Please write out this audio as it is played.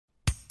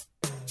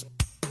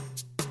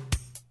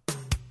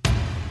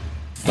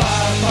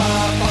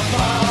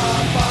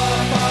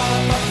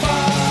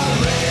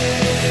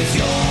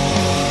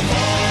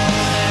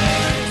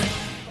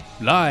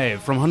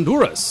live from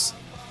Honduras.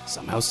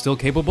 Somehow still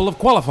capable of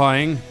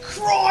qualifying.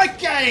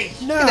 Crikey!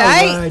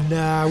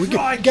 No. We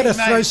gotta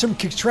throw some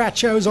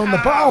catrachos on the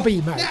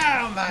Barbie, mate.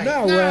 No, mate.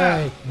 No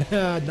way.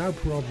 No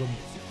problem.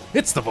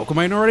 It's the Vocal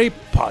Minority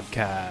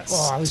Podcast.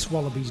 Oh, this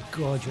wallaby's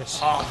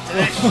gorgeous.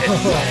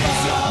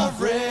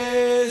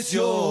 Raise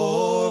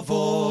your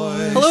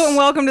voice. Hello and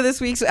welcome to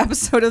this week's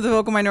episode of the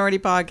Vocal Minority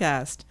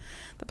Podcast.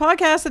 The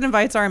podcast that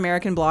invites our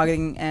American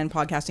blogging and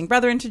podcasting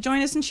brethren to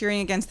join us in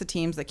cheering against the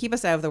teams that keep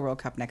us out of the World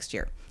Cup next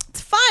year.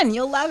 It's fun.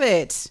 You'll love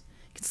it.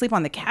 You can sleep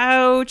on the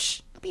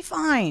couch. You'll be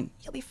fine.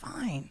 You'll be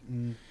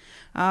fine.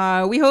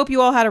 We hope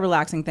you all had a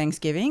relaxing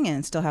Thanksgiving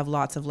and still have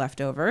lots of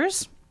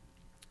leftovers.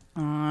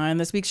 On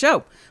this week's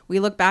show, we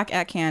look back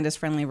at Canada's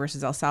friendly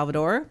versus El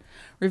Salvador,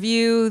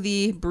 review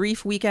the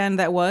brief weekend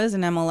that was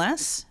in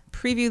MLS,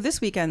 preview this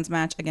weekend's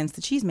match against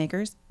the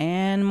Cheesemakers,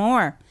 and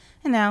more.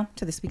 And now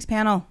to this week's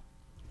panel.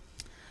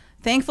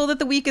 Thankful that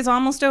the week is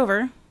almost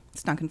over,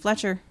 it's Duncan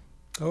Fletcher.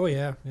 Oh,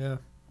 yeah.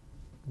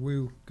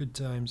 Woo, good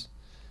times.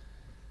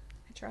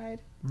 I tried.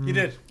 You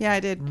did. Yeah, I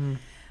did.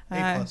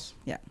 A+.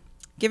 Yeah.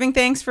 Giving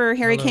thanks for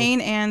Harry Hello.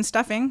 Kane and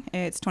stuffing,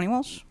 it's Tony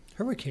Walsh.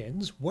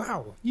 Hurricanes?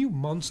 Wow, you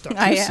monster.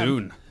 I am.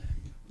 Soon.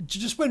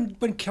 Just when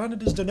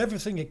Canada's done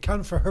everything it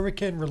can for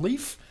hurricane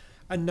relief,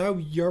 and now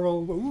you're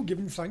all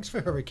giving thanks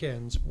for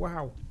hurricanes.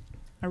 Wow.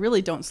 I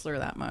really don't slur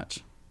that much.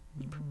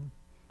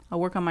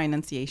 I'll work on my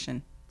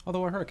enunciation.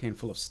 Although a hurricane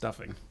full of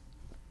stuffing.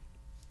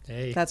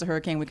 Hey. That's a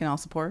hurricane we can all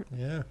support.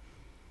 Yeah.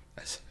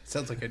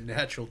 Sounds like a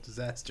natural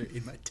disaster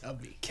in my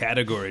tummy.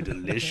 Category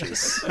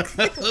delicious.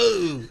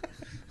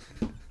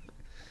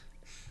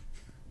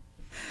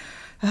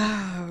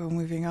 Oh,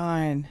 moving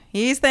on.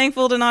 He's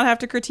thankful to not have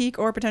to critique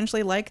or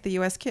potentially like the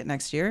U.S. kit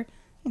next year.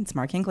 It's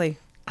Mark Hinkley.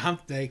 I'm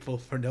thankful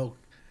for no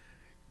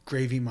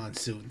gravy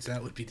monsoons.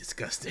 That would be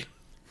disgusting.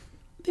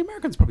 The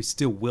Americans probably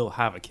still will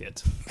have a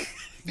kit.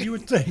 You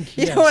would think,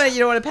 You yes.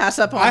 don't want to pass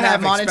up on I that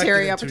have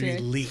monetary expected it to opportunity.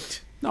 be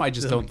leaked. No, I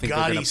just The don't think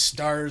they're gaudy gonna.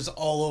 stars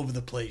all over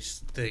the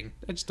place thing.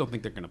 I just don't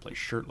think they're gonna play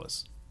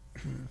shirtless.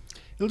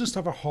 He'll just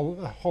have a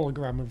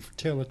hologram of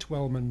Taylor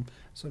Twellman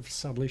sort of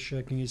sadly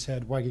shaking his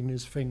head, wagging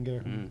his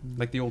finger.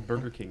 Like the old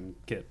Burger King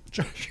kit.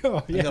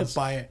 Sure, Yes. I'll yes.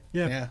 buy it.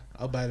 Yeah. Yeah,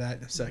 I'll buy that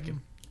in a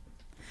second.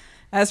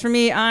 As for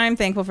me, I'm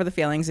thankful for the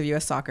failings of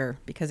U.S. soccer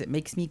because it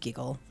makes me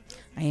giggle.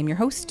 I am your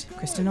host,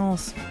 Kristin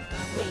Knowles.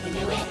 We can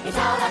do it, it's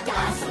all up to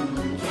us.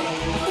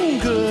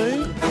 Okay.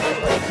 With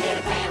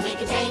a plan, we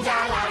can change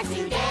our lives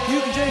today.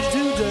 You can change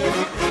today.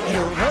 You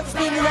don't have to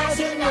spend your lives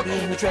hidden up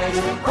in the trash.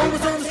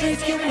 Always on the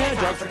streets, giving hand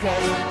jobs for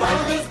cash.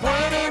 Follow this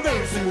plan and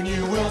very soon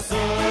you will see.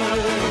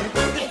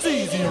 It's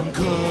easy and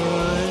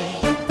good.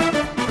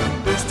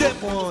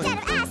 Step one.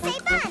 Instead of I say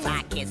bun.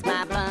 I kiss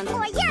my bun.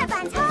 Or your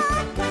bun's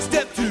hard.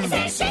 Step two.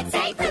 Say shit,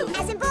 say poo.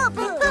 As in bull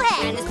poo. Poo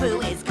head. And this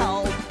poo is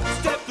cold.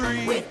 Step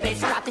three. With bitch,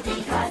 drop the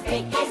T. Cause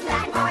big is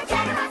Latin or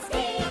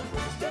generosity.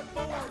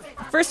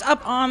 First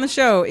up on the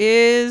show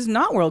is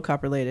not World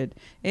Cup related.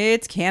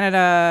 It's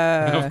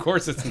Canada. Of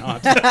course it's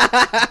not.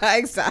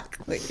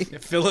 Exactly.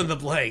 Fill in the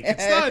blank.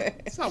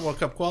 It's not World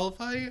Cup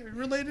qualifier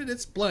related.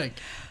 It's blank.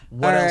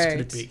 What All else right,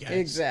 could it be, guys?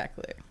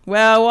 Exactly.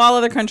 Well, while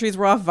other countries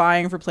were off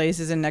vying for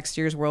places in next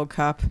year's World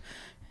Cup,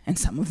 and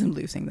some of them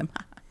losing them,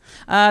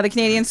 the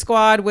Canadian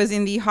squad was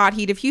in the hot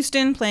heat of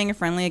Houston playing a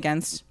friendly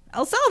against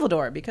El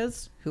Salvador,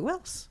 because who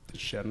else? Did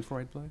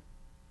Schadenfreude play?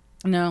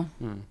 No.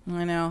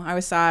 I know. I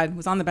was sad.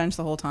 Was on the bench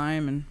the whole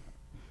time and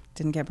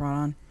didn't get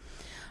brought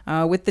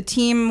on. With the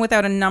team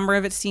without a number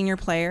of its senior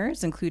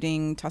players,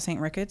 including Toussaint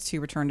Ricketts,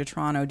 who returned to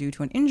Toronto due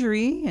to an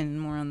injury,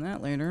 and more on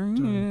that later.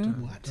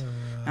 What?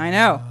 I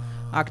know.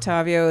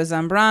 Octavio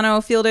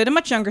Zambrano fielded a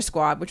much younger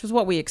squad, which was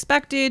what we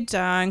expected,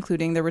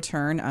 including the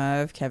return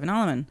of Kevin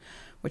Alleman,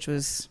 which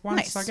was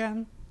nice.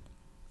 again.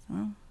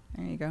 Well,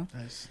 there you go.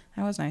 Nice.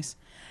 That was nice.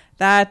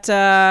 That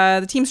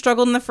the team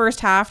struggled in the first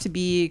half to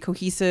be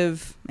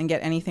cohesive and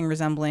get anything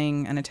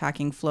resembling an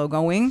attacking flow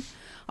going.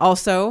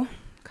 Also,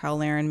 Kyle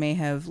Larin may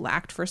have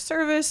lacked for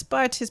service,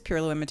 but his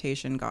Pirlo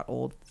imitation got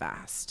old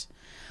fast.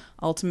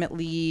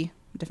 Ultimately,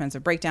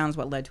 defensive breakdown is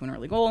what led to an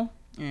early goal.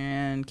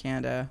 And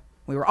Canada,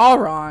 we were all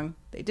wrong.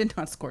 They did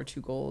not score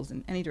 2 goals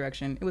in any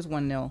direction. It was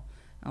 1-0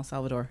 El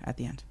Salvador at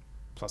the end.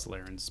 Plus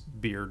Laren's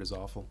beard is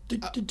awful.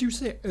 Did you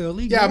say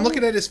early Yeah, goal? I'm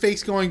looking at his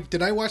face going,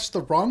 did I watch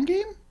the wrong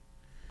game?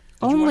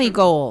 Only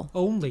goal.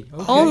 Only.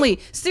 Okay. Only.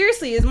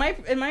 Seriously, am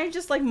I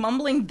just like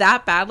mumbling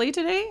that badly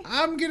today?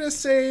 I'm going to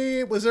say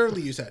it was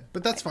early, you said,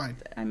 but that's fine.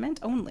 I meant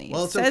only.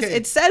 Well, It it's says, okay.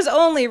 It says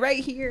only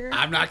right here.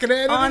 I'm not going to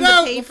edit On it the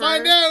out. paper. We'll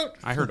find out.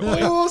 I heard oily.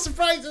 Oh,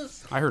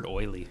 surprises. I heard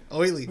oily.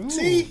 Oily. Ooh.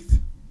 See?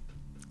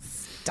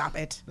 Stop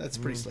it. That's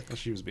pretty slick.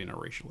 She was being a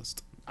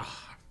racialist.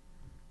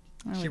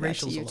 She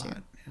racials a lot.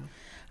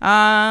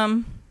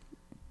 Yeah.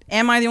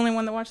 Am I the only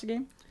one that watched the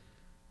game?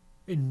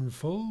 In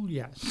full,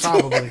 yes.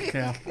 Probably,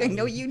 yeah. I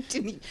know you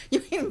didn't.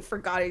 You even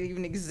forgot it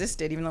even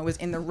existed, even though it was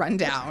in the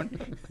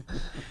rundown.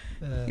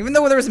 Even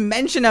though there was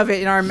mention of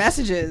it in our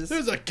messages.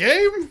 There's a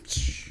game?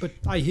 But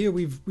I hear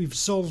we've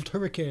solved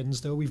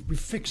hurricanes though. We've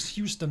fixed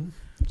Houston.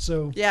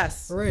 So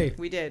Yes, hooray.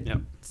 we did.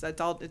 Yep. So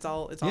it's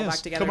all Yes. back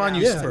together. Come on, now.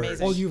 you It's Spurs.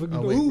 amazing. All you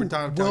Oh, wait, we're World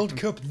talking-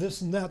 Cup,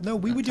 this and that. No,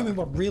 we were doing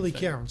what really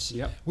counts.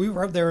 Yep. We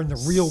were out there in the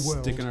real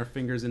world. Sticking our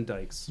fingers in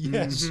dikes.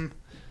 Yes.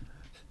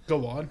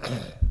 Go on.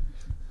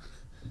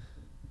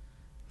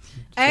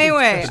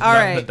 Anyway, all The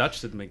right.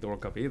 Dutch didn't make the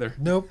World Cup either.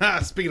 Nope.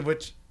 Speaking of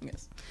which,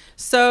 Yes.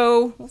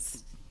 So,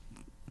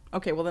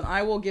 okay, well then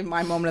I will give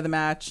my moment of the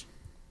match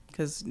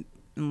because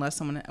unless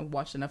someone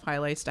watched enough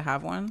highlights to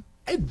have one.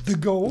 And the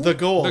goal. the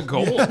goal. The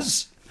goal.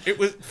 Yes. It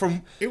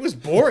was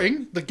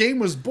boring. The game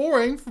was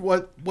boring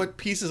for what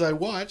pieces I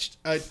watched.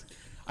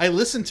 I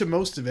listened to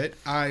most of it.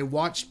 I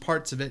watched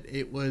parts of it.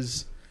 It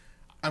was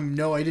I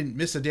didn't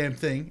miss a damn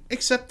thing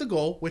except the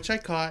goal, which I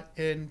caught,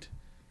 and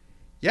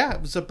yeah,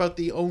 it was about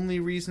the only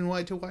reason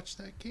why to watch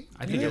that game.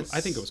 I think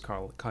it was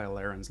Kyle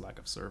Aaron's lack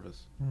of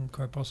service.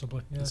 Quite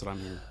possibly. Yeah. That's what I'm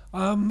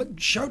hearing.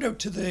 Shout out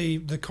to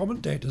the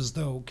commentators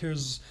though,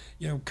 because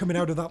coming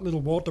out of that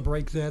little water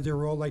break there, they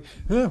were all like,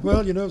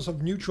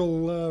 some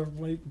neutral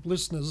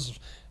listeners,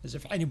 as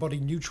if anybody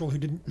neutral who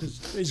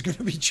is going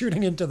to be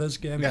tuning into this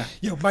game,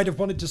 might have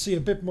wanted to see a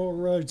bit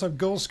more some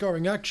goal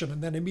scoring action,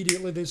 and then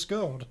immediately they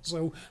scored.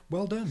 So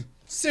well done.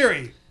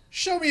 Siri,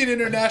 show me an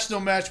international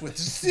match with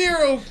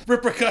zero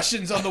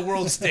repercussions on the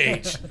world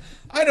stage.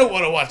 I don't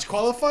want to watch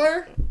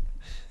qualifier.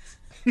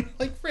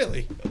 Like,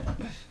 really?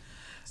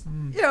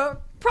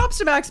 Props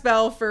to Max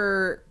Bell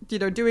for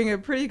doing a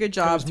pretty good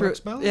job Max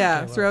Bell?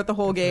 throughout the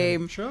whole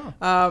game. Sure.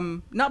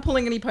 Not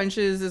pulling any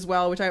punches as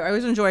well, which I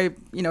always enjoy.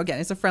 Again,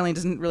 it's a friendly,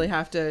 doesn't really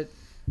have to.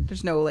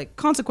 There's no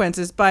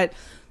consequences, but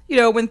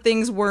when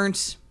things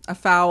weren't a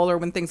foul or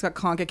when things got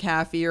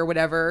CONCACAF-y or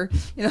whatever,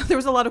 there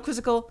was a lot of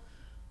quizzical.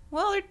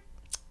 Well, they're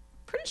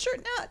pretty sure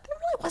not. There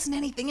really wasn't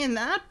anything in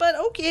that, but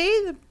okay.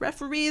 The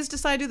referees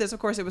decided to do this. Of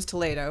course, it was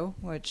Toledo,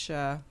 which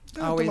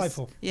always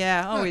delightful.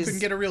 Yeah, always Couldn't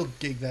get a real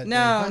gig that day.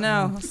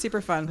 No,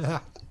 super fun.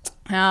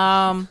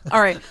 All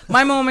right,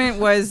 my moment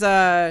was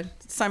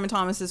Simon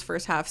Thomas's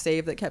first half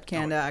save that kept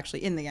Canada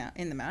actually in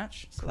the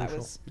match. So that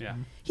was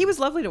he was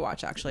lovely to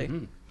watch actually.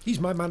 Mm-hmm. He's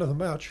my man of the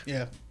match.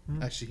 Yeah,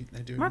 actually, I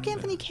do. Mark remember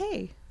Anthony that.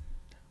 Kay.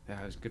 Yeah,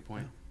 that was a good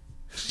point.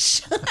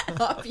 Shut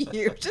up,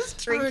 you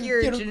just drink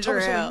your ginger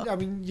ale. I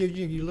mean,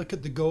 you look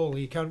at the goal,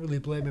 you can't really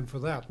blame him for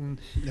that, and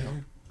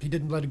he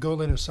didn't let a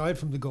goal in aside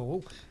from the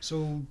goal,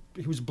 so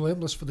he was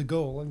blameless for the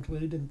goal, and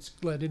clearly didn't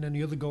let in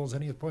any other goals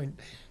at any point.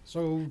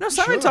 So No,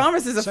 Simon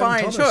Thomas is a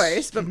fine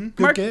choice, but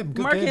Mark game.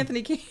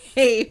 Anthony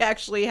Kay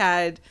actually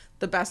had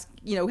the best.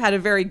 Had a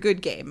very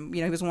good game.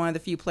 He was one of the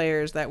few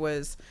players that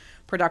was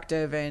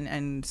productive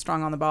and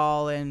strong on the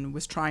ball and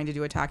was trying to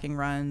do attacking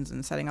runs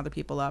and setting other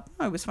people up.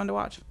 Oh, it was fun to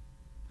watch.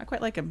 I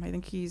quite like him. I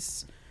think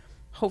he's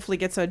hopefully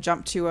gets a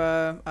jump to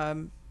a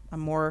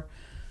more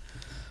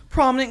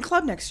prominent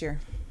club next year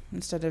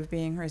instead of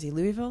being, where is he,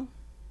 Louisville?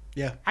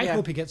 Yeah. I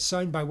hope he gets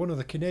signed by one of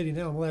the Canadian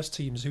MLS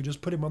teams who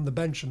just put him on the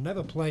bench and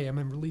never play him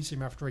and release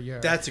him after a year.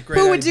 That's a great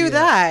Who would idea. do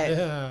that?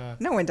 Yeah.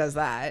 No one does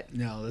that.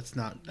 No, that's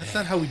not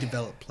how we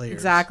develop players.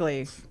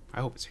 Exactly.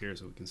 I hope it's here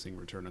so we can sing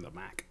Return of the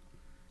Mac.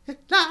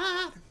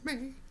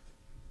 Me.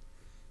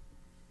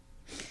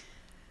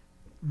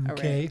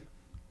 Okay.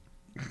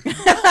 Good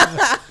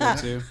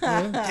too.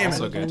 Damn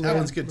Also it. good. That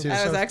one's good too.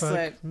 That was South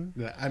Park. excellent.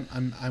 Yeah,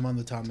 I'm on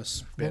the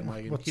Thomas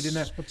bandwagon. What's- He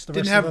didn't what's the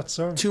have rest of that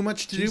song? too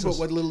much to do, Jesus. but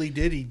what little he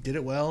did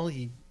it well.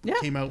 He Yeah.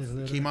 came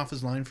off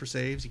his line for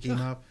saves. He came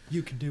up.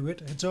 You can do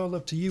it. It's all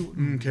up to you.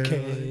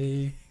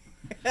 Okay.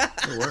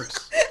 It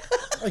works.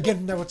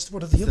 Again, now what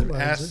are the other Instead of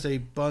ass lines? say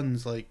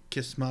buns, like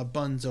kiss my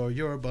buns or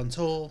your buns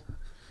hole.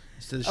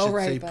 Instead of Oh, shit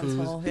right. say Buns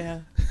poos. Hole, yeah.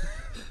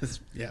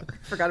 Yeah,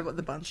 Forgot about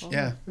the Buns Hole.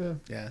 yeah, Yeah.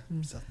 yeah.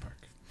 South Park.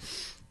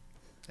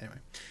 Anyway.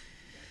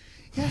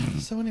 Yeah.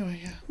 So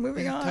anyway, yeah.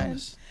 Moving Yeah, on.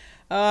 Thomas.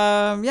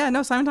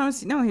 Simon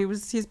Thomas. No,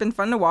 he's been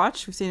fun to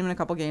watch. We've seen him in a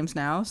couple games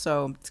now,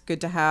 so it's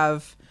good to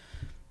have,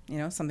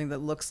 something that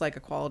looks like a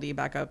quality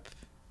backup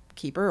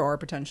keeper or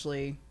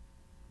potentially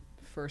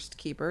first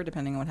keeper,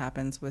 depending on what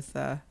happens with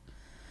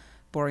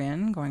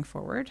Borjan going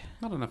forward.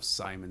 Not enough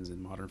Simons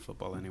in modern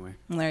football anyway.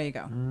 Well, there you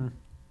go.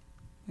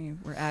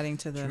 We're adding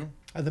to the. True.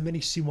 Are there many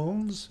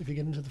Simons if you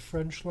get into the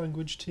French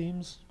language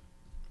teams?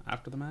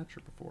 After the match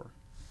or before?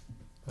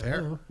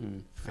 Fair. Oh.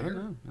 I don't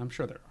know. I'm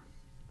sure there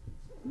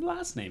are.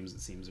 Last names,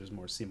 it seems there's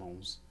more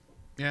Simons.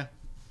 Yeah.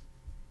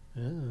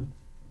 Yeah.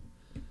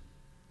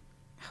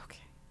 Okay.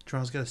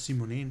 Toronto's got a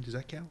Simonine. Does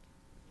that count?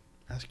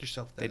 Ask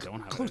yourself that. They don't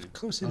have Close, any.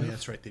 close Oh, enough. yeah,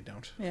 that's right. They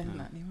don't. Yeah,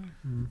 not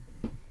anymore.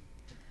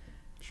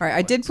 All right,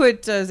 I did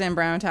put Zan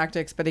Brown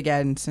tactics, but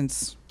again,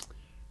 since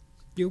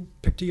You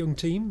picked a young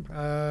team.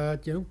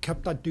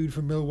 Kept that dude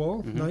from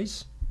Millwall.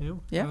 Nice.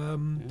 Yeah.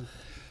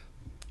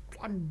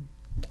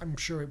 I'm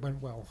sure it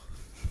went well.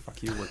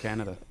 Fuck you, we're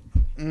Canada.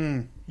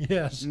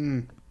 Yes.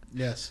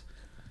 Yes.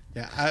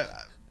 Yeah.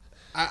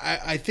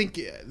 I think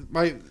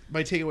my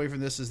takeaway from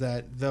this is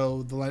that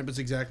though the lineup was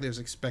exactly as I was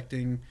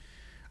expecting,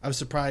 I was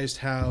surprised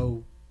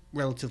how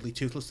relatively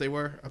toothless they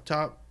were up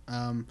top.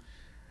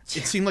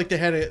 It seemed like they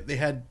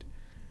had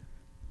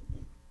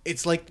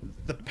it's like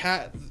the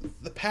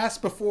pass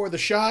before the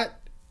shot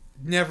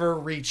never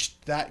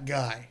reached that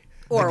guy.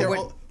 Or Like, they're what-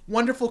 all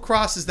wonderful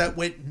crosses that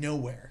went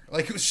nowhere.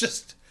 Like, it was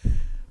just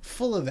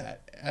full of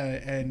that.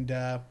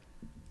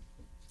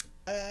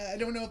 I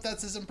don't know if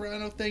that's a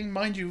Zambrano thing.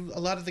 Mind you, a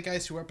lot of the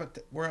guys who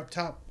were up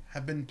top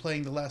have been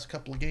playing the last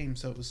couple of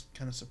games, so it was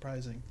kind of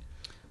surprising.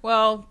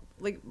 Well,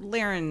 like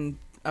Laren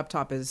up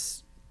top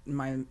is, in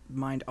my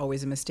mind,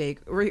 always a mistake.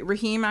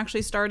 Raheem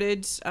actually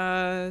started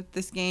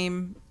this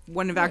game.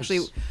 One of actually,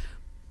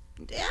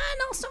 yeah,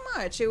 not so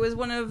much. It was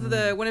one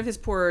of his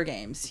poorer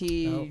games.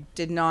 He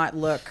did not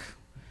look.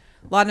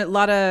 A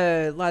lot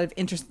of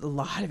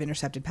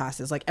intercepted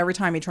passes. Like every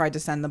time he tried to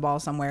send the ball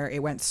somewhere,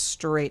 it went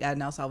straight at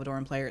an El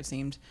Salvadoran player. It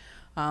seemed,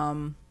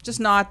 just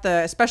not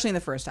especially in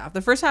the first half.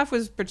 The first half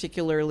was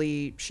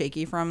particularly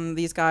shaky from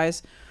these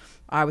guys.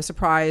 I was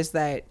surprised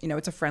that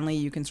it's a friendly.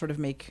 You can sort of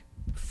make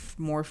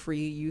more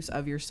free use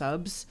of your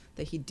subs.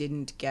 That he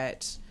didn't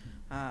get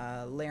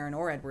Laren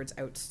or Edwards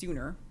out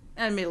sooner.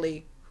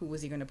 Admittedly, who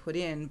was he going to put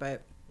in?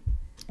 But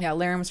yeah,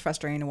 Laren was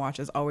frustrating to watch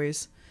as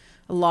always.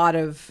 A lot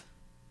of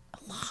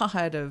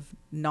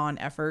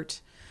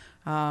non-effort.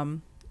 I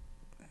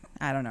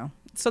don't know.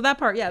 So that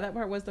part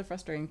was the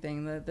frustrating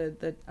thing.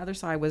 The other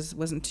side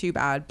wasn't too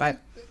bad, but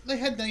They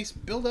had nice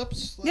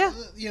build-ups. Yeah.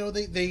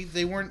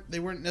 They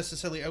weren't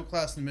necessarily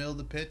outclassed in the middle of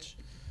the pitch.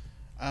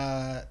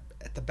 At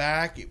the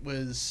back, it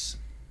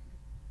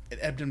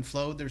ebbed and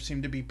flowed. There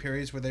seemed to be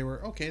periods where they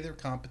were they're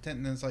competent,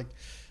 and then it's like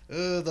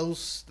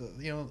those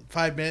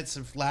 5 minutes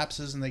of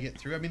lapses and they get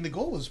through. I mean, the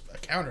goal was a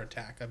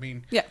counterattack. I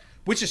mean, yeah.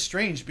 which is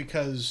strange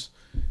because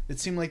it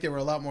seemed like there were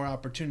a lot more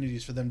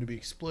opportunities for them to be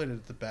exploited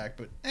at the back,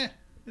 but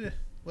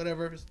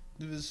whatever.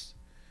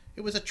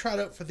 It was a trot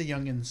out for the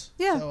youngins.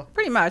 Yeah, so.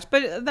 pretty much.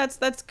 But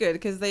that's good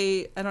because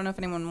I don't know if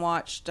anyone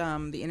watched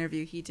the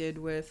interview he did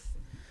with,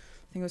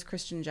 I think it was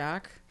Kristin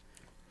Jack,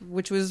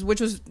 which was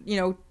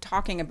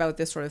talking about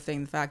this sort of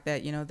thing, the fact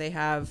that they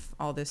have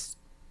all this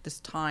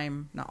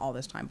time, not all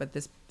this time, but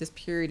this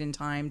period in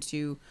time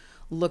to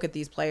look at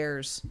these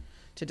players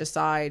to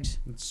decide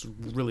It's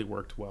really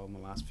worked well in the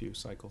last few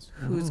cycles.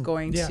 who's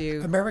going to.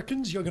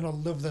 Americans, you're going to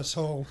love this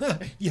whole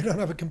you don't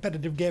have a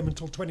competitive game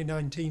until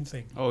 2019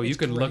 thing. Oh, you It's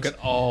can look great. at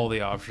all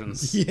the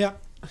options. Yep.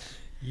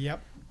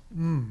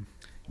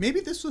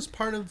 Maybe this was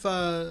part of,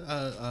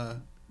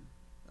 or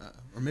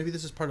maybe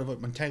this is part of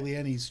what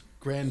Montagliani's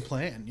grand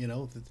plan.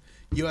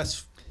 The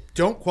U.S.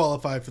 don't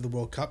qualify for the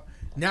World Cup.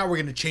 Now we're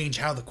going to change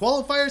how the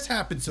qualifiers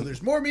happen, so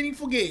there's more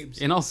meaningful games.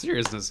 In all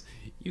seriousness,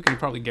 you can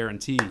probably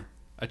guarantee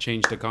a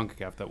change to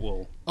CONCACAF that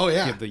will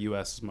give the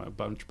U.S. a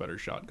much better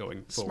shot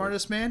going forward.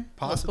 Smartest man,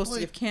 Well, it's supposed to possibly.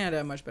 give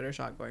Canada a much better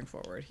shot going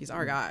forward. He's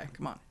our guy.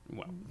 Come on.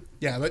 Well,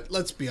 Yeah, but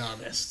let's be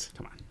honest.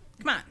 come on.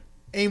 Come on.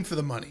 Aim for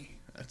the money.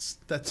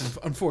 That's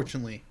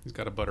unfortunately. He's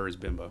got to butter his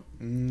bimbo.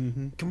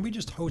 Can we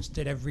just host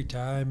it every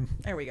time?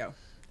 There we go.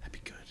 That'd be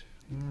good.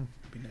 That'd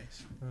be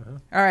nice.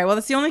 All right. Well,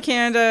 that's the only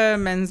Canada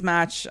men's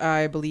match,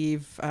 I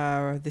believe,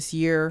 this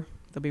year.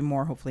 There'll be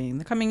more, hopefully, in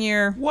the coming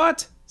year.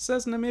 What?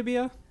 Says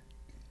Namibia.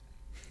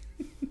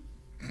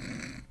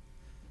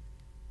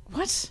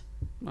 What?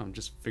 I'm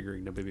just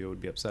figuring Namibia would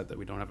be upset that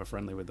we don't have a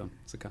friendly with them.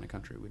 It's the kind of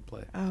country we'd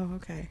play. Oh,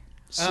 okay.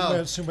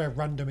 Somewhere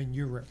random in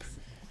Europe.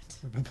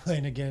 We've been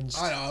playing against.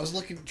 I know. I was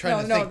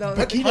trying to No, think. no, What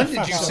Burkina pun did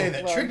you Faso. say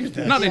that triggered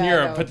that? Not in Yeah,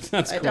 Europe, no. but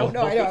that's I cool. don't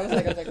know. I know. I was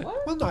like,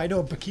 what? Well, no, I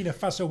know Burkina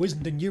Faso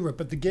isn't in Europe,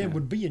 but the game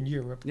would be in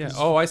Europe. Yeah. 'cause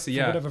Oh, I see. for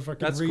Yeah. whatever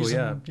fucking That's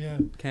reason, cool. Yeah.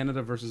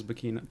 Canada versus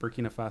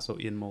Burkina Faso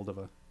in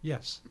Moldova.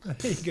 Yes.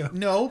 There you go.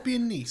 No, be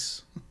in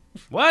Nice.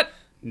 What?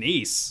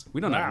 Nice.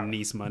 We don't have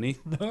Nice money.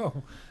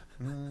 No.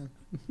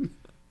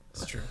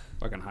 It's true.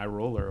 Fucking high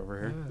roller over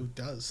here. Who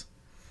does?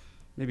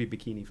 Maybe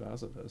Bikini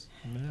Faso does.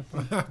 Yeah,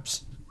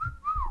 perhaps.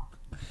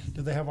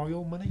 Do they have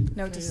oil money?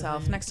 Note to Yeah,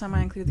 self: yeah. next time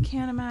I include the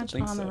Canada match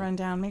think on the so.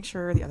 rundown, make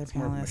sure the other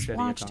more of a panelists machete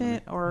watched economy.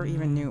 it or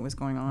even knew it was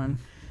going on.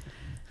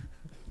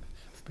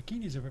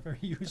 Bikinis are very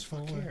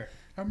useful. Here.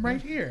 I'm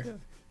right here.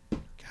 God.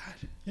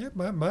 Yeah,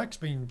 Mark's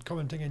been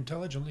commenting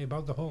intelligently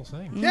about the whole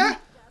thing. Yeah.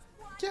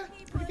 Yeah,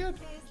 pretty good.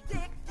 The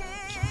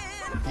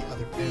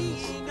other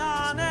panels.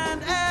 On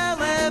an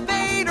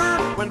elevator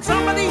when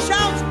somebody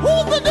shouts,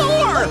 hold the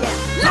door!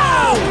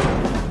 No!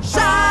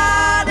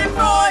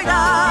 Schadenfreude!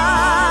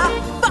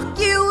 Fuck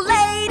you,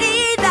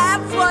 lady,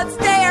 that's what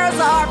stairs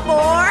are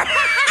for!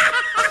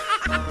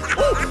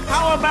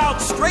 How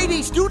about straight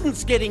A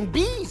students getting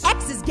B's?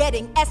 X is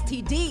getting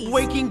STDs.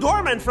 Waking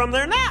dormant from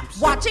their naps?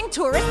 Watching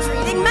tourists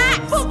reading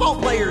maps. Football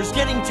players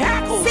getting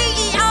tackled?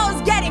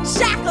 CEOs getting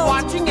shackled.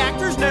 Watching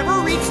actors never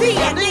reach the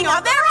ending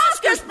of their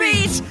Oscar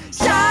speech?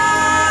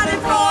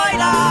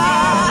 Schadenfreude!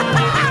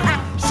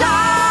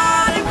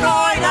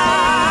 Schadenfreude!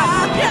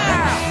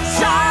 Yeah!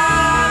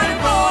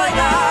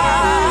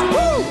 Schadenfreude!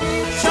 Woo!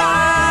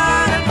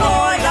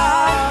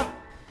 Schadenfreude!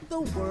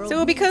 The world.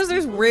 So, because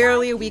there's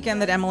rarely a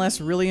weekend that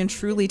MLS really and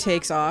truly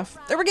takes off,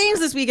 there were games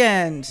this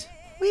weekend.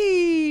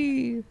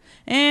 Whee!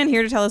 And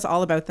here to tell us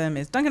all about them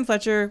is Duncan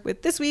Fletcher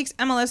with this week's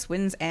MLS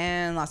wins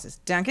and losses.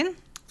 Duncan,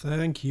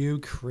 Thank you,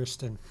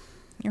 Kristin.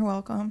 you're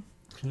welcome.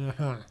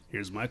 Uh-huh.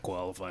 Here's my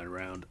qualifying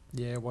round.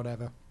 Yeah,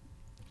 whatever.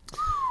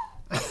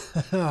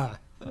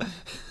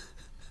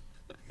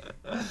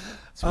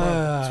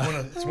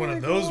 It's one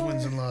of those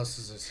wins and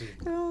losses I see.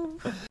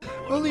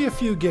 Only a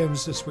few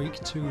games this week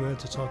to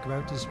talk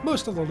about, as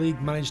most of the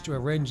league managed to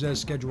arrange their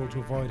schedule to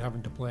avoid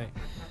having to play.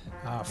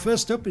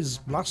 First up is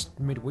last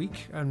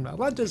midweek, and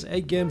Atlanta's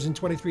 8 games in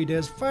 23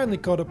 days finally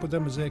caught up with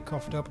them as they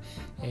coughed up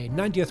a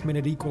 90th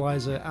minute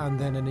equaliser and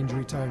then an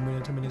injury time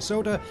winner to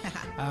Minnesota.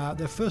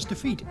 Their first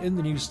defeat in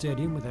the new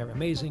stadium with their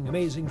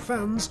amazing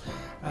fans,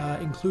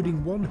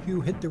 including one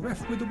who hit the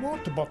ref with a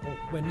water bottle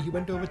when he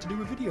went over to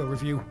do a video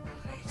review.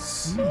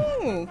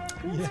 Oh,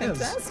 Yes.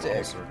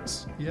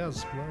 fantastic.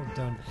 Yes, well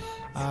done.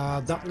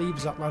 That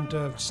leaves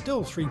Atlanta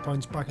still 3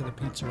 points back of the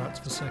Pizza Rats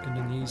for second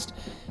in the East.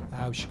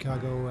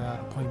 Chicago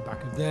a point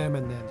back of them,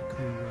 and then the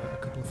Crew a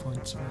couple of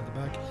points further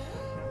back.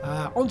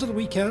 On to the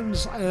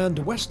weekends, and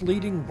the West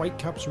leading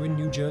Whitecaps are in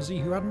New Jersey,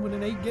 who hadn't won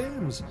in 8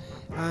 games.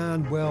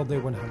 And, well, they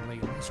won handily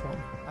in this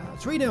one.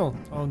 3-0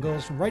 on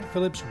goals from Wright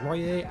Phillips,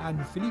 Royer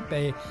and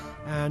Philippe,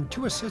 and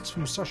 2 assists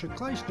from Sasha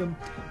Kleistum,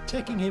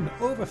 taking him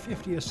over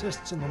 50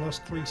 assists in the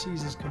last 3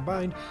 seasons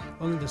combined,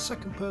 only the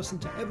second person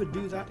to ever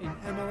do that in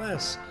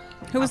MLS.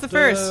 Who was the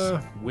first?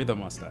 With a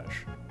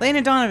mustache.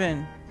 Lena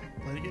Donovan.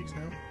 Lenny Giggs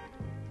now.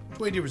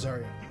 Dwayne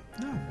Rosario.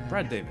 No,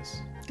 Brad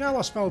Davis.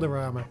 Carlos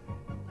Valderrama.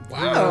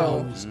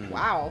 Oh,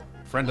 wow.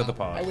 Friend of the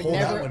pod. I would Hold that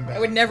never. one back. I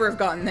would never have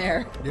gotten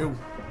there. No.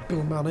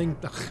 Bill Manning.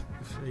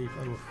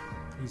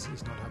 He's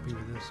not happy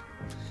with this.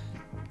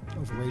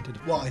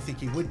 Overrated. Well, I think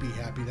he would be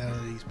happy now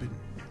that he's been,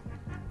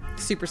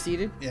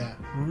 Superseded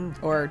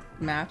or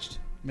matched.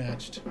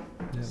 matched.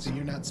 Yes. So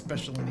you're not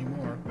special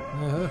anymore.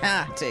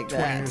 Take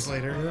 20 that. years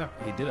later.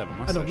 Yeah. He did have a And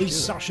mustache. at least too.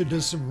 Sasha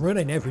does some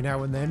running every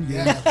now and then.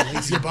 Yeah,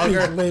 lazy Big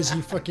bugger.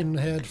 lazy fucking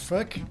head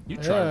fuck. You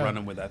try Yeah.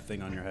 running with that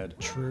thing on your head.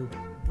 True.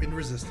 Wind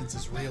resistance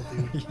is real,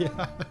 dude.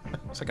 Yeah.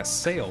 It's like a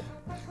sail.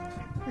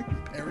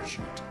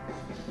 Parachute.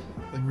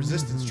 Like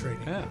resistance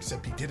training. Yeah.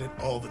 Except he did it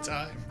all the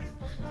time.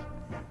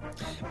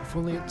 If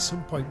only at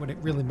some point when it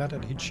really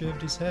mattered, he'd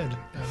shaved his head.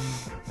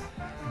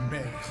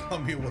 Man,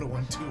 Columbia would have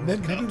won 2 World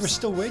Maybe we're Cups.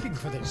 still waiting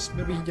for this.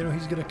 Maybe, he's going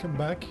to come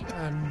back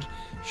and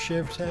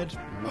shaved head.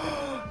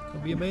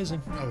 It'll be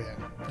amazing. Oh, yeah.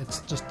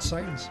 It's just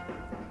science.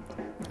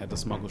 Had to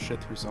smuggle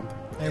shit through something.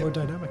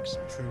 Aerodynamics.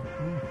 True.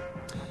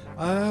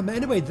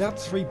 Anyway, that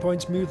 3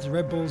 points moved the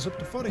Red Bulls up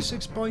to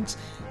 46 points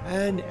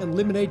and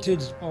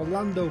eliminated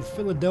Orlando,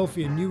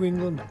 Philadelphia, New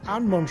England,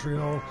 and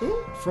Montreal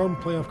from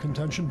playoff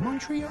contention.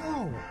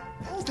 Montreal!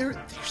 Oh,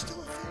 they're still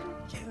a thing?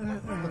 Yeah.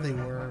 Oh, they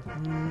were.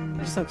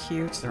 They're so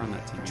cute. They're on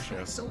that TV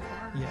show. So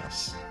hard.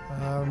 Yes.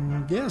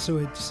 So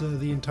it's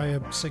the entire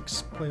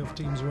 6 playoff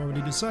teams are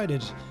already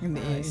decided In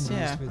the East,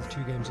 yeah. with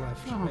 2 games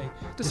left. Oh, Hey,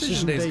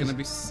 Decision Day is days- going to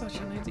be such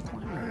an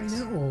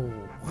anticlimax. I know.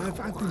 I've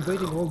been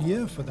waiting all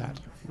year for that.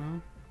 I'll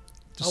work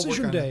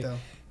Decision on Day. it, though.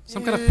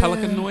 Some kind of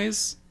pelican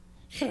noise?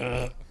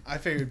 I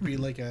figured it'd be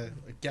like a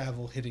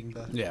gavel hitting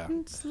the... Yeah.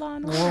 It's Law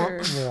and Wah,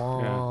 Order. Yeah.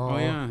 wah, Oh,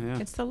 yeah.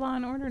 It's the Law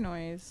and Order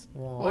noise.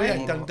 wah. Oh,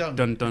 yeah, dun dun.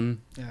 Dun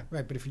dun. Yeah.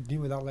 Right, but if you do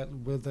without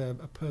with a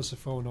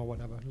Persephone or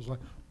whatever, it was like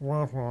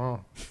wah wah.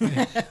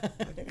 Maybe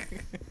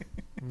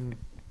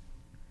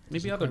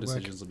Doesn't other quite work.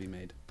 decisions will be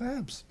made.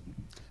 Perhaps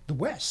the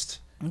West.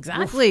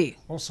 Exactly.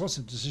 All sorts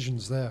of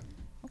decisions there.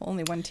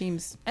 Only one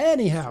team's.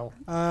 Anyhow,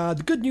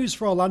 the good news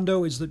for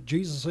Orlando is that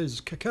Jesus'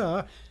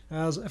 Kaká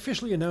has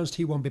officially announced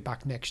he won't be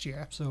back next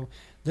year, so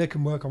they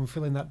can work on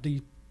filling that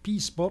DP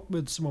spot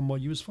with someone more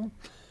useful.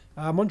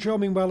 Montreal,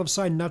 meanwhile, have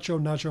signed Nacho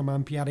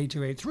Manpiatti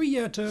to a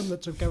 3-year term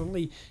that's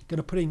apparently going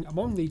to put him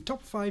among the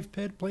top 5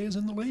 paid players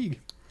in the league.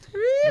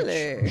 Which I'm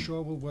Really?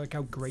 sure will work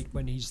out great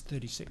when he's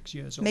 36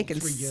 years old. Making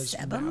 3 years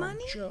from Seba now.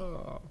 money?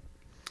 Sure.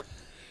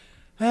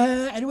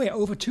 Anyway,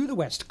 over to the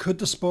West. Could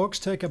the Sparks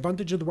take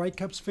advantage of the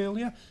Whitecaps'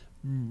 failure?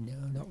 No,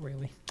 not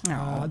really.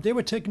 Aw. They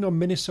were taking on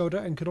Minnesota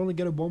and could only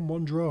get a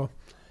 1-1 draw.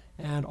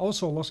 And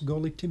also lost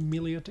goalie Tim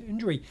Melia to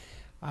injury.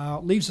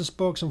 Leaves the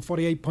Sparks on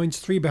 48 points,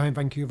 3 behind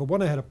Vancouver,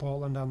 1 ahead of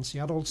Portland and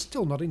Seattle.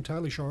 Still not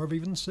entirely sure of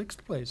even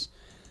 6th place.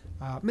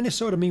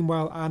 Minnesota,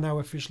 meanwhile, are now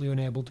officially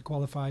unable to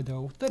qualify,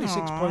 though.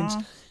 36 points,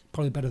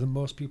 probably better than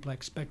most people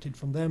expected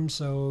from them.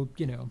 So,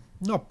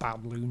 not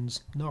bad, Loons.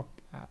 Not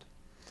bad.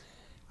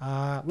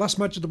 Last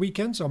match of the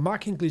weekend, so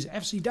Mark Hinckley's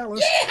FC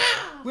Dallas,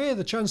 with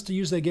a chance to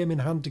use their game in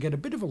hand to get a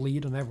bit of a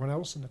lead on everyone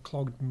else in a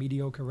clogged,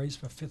 mediocre race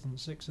for 5th and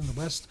 6th in the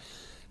West.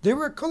 They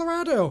were at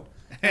Colorado,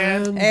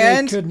 and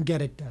they couldn't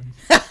get it done.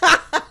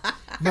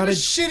 A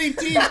shitty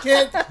team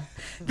can't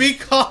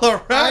beat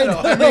Colorado.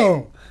 I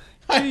know.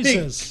 mean,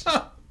 Jesus.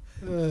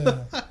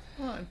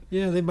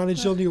 Yeah, they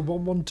managed only a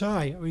 1-1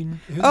 tie. I mean,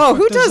 who the Oh, fuck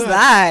who does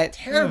that?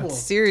 terrible.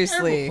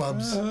 Seriously.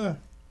 Terrible clubs.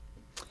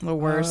 The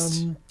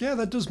worst. Yeah,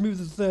 that does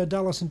move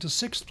Dallas into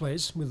 6th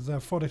place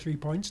with 43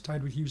 points,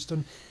 tied with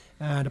Houston,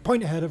 and a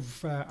point ahead of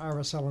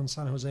RSL and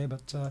San Jose,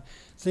 but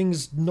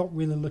things not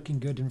really looking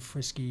good in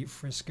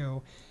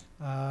Frisco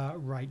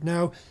right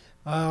now.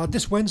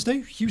 This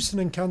Wednesday, Houston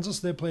and Kansas,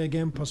 they play a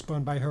game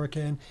postponed by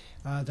hurricane.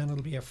 Then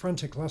it'll be a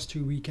frantic last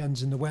 2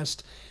 weekends in the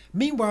West.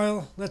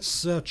 Meanwhile,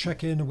 let's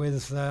check in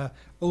with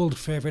old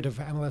favourite of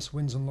MLS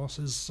wins and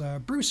losses,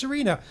 Bruce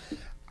Arena.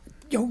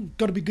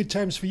 got to be good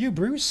times for you,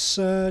 Bruce.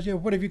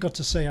 What have you got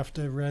to say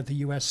after the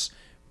US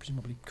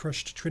presumably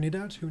crushed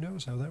Trinidad? Who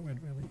knows how that went,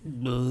 really?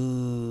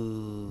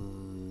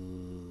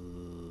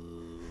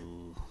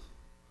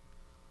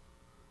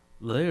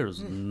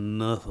 There's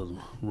nothing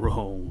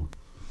wrong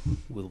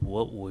with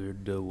what we're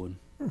doing.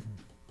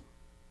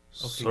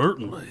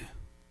 Certainly,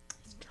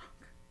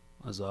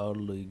 as our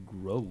league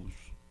grows,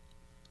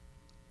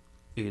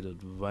 it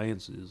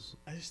advances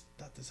I just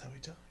thought that's how we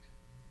talk.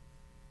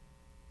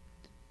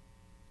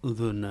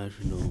 the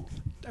national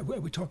Are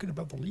we talking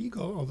about the league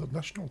or the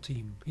national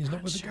team? He's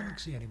not with the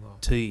Galaxy anymore.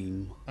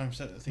 team I'm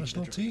starting to think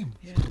National the team.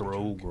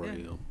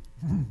 program.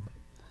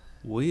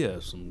 We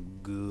have some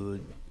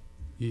good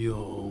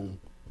young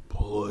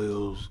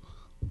players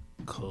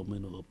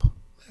coming up.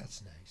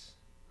 That's nice.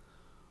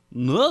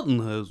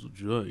 Nothing has to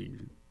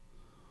change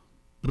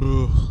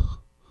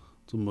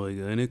to make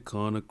any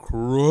kind of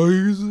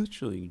crazy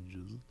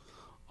changes.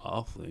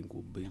 I think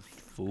would be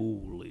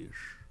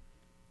foolish.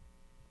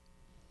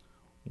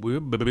 We're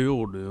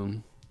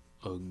building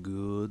a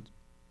good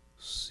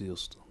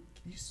system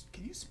Can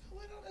you spell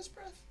it on his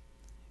breath?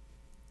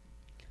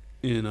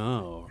 in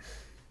our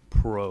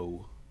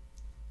pro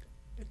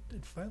It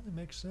finally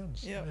makes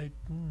sense. Yeah.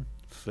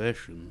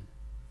 fashion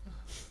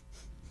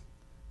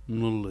in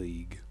the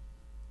league.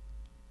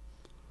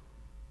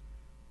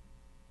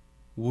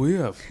 We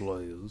have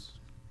players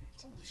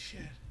Holy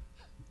shit.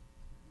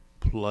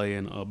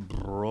 playing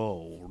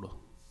abroad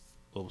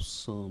of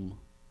some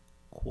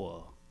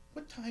quality.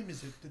 What time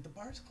is it? Did the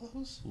bars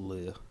close?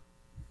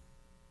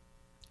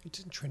 It's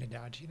in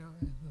Trinidad, you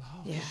know.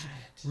 Oh, Yeah.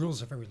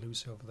 Rules are very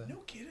loose over there. No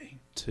kidding.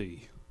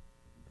 T.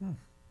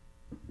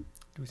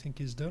 Do we think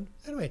he's done?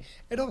 Anyway,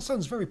 it all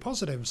sounds very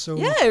positive. So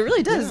Yeah, it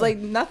really does. Yeah. Like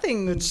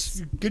nothing. it's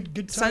good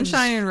times.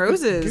 Sunshine and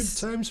roses.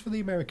 Good times for the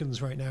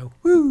Americans right now.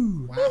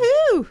 Woo!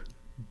 Woohoo!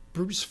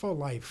 Bruce for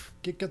life.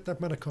 Get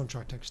that man a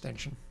contract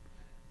extension.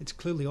 It's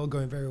clearly all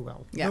going very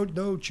well. Yeah.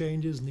 No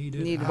changes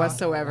needed. Need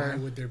whatsoever.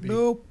 Why would there be?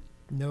 Nope.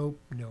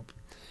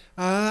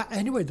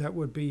 Anyway, that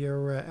would be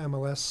your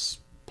MLS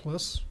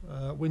Plus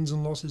wins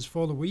and losses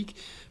for the week.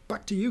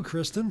 Back to you,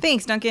 Kristin.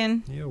 Thanks,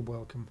 Duncan. You're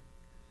welcome.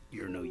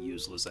 You're no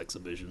useless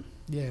exhibition.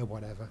 Yeah,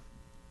 whatever.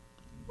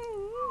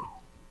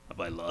 Have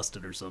I lost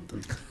it or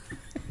something?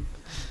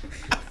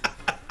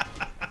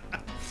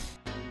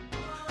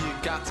 You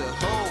got to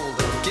hold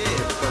and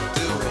give, but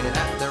do it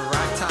at the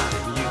right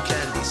time. You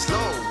can be slow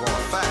or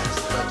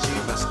fast, but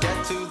you must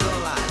get to the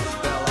line.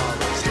 They'll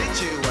always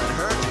hit you and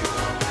hurt you.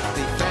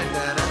 Defend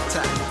and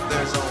attack.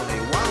 There's only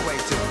one way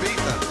to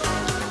beat them.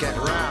 Get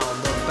round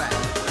the back.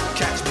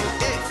 Catch me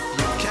if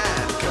you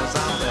can, 'cause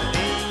I'm the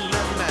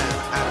England man.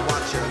 And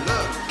what you're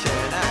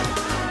looking at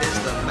is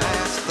the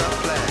master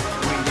plan.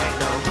 We ain't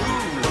no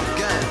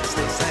hooligans.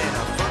 This ain't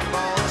a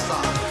football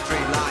song.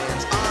 3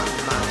 lions on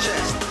my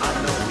chest. I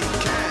know we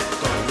can't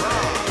go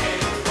wrong.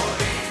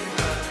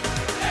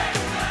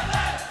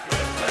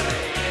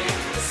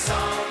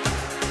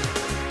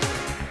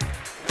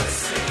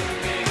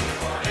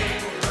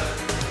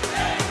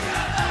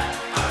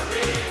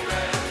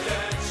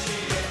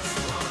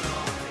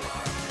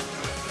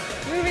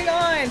 Moving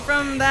on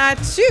from that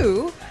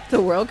to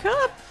the World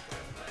Cup.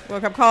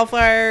 World Cup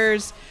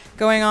qualifiers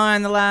going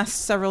on the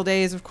last several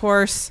days, of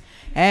course.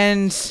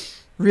 And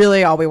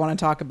really all we want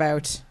to talk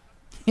about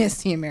is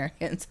the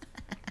Americans.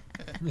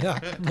 Yeah.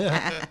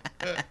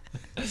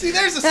 See,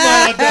 there's a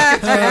smile on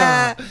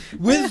Duncan's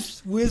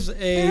face. With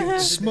a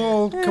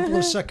small couple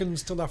of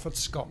seconds to laugh at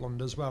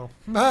Scotland as well.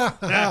 Oh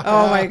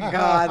my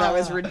God, that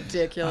was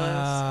ridiculous.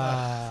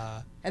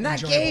 And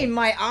that enjoyable. game,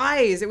 my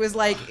eyes, it was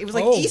like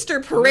Oh. Easter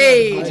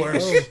parade. Yeah,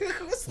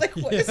 It was like,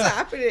 what is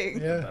happening?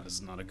 Yeah. That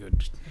is not a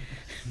good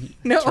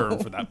No. term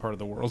for that part of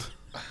the world.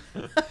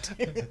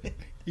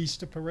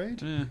 Easter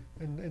parade Eh,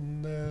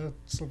 in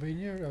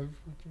Slovenia.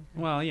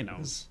 well, you know,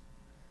 Is-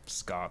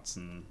 Scots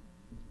and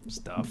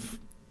stuff.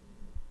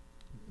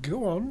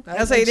 Go on. I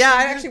was like, yeah,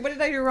 actually, what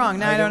did I do wrong?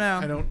 No, I don't know.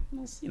 I don't.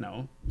 Well, you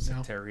know,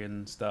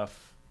 sectarian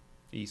stuff,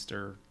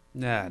 Easter.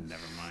 Nah,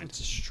 never mind. It's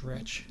a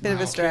stretch. Bit of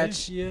a Okay.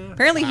 stretch. Yeah.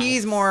 Apparently,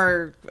 he's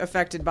more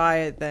affected by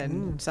it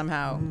than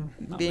somehow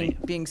Not being me.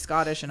 being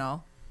Scottish and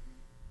all.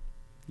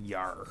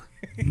 Yar.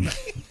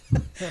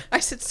 I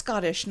said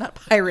Scottish, not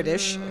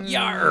piratish.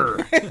 Yar.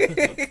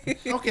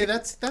 Okay,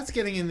 that's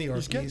getting in the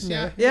getting Orkneys.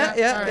 there. Yeah.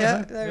 all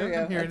right. There we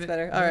I'm go. hearing That's it.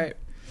 better. All right.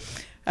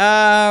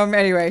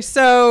 Anyway,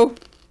 so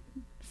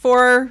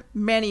for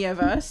many of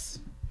us,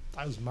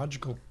 That was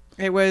magical.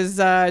 it was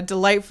a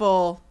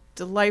delightful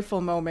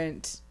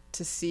moment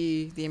to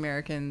see the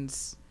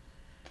Americans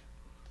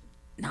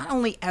not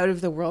only out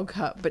of the World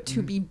Cup, but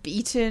to be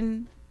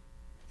beaten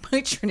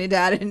by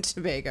Trinidad and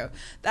Tobago.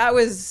 That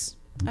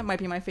might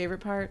be my favorite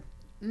part.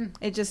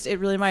 It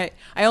really might.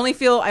 I only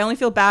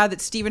feel bad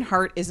that Stephen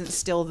Hart isn't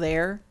still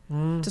there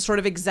to sort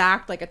of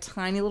exact like a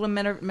tiny little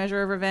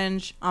measure of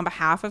revenge on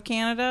behalf of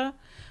Canada.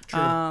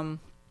 True.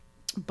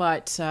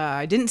 But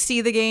I didn't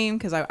see the game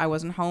because I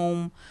wasn't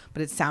home,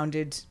 but it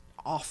sounded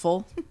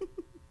awful.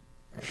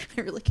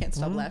 I really can't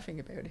stop laughing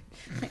about it.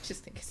 I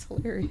just think it's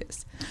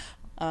hilarious.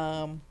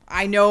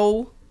 I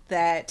know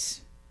that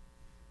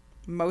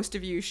most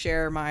of you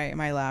share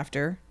my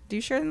laughter. Do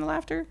you share in the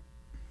laughter?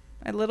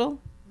 A little?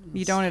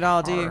 You don't at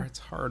all, do you? It's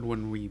hard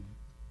when we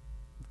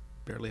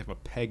barely have a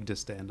peg to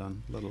stand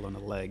on, let alone a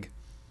leg.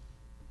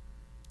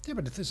 Yeah,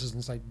 but this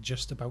isn't like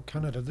just about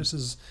Canada. This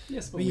is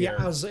but me we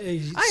are. as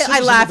a. I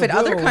laugh citizen at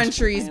of the other world.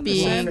 countries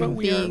understand, but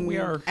being we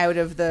are out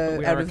of the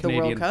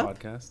World Cup.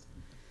 Podcast.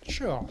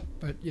 Sure,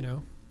 but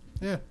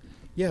yeah,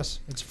 yes,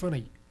 it's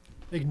funny.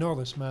 Ignore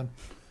this, man.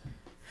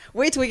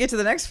 Wait till we get to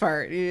the next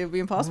part. It'd be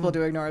impossible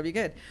to ignore. It'd be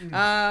good.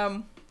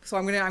 So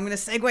I'm gonna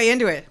segue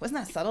into it. Wasn't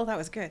that subtle? That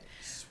was good.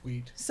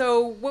 Sweet.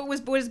 So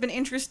what has been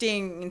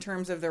interesting in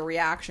terms of the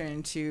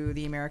reaction to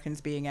the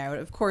Americans being out?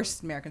 Of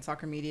course, American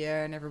soccer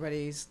media and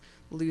everybody's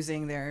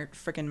losing their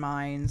freaking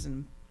minds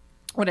and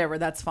whatever.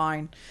 That's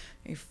fine.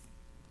 If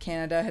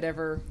Canada had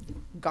ever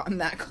gotten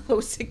that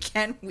close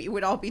again, we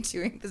would all be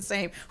doing the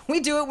same. We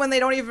do it when they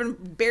don't even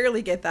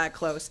barely get that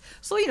close.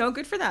 So,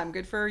 good for them.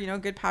 Good for,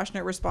 good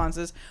passionate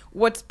responses.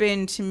 What's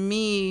been to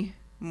me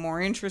more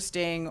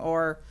interesting,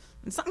 or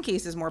in some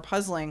cases more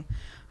puzzling,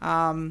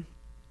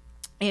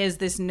 is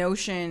this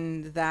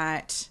notion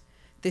that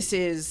this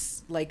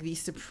is like the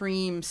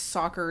supreme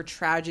soccer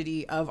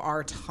tragedy of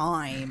our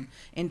time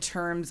in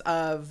terms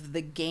of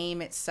the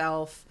game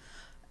itself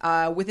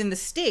within the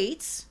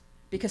States,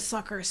 because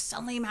soccer is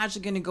suddenly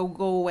magically going to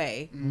go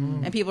away.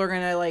 And people are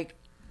going to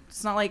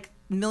it's not like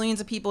millions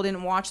of people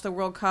didn't watch the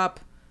World Cup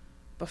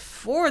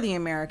before the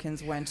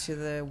Americans went to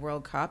the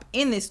World Cup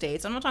in the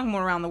States. I'm not talking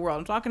about around the world.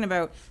 I'm talking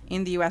about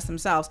in the U.S.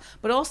 themselves,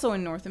 but also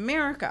in North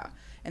America.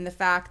 And the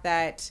fact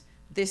that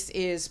this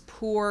is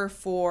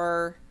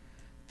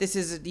this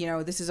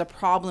is a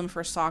problem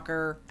for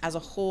soccer as a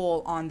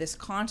whole on this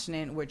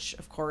continent, which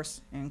of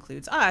course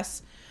includes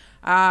us.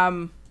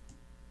 And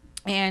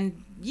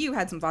you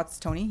had some thoughts,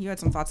 Tony. You had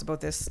some thoughts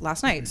about this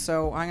last night,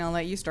 so I'm going to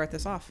let you start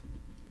this off.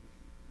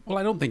 Well,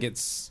 I don't think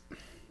it's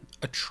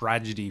a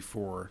tragedy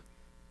for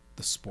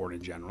the sport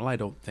in general. I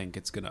don't think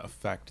it's going to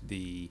affect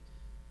the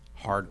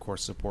hardcore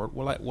support.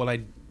 Well,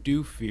 I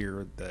do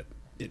fear that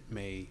it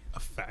may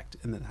affect,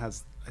 and that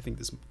has, I think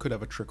this could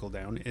have a trickle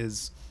down,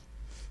 is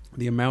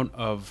the amount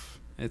of,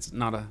 it's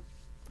not a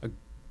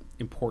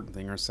important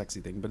thing or a sexy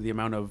thing, but the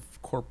amount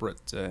of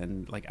corporate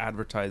and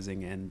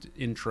advertising and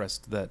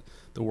interest that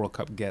the World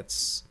Cup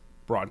gets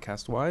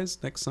broadcast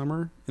wise next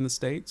summer in the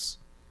States.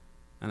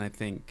 And I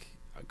think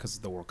because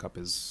the World Cup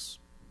is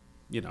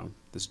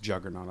this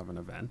juggernaut of an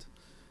event,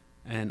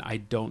 and I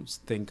don't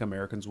think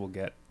Americans will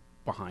get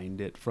behind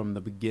it from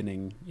the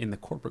beginning in the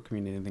corporate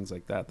community and things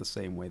like that the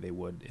same way they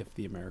would if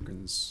the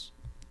Americans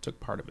took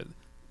part of it.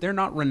 They're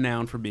not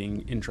renowned for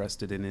being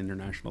interested in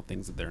international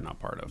things that they're not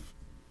part of.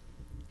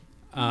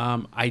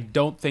 I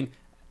don't think,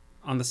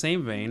 on the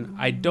same vein,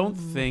 I don't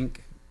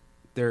think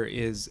there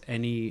is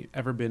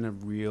ever been a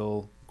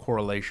real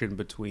correlation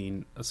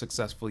between a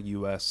successful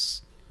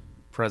U.S.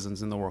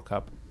 presence in the World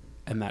Cup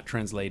and that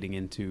translating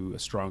into a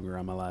stronger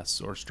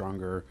MLS or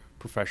stronger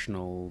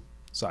professional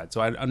side. So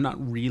I'm not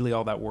really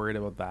all that worried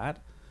about that.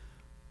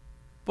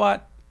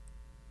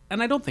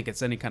 And I don't think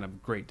it's any kind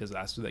of great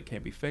disaster that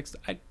can't be fixed.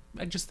 I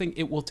just think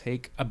it will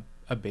take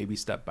a baby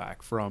step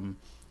back from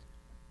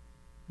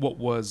what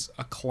was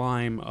a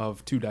climb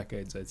of 2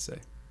 decades, I'd say,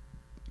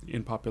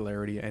 in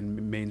popularity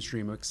and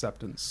mainstream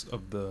acceptance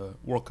of the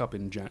World Cup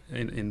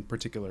in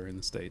particular in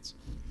the States.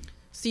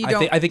 So you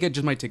don't. I think it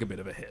just might take a bit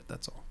of a hit.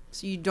 That's all.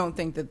 So you don't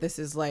think that this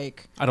is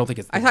like? I don't think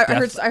it's.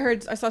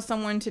 I saw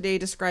someone today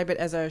describe it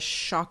as a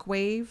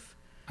shockwave.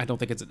 I don't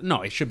think it's.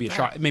 No, it should be a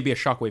shock. Maybe a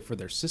shockwave for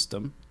their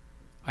system.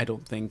 I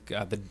don't think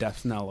the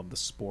death knell of the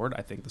sport.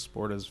 I think the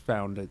sport has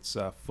found its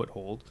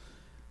foothold.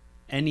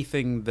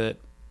 Anything that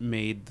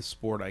made the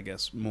sport, I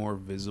guess, more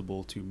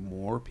visible to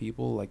more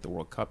people, like the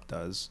World Cup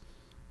does,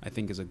 I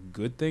think is a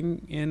good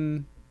thing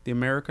in the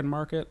American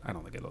market. I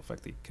don't think it'll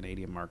affect the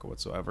Canadian market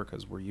whatsoever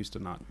because we're used to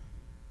not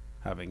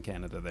having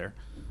Canada there.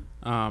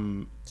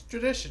 It's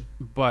tradition.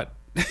 But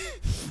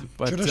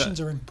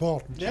Traditions are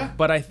important. Yeah.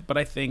 But I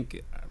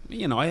think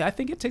I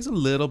think it takes a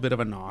little bit of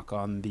a knock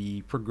on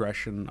the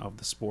progression of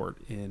the sport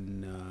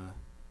in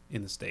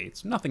the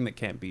States. Nothing that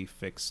can't be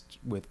fixed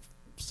with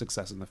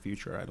success in the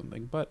future, I don't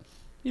think. But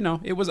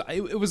it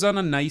was on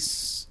a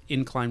nice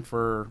incline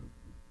for,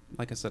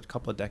 like I said, a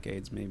couple of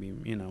decades maybe.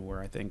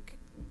 Where I think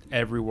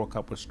every World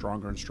Cup was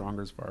stronger and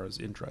stronger as far as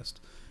interest,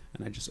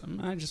 and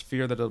I just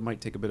fear that it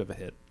might take a bit of a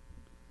hit.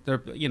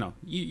 They're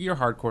your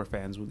hardcore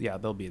fans,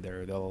 they'll be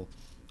there. They'll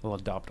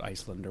adopt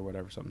Iceland or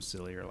whatever, something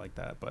sillier like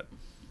that. But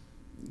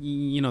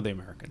the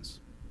Americans,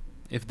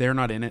 if they're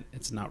not in it,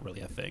 it's not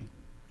really a thing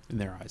in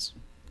their eyes.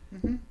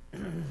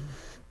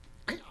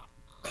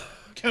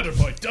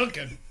 Counterpoint,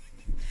 Duncan.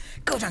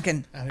 Go,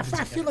 Duncan. I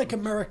feel like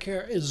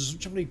America is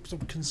generally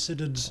sort of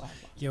considered,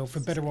 for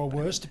better or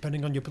worse,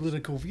 depending on your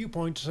political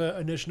viewpoint,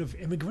 a nation of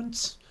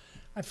immigrants.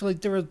 I feel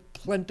like there are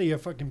plenty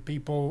of fucking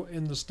people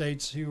in the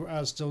States who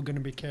are still going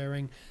to be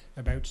caring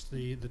about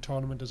the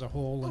tournament as a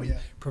whole and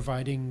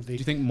providing the Do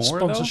you think more,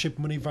 sponsorship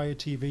money via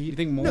TV. You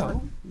think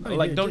more?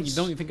 No. Don't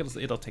you think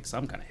it'll take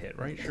some kind of hit,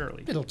 right?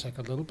 Surely. It'll take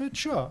a little bit,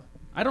 sure.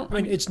 I don't. I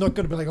mean, it's not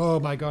going to be like, oh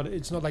my god,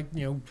 it's not like,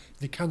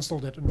 they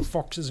cancelled it and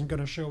Fox isn't going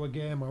to show a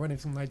game or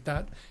anything like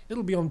that.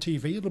 It'll be on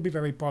TV. It'll be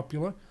very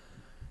popular.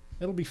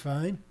 It'll be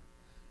fine.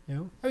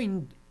 I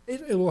mean,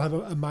 it will have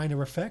a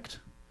minor effect,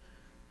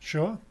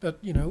 sure, but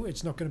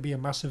it's not going to be a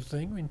massive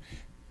thing. I mean,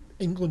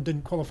 England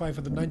didn't qualify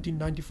for the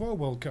 1994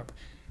 World Cup.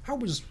 How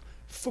was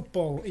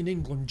football in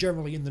England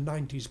generally in the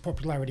 90s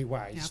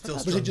popularity-wise? Still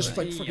Was it just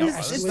like struggling.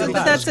 fucking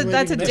Yeah, That's a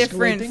escalating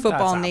different and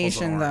football That's apples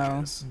nation, and though.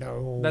 oranges.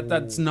 No.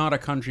 That's not a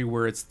country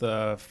where it's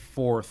the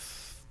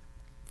fourth,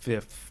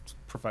 fifth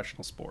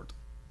professional sport.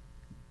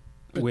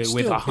 But With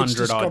still, a it's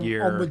just 100-odd gone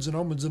year. onwards and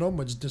onwards and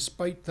onwards,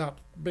 despite that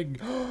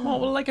big.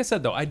 Well, like I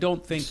said though, I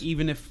don't think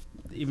even if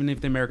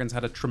the Americans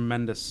had a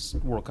tremendous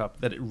World Cup,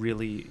 that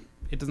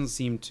it doesn't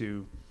seem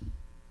to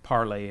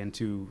parlay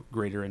into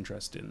greater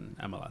interest in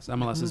MLS.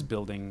 MLS is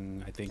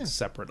building, I think,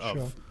 separate sure.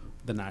 of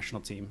the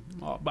national team.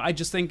 But I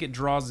just think it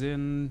draws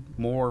in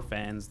more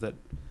fans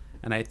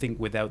and I think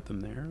without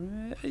them there,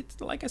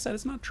 it's like I said,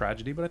 it's not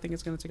tragedy, but I think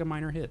it's going to take a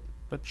minor hit.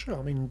 But Sure,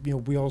 I mean,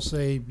 we all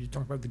say, you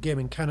talk about the game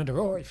in Canada,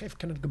 if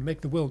Canada could make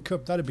the World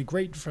Cup, that'd be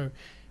great for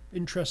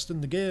interest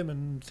in the game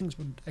and things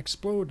would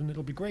explode and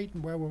it'll be great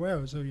and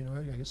wow. So,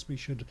 I guess we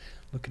should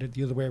look at it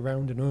the other way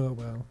around and,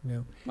 Well,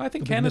 I think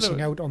they'll be Canada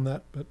missing out on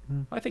that. But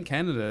I think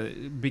Canada,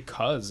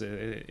 because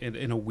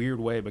in a weird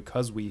way,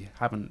 because we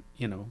haven't,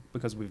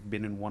 because we've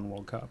been in one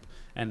World Cup,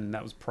 and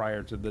that was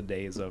prior to the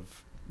days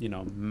of,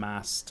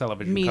 mass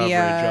television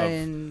Media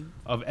coverage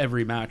of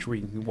every match where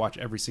you can watch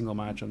every single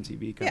match on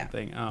TV kind of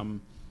thing.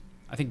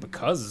 I think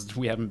because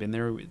we haven't been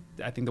there,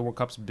 I think the World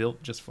Cup's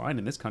built just fine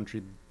in this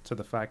country to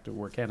the fact that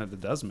where Canada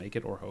does make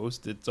it or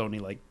host, it's only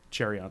like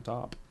cherry on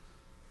top.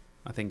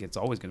 I think it's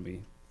always going to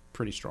be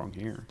pretty strong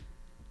here,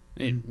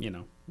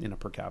 in a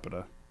per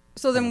capita.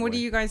 So then, what way.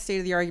 do you guys say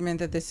to the argument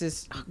that this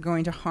is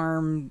going to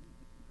harm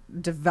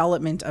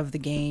development of the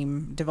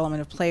game,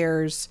 development of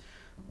players,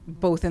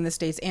 both in the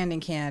States and in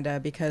Canada,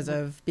 because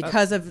of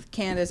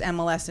Canada's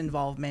MLS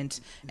involvement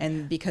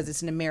and because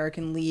it's an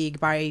American league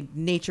by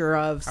nature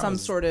of I don't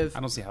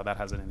see how that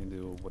has anything to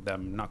do with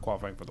them not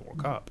qualifying for the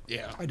World Cup.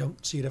 Yeah. I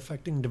don't see it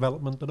affecting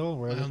development at all,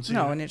 I really. don't see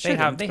No, that. and it They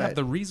have shouldn't,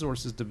 the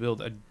resources to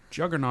build a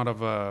juggernaut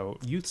of a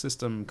youth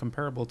system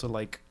comparable to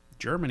like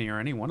Germany or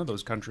any one of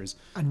those countries.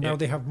 And now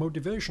they have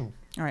motivation.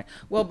 All right.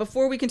 Well,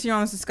 before we continue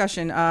on this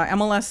discussion,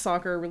 MLS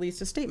Soccer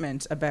released a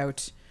statement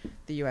about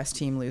the U.S.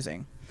 team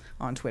losing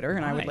on Twitter,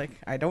 and Why?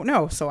 I don't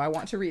know, so I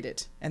want to read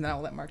it, and then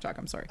I'll let Mark talk.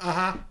 I'm sorry.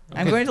 Uh-huh.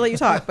 I'm going to let you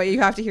talk, but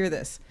you have to hear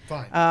this.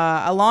 Fine.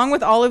 Along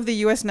with all of the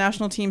U.S.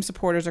 national team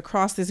supporters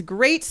across this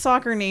great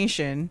soccer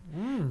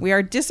nation, we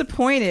are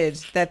disappointed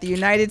that the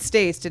United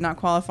States did not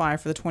qualify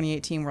for the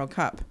 2018 World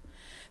Cup.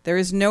 There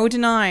is no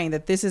denying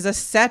that this is a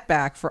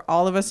setback for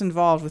all of us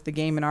involved with the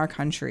game in our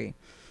country.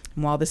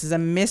 And while this is a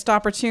missed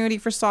opportunity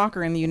for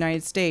soccer in the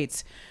United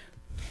States,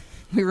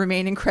 we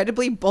remain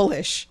incredibly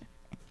bullish.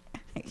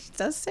 It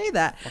does say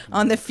that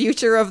on the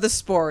future of the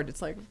sport.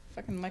 It's like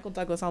fucking Michael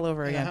Douglas all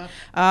over again.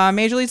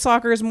 Major League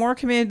Soccer is more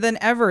committed than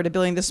ever to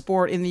building the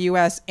sport in the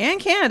U.S. and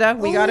Canada.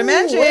 We got to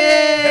mention.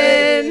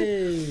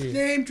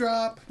 Name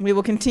drop. We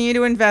will continue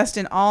to invest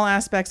in all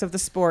aspects of the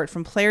sport,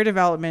 from player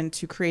development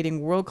to creating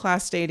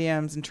world-class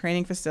stadiums and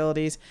training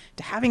facilities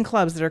to having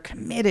clubs that are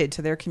committed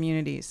to their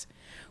communities.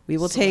 We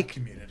will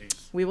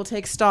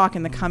take stock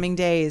in the coming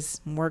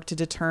days and work to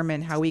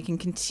determine how we can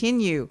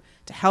continue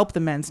to help the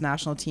men's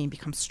national team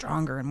become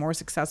stronger and more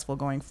successful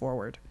going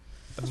forward.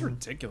 That's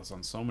ridiculous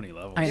on so many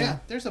levels. I know. Yeah,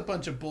 there's a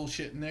bunch of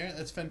bullshit in there.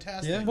 That's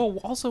fantastic. Yeah. Well,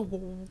 also,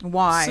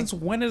 Why? Since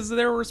when is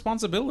their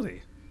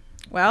responsibility?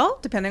 Well,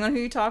 depending on who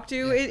you talk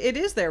to, it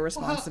is their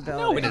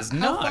responsibility. No, it is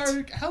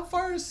not. How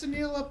far is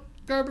Sunil up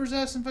Garber's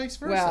ass and vice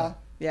versa? Well,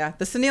 yeah,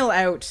 the Sunil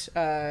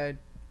out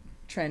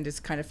trend is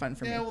kind of fun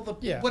for me. yeah, well,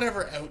 Yeah.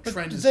 whatever out But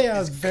trend is they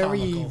are is very,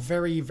 comical.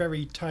 very,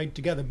 very tied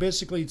together.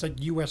 Basically, it's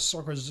like U.S.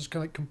 soccer is just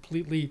kind of like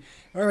completely,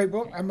 all right,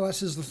 well,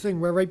 MLS is the thing.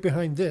 We're right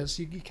behind this.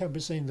 You can't be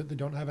saying that they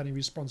don't have any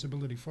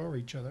responsibility for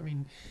each other. I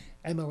mean,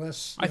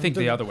 MLS... I think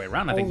the other way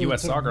around. I think all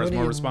U.S. the soccer has money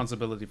more and-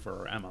 responsibility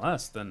for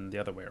MLS than the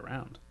other way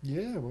around.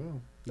 Yeah,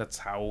 well... That's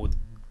how,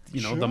 the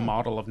Sure.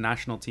 model of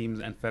national teams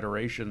and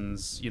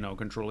federations,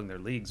 controlling their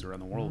leagues around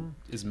the world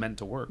is meant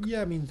to work.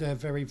 Yeah, I mean, they're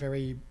very,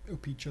 very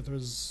up each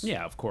other's...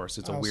 Yeah, of course.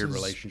 It's a weird asses,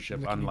 relationship,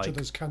 licking unlike... each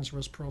other's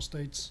cancerous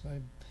prostates.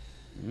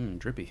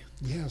 drippy.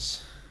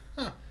 Yes.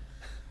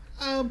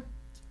 Wow,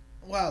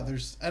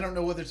 I don't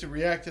know whether to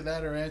react to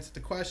that or answer the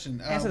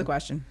question. Answer the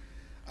question.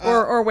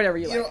 Or whatever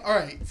you like. All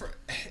right.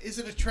 Is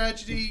it a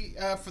tragedy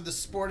for the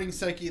sporting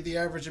psyche of the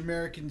average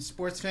American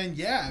sports fan?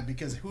 Yeah,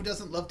 because who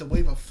doesn't love to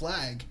wave a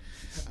flag?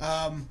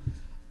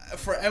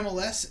 For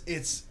MLS,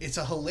 it's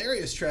a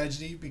hilarious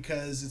tragedy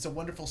because it's a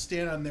wonderful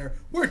stand on their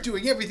 "we're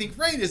doing everything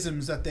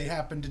right"isms that they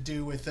happen to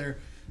do with their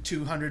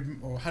 $200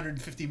 or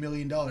 $150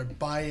 million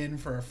buy-in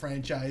for a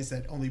franchise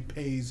that only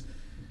pays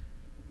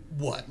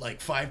like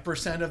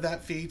 5% of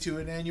that fee to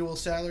an annual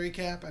salary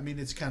cap. I mean,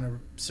 it's kind of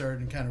absurd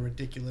and kind of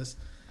ridiculous.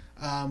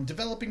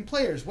 Developing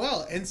players.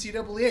 Well,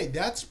 NCAA,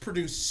 that's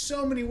produced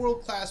so many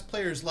world-class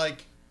players.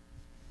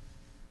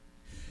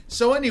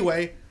 So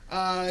anyway,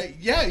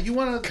 Yeah, you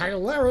want to...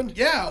 Kyle Laren.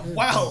 Yeah,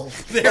 wow.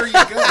 There you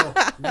go.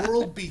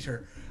 World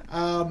beater.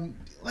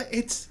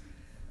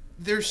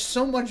 There's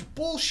so much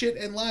bullshit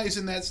and lies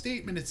in that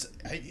statement.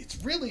 It's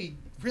really,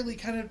 really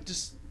kind of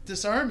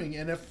disarming.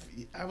 And if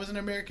I was an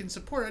American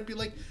supporter, I'd be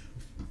like,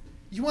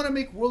 you want to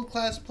make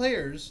world-class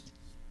players?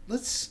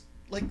 Let's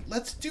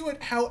do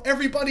it how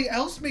everybody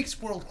else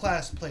makes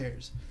world-class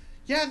players.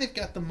 Yeah, they've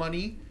got the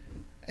money,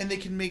 and they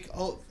can make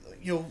all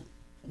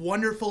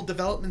wonderful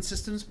development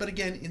systems. But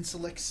again, in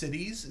select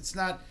cities, it's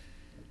not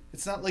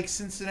like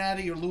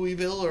Cincinnati or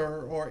Louisville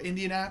or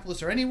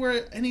Indianapolis or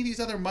anywhere. Any of these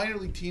other minor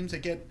league teams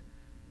that get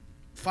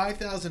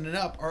 5,000 and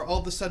up are all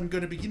of a sudden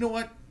going to be, you know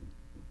what?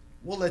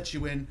 We'll let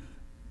you in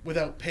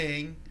without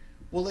paying.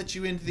 We'll let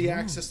you into the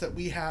access that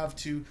we have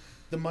to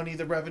the money,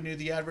 the revenue,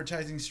 the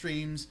advertising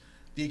streams,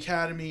 the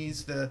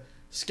academies, the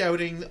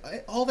scouting,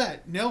 all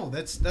that. No,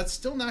 that's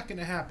still not going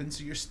to happen.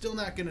 So you're still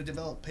not going to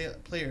develop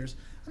players.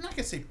 I'm not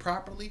going to say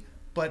properly,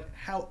 but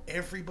how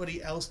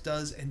everybody else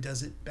does and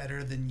does it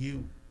better than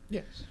you.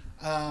 Yes.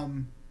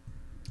 And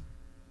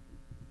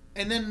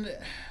then,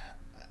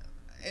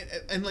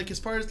 and like as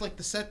far as like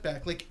the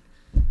setback, like,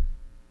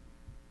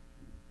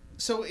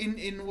 so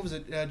in what was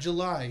it,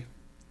 July,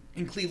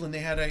 in Cleveland, they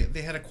had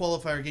a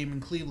qualifier game in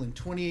Cleveland.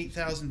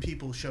 28,000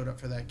 people showed up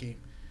for that game,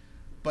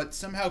 but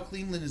somehow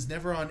Cleveland is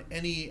never on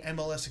any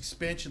MLS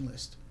expansion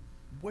list.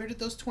 Where did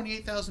those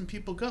 28,000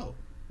 people go?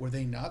 Were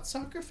they not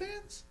soccer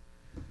fans?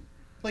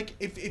 Like,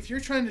 if you're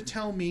trying to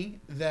tell me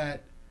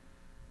that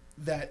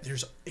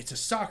it's a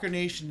soccer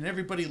nation and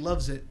everybody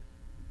loves it,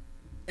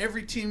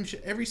 every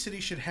city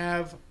should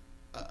have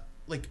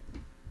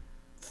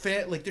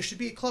there should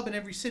be a club in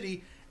every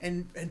city,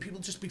 and people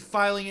just be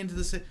filing into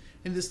the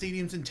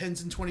stadiums in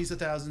tens and 20s of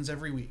thousands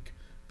every week.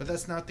 But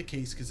that's not the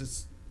case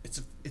because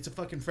it's a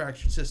fucking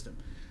fractured system.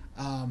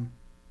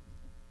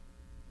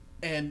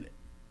 And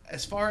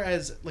as far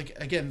as like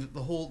again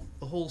the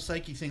whole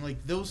psyche thing,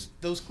 like those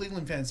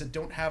Cleveland fans that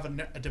don't have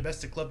a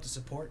domestic club to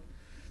support,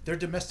 their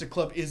domestic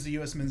club is the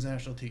U.S. men's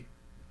national team.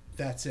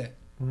 That's it.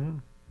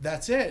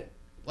 That's it.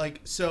 Like,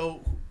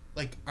 so,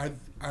 like, are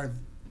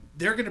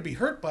they're going to be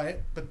hurt by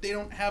it, but they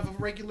don't have a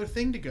regular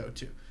thing to go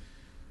to.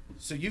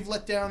 So you've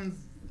let down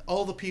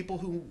all the people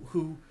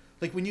who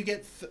like when you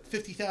get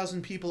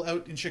 50,000 people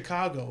out in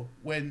Chicago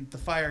when the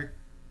Fire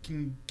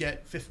can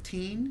get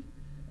 15.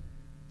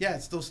 Yeah,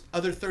 it's those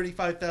other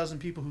 35,000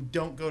 people who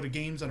don't go to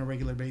games on a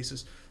regular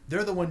basis.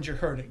 They're the ones you're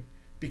hurting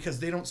because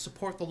they don't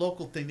support the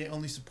local thing. They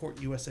only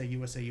support USA.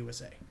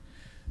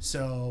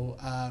 So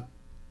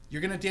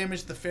you're going to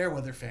damage the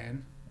Fairweather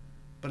fan.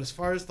 But as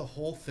far as the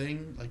whole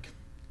thing, like,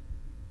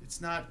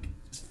 it's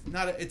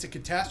a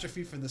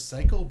catastrophe for the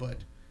cycle, but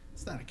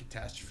it's not a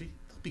catastrophe.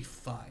 They'll be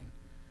fine.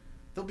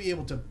 They'll be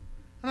able to, I'm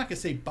not going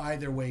to say buy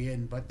their way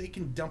in, but they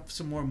can dump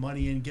some more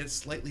money and get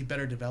slightly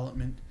better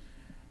development.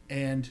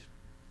 And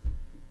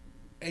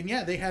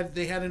yeah, they had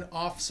an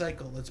off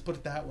cycle. Let's put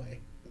it that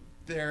way.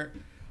 They're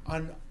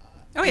on.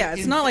 Oh yeah,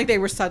 it's not like they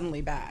were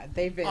suddenly bad.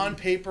 They've been on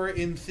paper,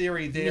 in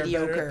theory, they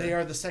mediocre. are better. They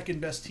are the second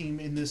best team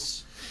in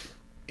this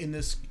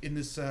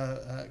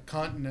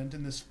continent,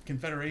 in this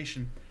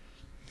confederation.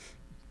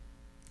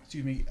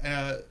 Excuse me.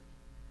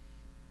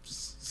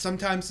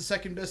 Sometimes the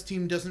second best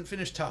team doesn't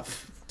finish top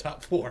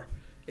four.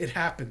 It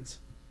happens.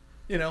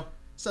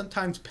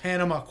 Sometimes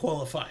Panama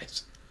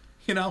qualifies.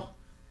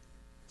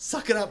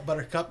 Suck it up,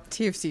 Buttercup.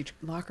 TFC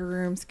locker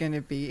room's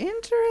gonna be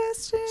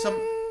interesting.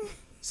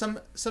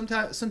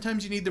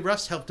 Sometimes you need the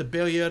refs' help to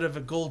bail you out of a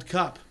gold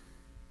cup.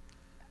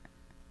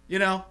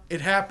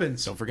 It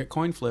happens. Don't forget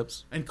coin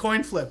flips. And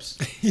coin flips.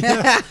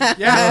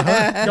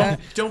 Yeah.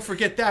 Don't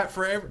forget that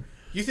forever.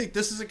 You think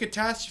this is a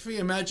catastrophe?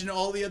 Imagine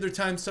all the other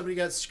times somebody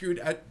got screwed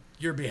at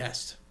your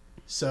behest.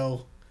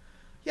 So,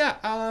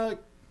 yeah,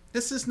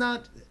 this is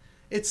not.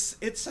 It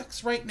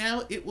sucks right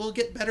now. It will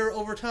get better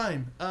over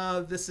time.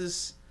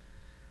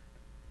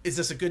 Is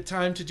this a good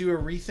time to do a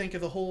rethink of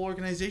the whole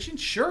organization?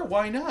 Sure,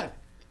 why not?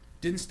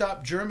 Didn't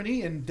stop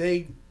Germany, and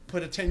they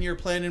put a 10-year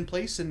plan in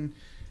place, and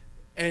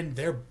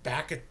they're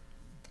back at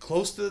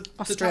close to the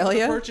top of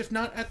the perch, if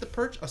not at the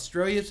perch.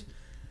 Australia's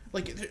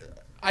like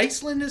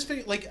Iceland is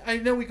like, I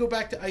know we go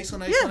back to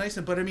Iceland,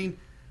 but I mean,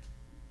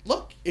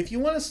 look, if you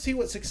want to see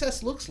what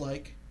success looks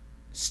like,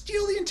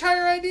 steal the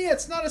entire idea.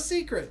 It's not a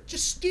secret.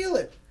 Just steal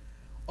it.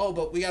 Oh,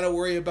 but we got to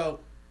worry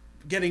about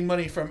getting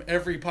money from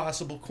every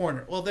possible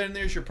corner. Well, then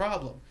there's your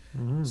problem.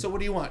 Mm-hmm. So what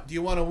do you want? Do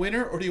you want a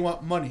winner or do you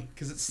want money?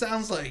 Because it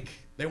sounds like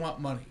they want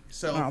money.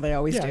 So well, they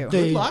always do.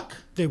 Good luck.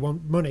 They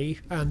want money,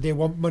 and they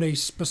want money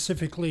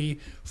specifically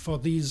for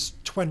these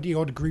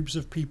 20-odd groups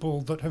of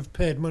people that have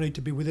paid money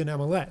to be within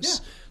MLS.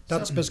 Yeah.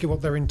 That's basically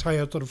what their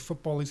entire sort of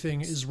football thing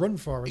is run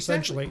for,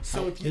 essentially,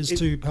 exactly. So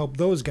to help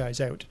those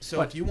guys out.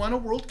 So if you want a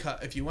World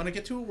Cup, if you want to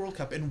get to a World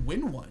Cup and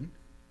win one,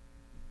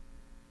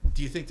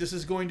 do you think this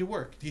is going to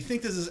work? Do you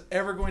think this is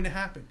ever going to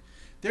happen?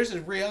 There's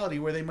a reality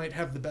where they might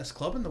have the best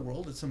club in the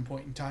world at some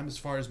point in time as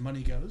far as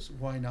money goes.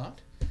 Why not?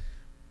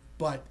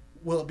 But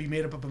will it be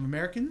made up of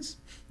Americans?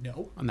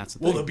 No. And that's the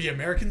thing. Will there be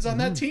Americans on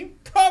that team?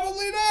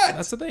 Probably not.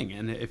 That's the thing.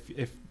 And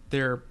if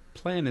they're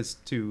plan is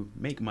to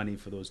make money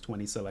for those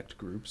 20 select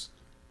groups,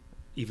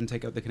 even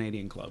take out the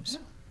Canadian clubs.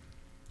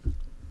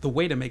 The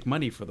way to make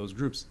money for those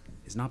groups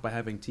is not by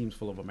having teams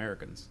full of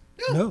Americans.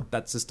 No.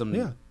 That system,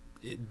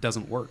 it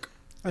doesn't work.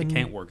 It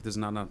can't work. There's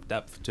not enough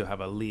depth to have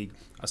a league,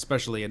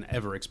 especially an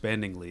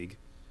ever-expanding league.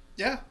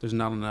 Yeah. There's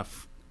not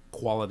enough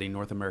quality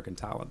North American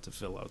talent to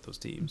fill out those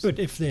teams. But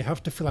if they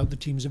have to fill out the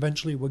teams,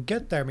 eventually we'll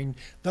get there. I mean,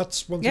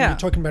 that's one thing you're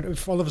talking about.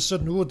 If all of a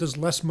sudden, there's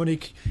less money,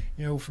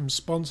 from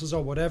sponsors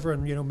or whatever,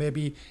 and,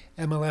 maybe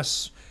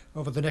MLS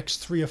over the next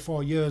 3 or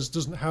 4 years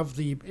doesn't have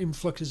the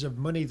influxes of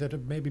money that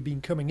have maybe been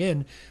coming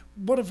in,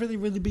 what have they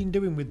really been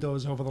doing with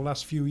those over the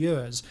last few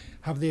years?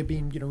 Have they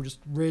been, just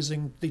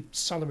raising the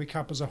salary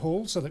cap as a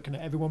whole so that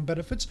everyone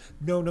benefits?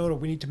 No,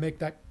 we need to make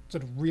that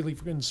sort of really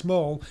fucking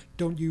small.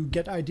 Don't you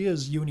get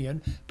ideas,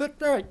 union?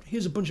 But all right,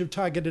 here's a bunch of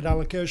targeted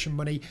allocation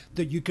money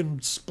that you can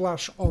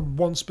splash on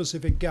one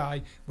specific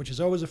guy, which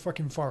is always a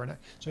fucking foreigner.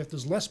 So if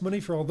there's less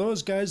money for all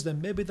those guys, then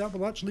maybe that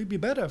will actually be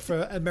better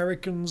for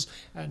Americans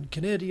and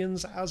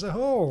Canadians as a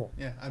whole.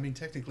 Yeah, I mean,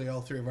 technically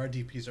all 3 of our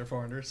DPs are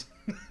foreigners.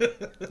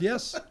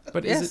 Yes.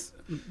 But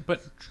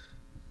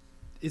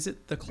is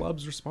it the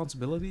club's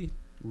responsibility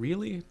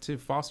really to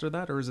foster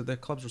that, or is it the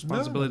club's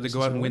responsibility to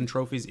go out and win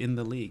trophies in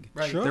the league?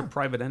 Right. Sure. They're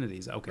private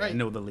entities. Okay, Right. I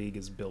know the league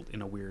is built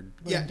in a weird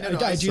Yeah,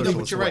 I do think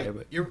but you're right.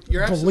 but- You're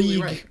The absolutely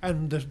league right.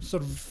 and the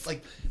sort of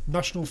Like-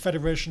 national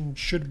federation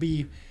should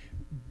be,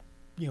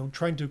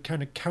 trying to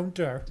kind of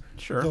counter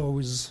Sure.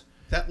 those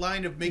That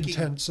line of making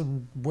intents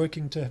and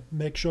working to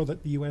make sure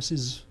that the US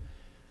is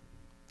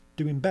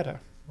doing better,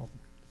 or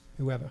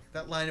whoever.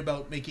 that line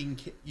about making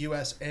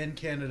U.S. and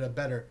Canada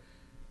better,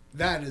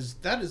 that is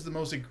the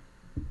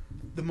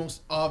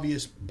most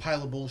obvious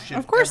pile of bullshit.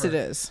 Of course ever. it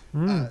is.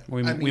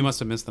 We must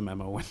have missed the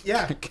memo when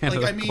Yeah,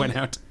 Canada like, I mean- went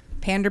out.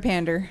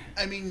 Pander.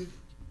 I mean,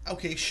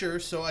 okay, sure.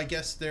 So I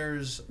guess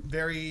there's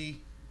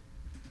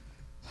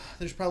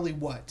probably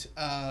what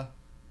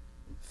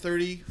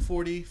 30,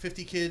 40,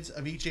 50 kids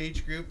of each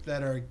age group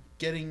that are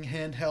getting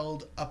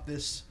handheld up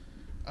this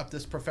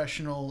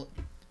professional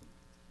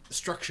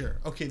structure.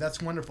 Okay,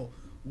 that's wonderful.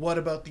 What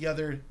about the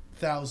other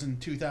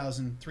 1,000,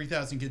 2,000,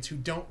 3,000 kids who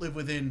don't live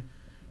within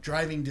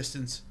driving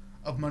distance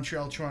of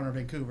Montreal, Toronto, or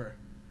Vancouver?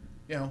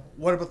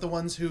 What about the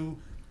ones who,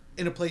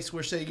 in a place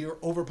where, say, you're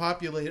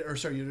overpopulated, or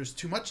sorry, there's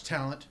too much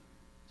talent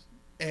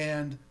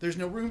and there's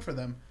no room for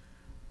them?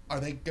 Are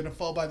they going to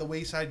fall by the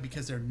wayside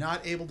because they're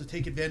not able to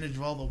take advantage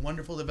of all the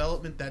wonderful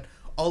development that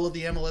all of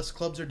the MLS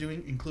clubs are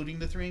doing, including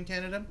the 3 in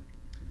Canada?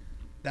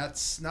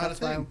 That's not a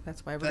thing.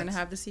 That's why we're going to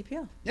have the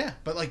CPL. Yeah,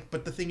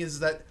 but the thing is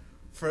that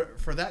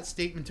for that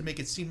statement to make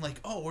it seem like,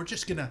 we're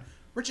just gonna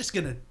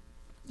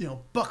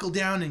buckle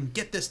down and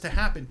get this to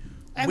happen,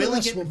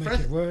 MLS will make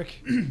it work.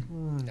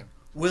 No.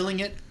 willing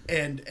it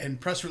and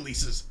press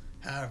releases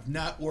have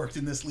not worked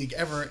in this league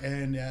ever,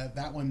 and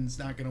that one's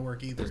not going to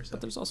work either.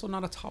 But there's also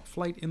not a top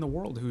flight in the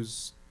world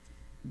whose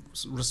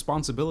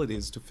responsibility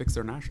is to fix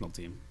their national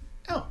team.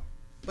 No,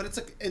 but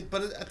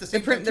but at the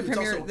same time, too, it's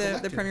also a The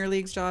collective. Premier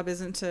League's job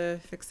isn't to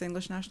fix the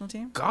English national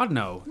team. God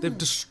no, they've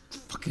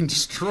fucking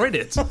destroyed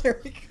it. There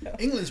we go.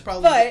 England's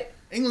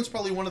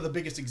probably one of the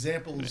biggest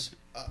examples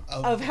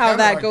Of how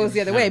that goes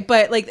the other way,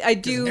 but I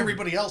do.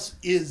 Everybody else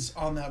is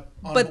on that.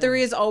 But there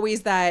is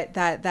always that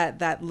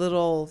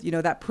little,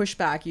 that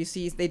pushback. You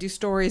see, they do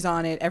stories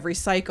on it every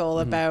cycle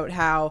about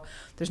how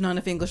there's not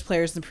enough English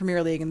players in the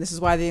Premier League, and this is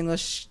why the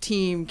English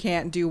team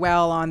can't do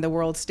well on the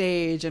world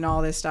stage and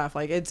all this stuff.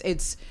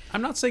 It's.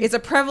 I'm not saying it's a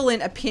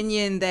prevalent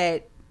opinion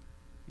that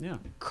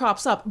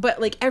crops up,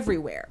 but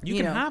everywhere. You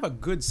can have a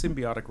good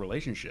symbiotic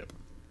relationship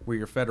where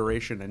your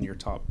federation and your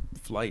top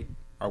flight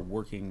are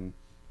working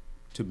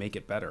to make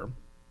it better.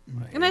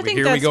 And I think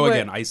here that's we go what,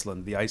 again.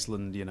 Iceland,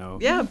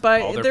 Yeah,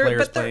 but all their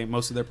players playing,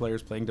 most of their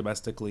players playing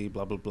domestically,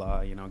 blah blah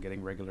blah.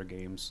 Getting regular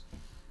games.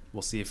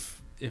 We'll see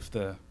if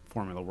the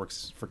formula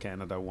works for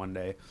Canada one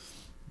day.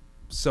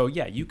 So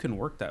yeah, you can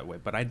work that way,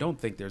 but I don't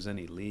think there's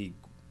any league.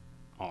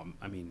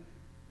 I mean,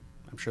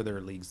 I'm sure there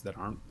are leagues that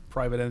aren't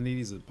private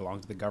entities that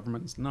belong to the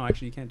governments. No,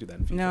 actually, you can't do that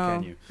in FIFA,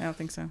 can you? I don't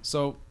think so.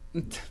 So,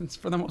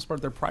 for the most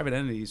part, they're private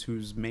entities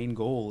whose main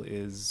goal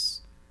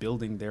is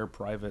building their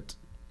private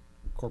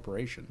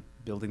corporation,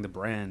 building the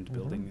brand,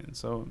 building it.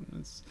 So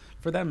it's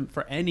for them,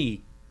 for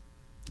any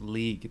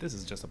league, this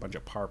is just a bunch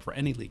of park for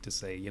any league to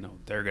say,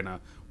 they're going to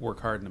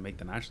work hard to make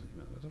the national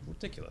team. That's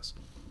ridiculous.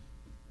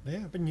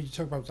 Yeah, but you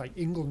talk about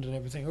England and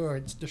everything. Oh,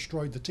 it's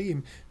destroyed the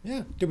team.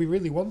 Yeah, do we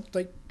really want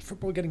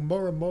football getting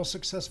more and more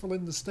successful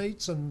in the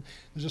States, and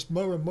there's just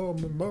more and more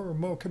and more and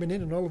more coming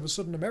in, and all of a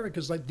sudden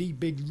America's the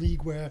big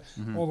league where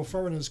all the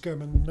foreigners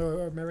come and no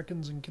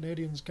Americans and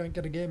Canadians can't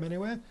get a game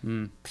anywhere?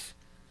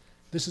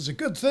 This is a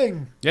good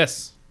thing.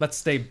 Yes, let's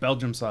stay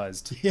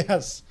Belgium-sized.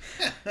 Yes.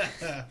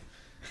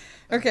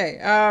 Okay,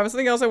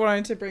 something else I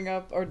wanted to bring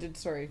up, or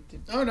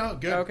Oh no,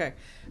 good. Okay.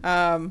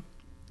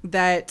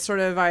 That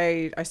sort of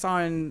I saw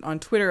on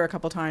Twitter a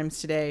couple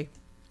times today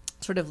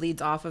sort of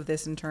leads off of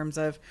this in terms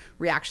of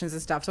reactions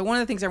and stuff. So one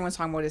of the things everyone's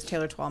talking about is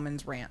Taylor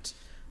Twellman's rant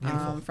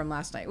from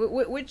last night,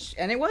 which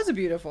and it was a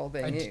beautiful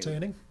thing.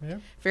 Entertaining, yeah.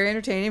 Very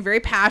entertaining, very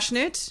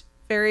passionate,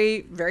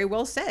 very very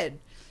well said.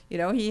 You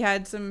know, he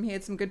had some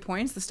good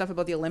points. The stuff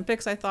about the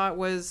Olympics I thought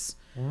was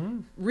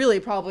really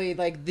probably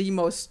like the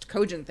most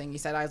cogent thing he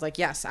said. I was like,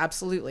 yes,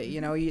 absolutely. You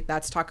know,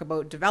 that's talk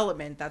about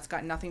development. That's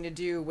got nothing to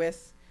do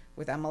with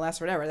MLS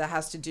or whatever. That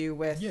has to do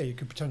with... Yeah, you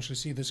could potentially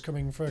see this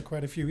coming for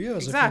quite a few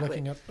years Exactly.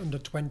 if you're looking at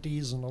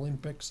under-20s and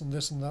Olympics and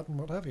this and that and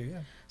what have you,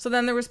 yeah. So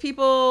then there was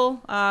people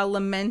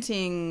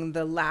lamenting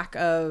the lack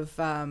of,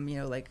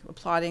 like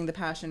applauding the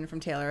passion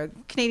from Taylor.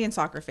 Canadian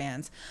soccer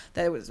fans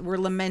were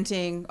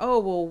lamenting, oh,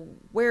 well,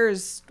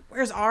 where's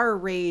our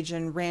rage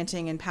and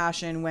ranting and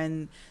passion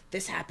when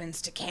this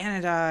happens to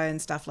Canada and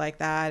stuff like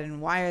that?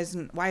 And why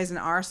isn't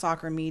our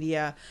soccer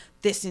media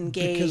this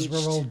engaged?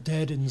 Because we're all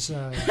dead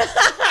inside.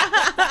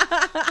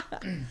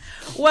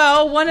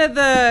 Well, one of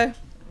the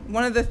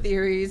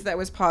theories that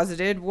was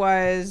posited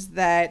was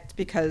that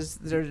because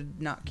they're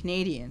not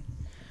Canadian,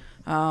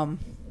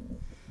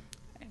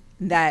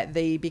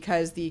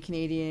 because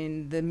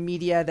the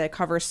media that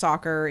covers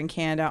soccer in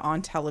Canada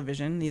on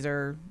television, these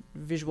are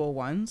visual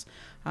ones,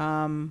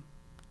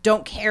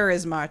 don't care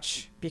as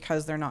much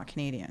because they're not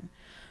Canadian.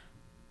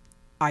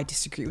 I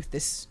disagree with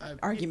this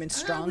argument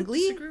strongly. I would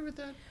disagree with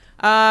that.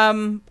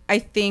 I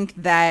think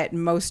that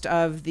most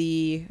of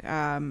the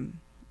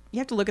you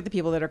have to look at the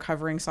people that are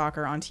covering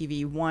soccer on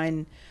TV.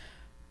 One,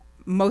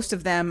 most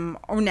of them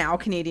are now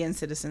Canadian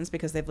citizens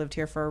because they've lived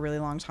here for a really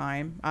long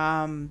time.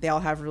 They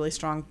all have really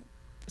strong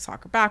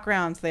soccer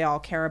backgrounds. They all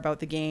care about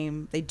the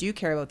game. They do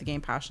care about the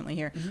game passionately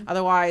here. Mm-hmm.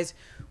 Otherwise,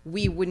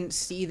 we wouldn't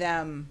see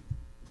them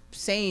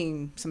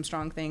saying some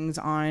strong things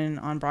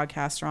on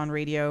broadcast or on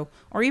radio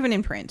or even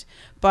in print.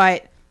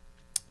 But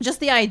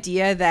just the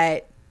idea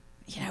that,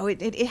 you know,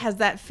 it has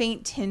that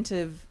faint tint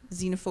of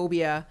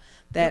xenophobia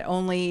that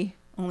only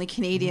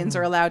Canadians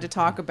are allowed to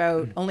talk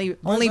about. Only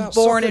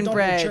born and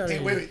bred. Hey,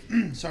 wait.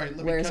 Sorry.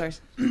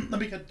 Let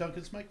me cut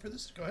Duncan's mic for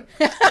this. Go ahead.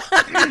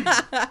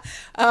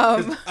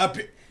 I'm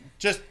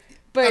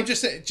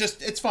just saying.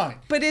 It's fine.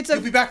 But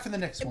you'll be back for the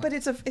next one. But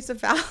it's a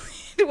valid.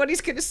 What he's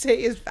going to say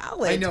is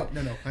valid. I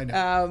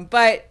know.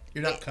 But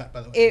you're not cut,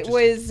 by the way. It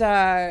was.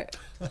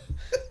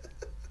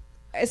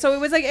 So it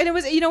was like, and it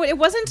was, you know, it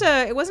wasn't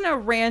a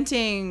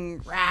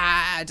ranting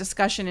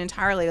discussion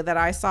entirely that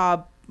I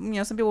saw. You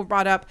know, some people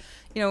brought up,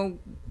 you know,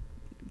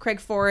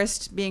 Craig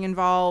Forrest being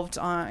involved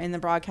in the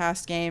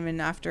broadcast game,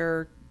 and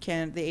after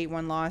the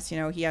 8-1 loss, you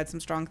know, he had some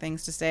strong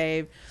things to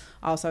say.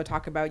 Also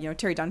talk about, you know,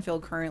 Terry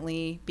Dunfield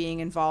currently being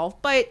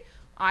involved, but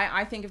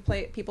I think of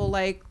people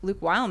like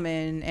Luke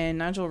Wildman and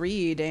Nigel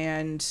Reed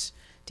and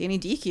Danny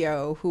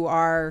Dicchio, who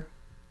are,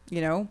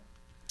 you know,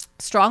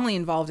 strongly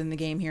involved in the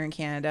game here in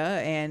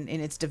Canada and in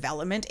its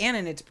development and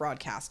in its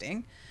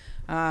broadcasting,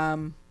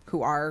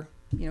 who are,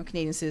 you know,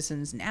 Canadian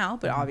citizens now,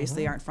 but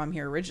obviously aren't from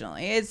here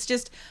originally. It's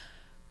just...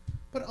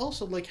 But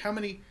also, like, how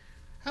many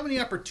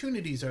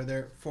opportunities are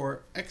there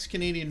for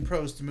ex-Canadian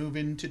pros to move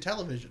into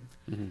television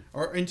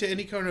or into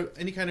any kind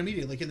of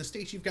media? Like in the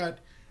States, you've got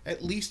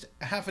at least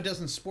half a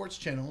dozen sports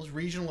channels,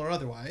 regional or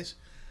otherwise.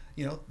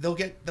 You know, they'll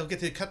get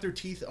to cut their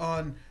teeth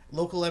on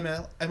local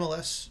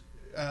MLS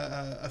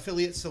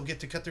affiliates. They'll get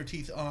to cut their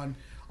teeth on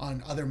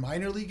other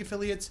minor league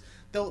affiliates.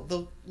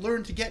 They'll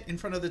learn to get in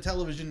front of the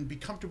television, be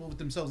comfortable with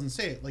themselves, and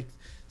say it. Like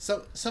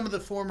some of the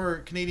former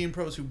Canadian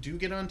pros who do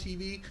get on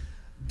TV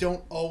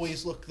don't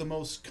always look the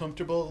most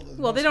comfortable.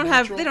 Well, they don't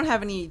have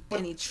any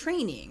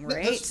training,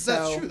 right?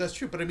 That's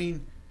true. But I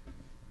mean,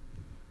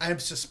 I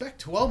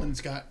suspect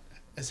Twellman's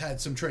has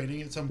had some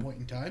training at some point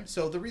in time.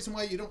 So the reason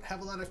why you don't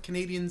have a lot of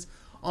Canadians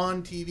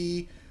on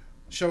TV,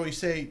 shall we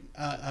say,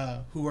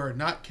 who are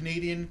not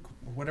Canadian,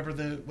 or whatever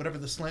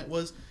the slant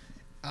was,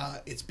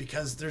 it's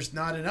because there's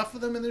not enough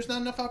of them and there's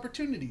not enough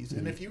opportunities.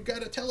 And if you've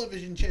got a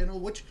television channel,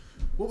 what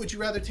would you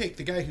rather take?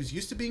 The guy who's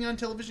used to being on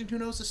television, who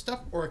knows this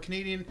stuff, or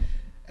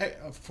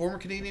a former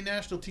Canadian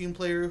national team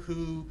player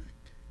who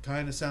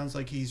kind of sounds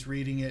like he's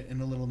reading it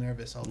and a little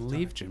nervous all the time?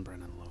 Leave Jim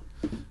Brennan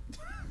alone.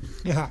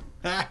 Yeah.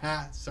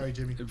 Sorry,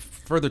 Jimmy.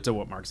 Further to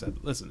what Mark said,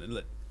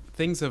 listen,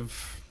 things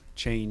have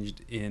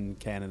changed in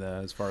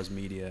Canada as far as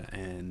media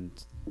and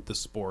the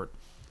sport.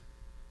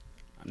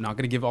 I'm not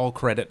going to give all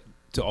credit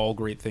to all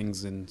great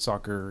things in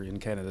soccer in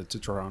Canada to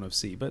Toronto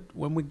FC, but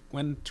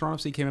when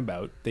Toronto FC came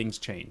about, things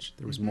changed.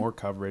 There was more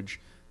coverage.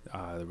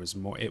 There was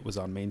more. It was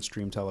on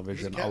mainstream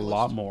television a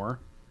lot more.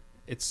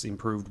 It's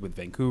improved with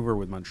Vancouver,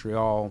 with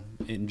Montreal,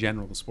 in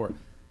general, the sport.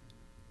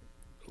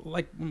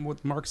 Like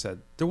what Mark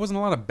said, there wasn't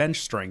a lot of bench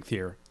strength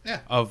here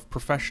of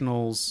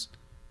professionals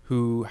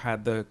who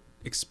had the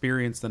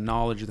experience, the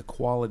knowledge, the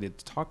quality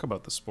to talk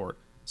about the sport.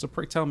 So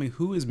tell me,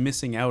 who is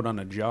missing out on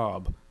a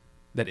job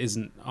that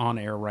isn't on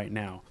air right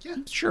now? Yeah.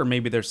 Sure,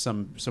 maybe there's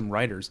some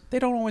writers. They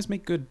don't always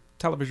make good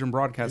television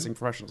broadcasting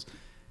professionals.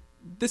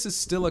 This is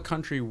still a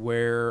country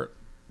where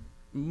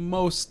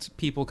most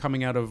people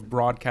coming out of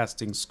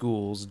broadcasting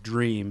schools'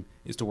 dream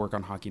is to work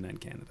on Hockey Night in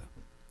Canada.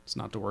 It's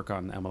not to work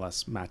on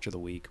MLS Match of the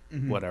Week,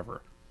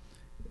 whatever.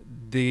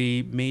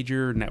 The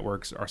major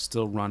networks are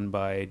still run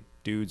by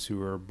dudes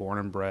who are born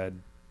and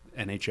bred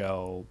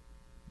NHL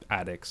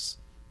addicts.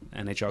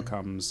 NHL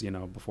comes,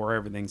 before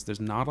everything's. There's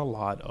not a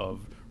lot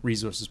of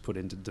resources put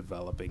into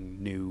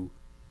developing new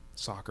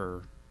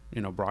soccer,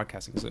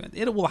 broadcasting. So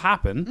it will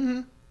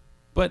happen,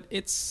 but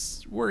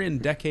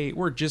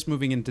we're just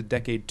moving into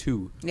decade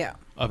 2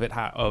 of it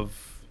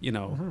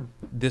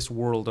this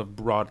world of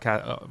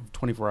broadcast,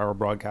 24-hour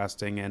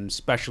broadcasting and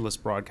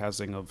specialist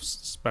broadcasting of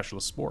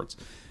specialist sports.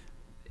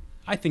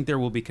 I think there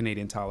will be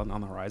Canadian talent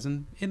on the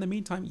horizon. In the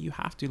meantime, you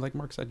have to, like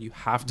Mark said, you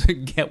have to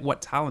get what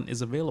talent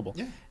is available.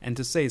 Yeah. And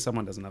to say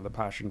someone doesn't have the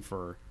passion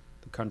for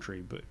the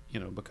country, but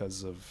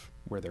because of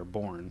where they're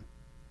born,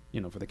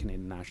 for the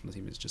Canadian national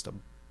team is just a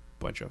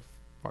bunch of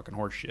fucking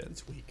horse shit.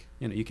 It's weak.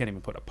 You can't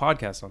even put a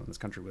podcast on in this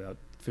country without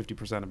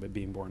 50% of it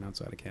being born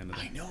outside of Canada.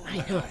 I know,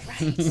 right?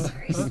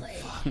 Seriously.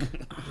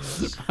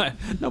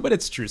 No, but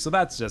it's true. So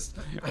that's just,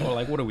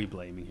 what are we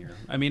blaming here?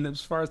 I mean,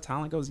 as far as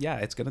talent goes, yeah,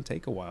 it's going to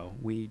take a while.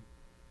 We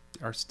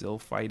are still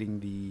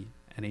fighting the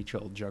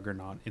NHL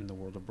juggernaut in the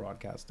world of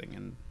broadcasting,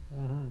 and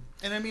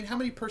I mean, how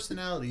many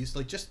personalities?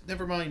 Like, just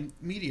never mind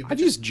media. I've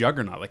used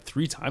juggernaut like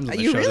 3 times. On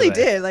the You show really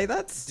today. did. Like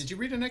that's. Did you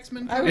read an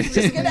X-Men? I was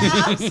just gonna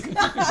ask.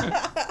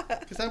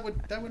 Because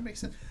that would make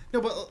sense.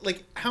 No, but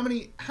like, how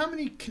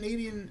many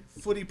Canadian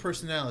footy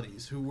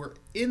personalities who were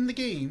in the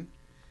game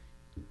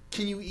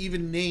can you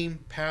even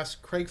name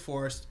past Craig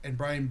Forrest and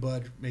Brian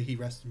Budd? May he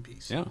rest in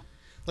peace. Yeah.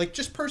 Like,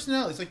 just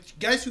personalities, like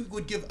guys who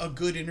would give a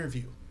good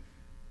interview.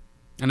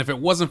 And if it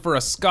wasn't for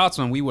a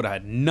Scotsman, we would have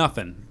had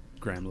nothing.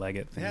 Graham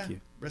Leggett, thank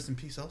you. Rest in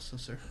peace, also,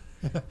 sir.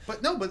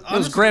 But honestly, it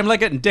was Graham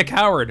Leggett and Dick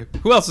Howard.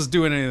 Who else is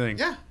doing anything?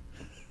 Yeah.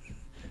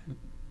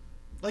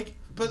 Like,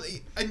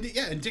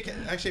 and Dick.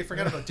 Actually, I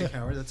forgot about Dick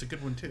Howard. That's a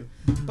good one too.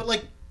 But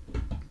like,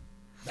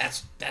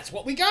 that's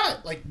what we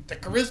got. Like, the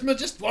charisma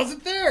just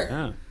wasn't there.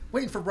 Yeah.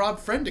 Waiting for Rob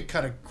Friend to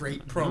cut a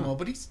great promo,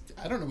 but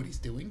I don't know what he's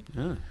doing.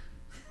 Yeah.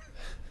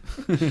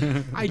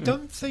 I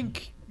don't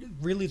think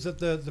really that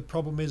the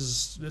problem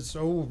is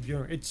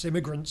it's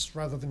immigrants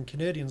rather than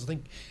Canadians. I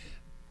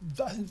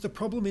think the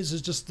problem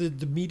is just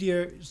the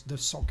media, the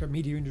soccer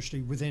media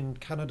industry within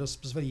Canada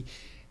specifically.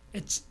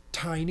 It's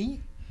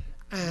tiny,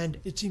 and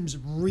it seems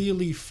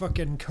really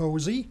fucking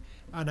cozy.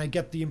 And I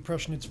get the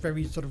impression it's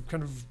very sort of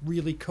kind of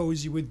really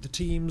cozy with the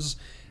teams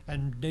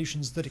and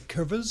nations that it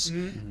covers,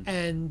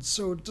 and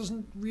so it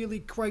doesn't really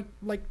quite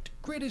like to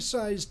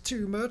criticize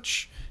too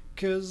much.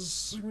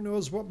 Because who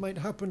knows what might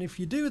happen if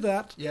you do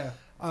that. Yeah.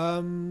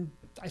 I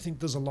think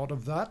there's a lot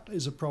of that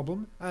is a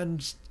problem. And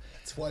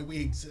that's why we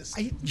exist.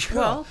 I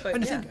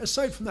think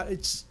aside from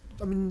that,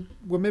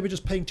 we're maybe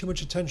just paying too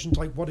much attention to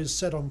like what is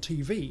said on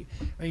TV.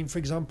 I mean, for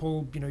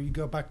example, you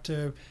go back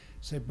to,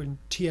 say, when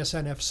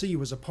TSNFC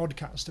was a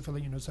podcast, if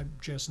it's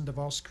like Jason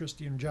DeVos,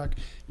 Kristin, Jack,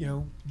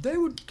 they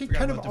would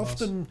kind of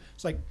often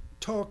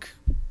talk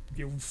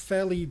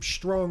fairly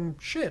strong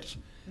shit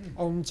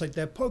on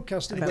their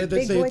podcast, and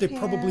they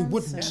probably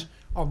wouldn't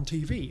on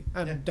TV,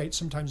 and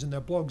sometimes in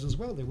their blogs as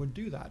well they would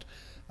do that,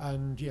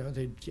 and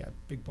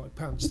big boy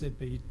pants, they'd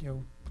be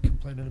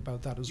complaining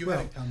about that as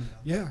well.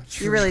 Yeah,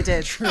 true, you really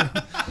did. True.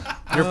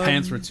 Your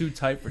pants were too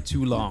tight for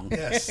too long.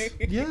 Yes.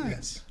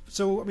 Yes.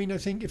 So I mean, I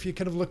think if you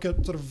kind of look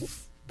at sort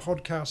of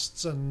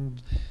podcasts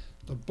and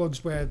the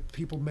blogs where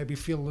people maybe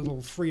feel a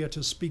little freer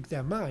to speak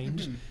their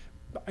mind.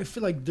 I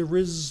feel like there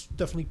is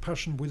definitely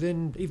passion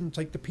within, even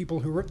like the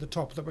people who are at the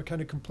top that we're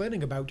kind of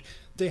complaining about.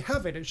 They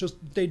have it. It's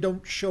just they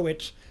don't show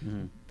it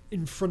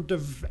in front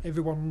of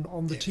everyone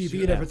on the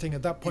TV and everything.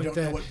 At that point, you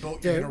don't know what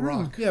boat you're gonna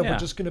rock. We're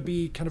just going to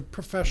be kind of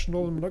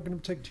professional, and we're not going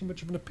to take too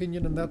much of an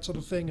opinion and that sort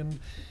of thing. And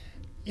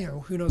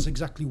who knows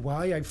exactly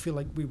why? I feel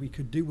like we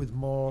could do with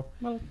more.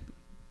 Well,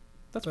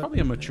 that's probably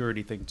a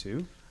maturity thing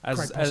too.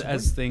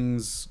 As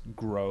things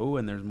grow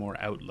and there's more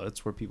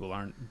outlets where people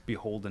aren't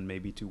beholden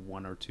maybe to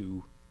one or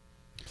two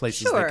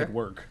places they could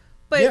work.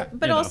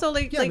 But also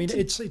I mean,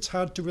 it's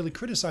hard to really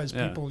criticize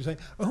people who say,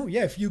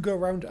 if you go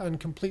around and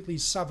completely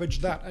savage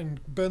that and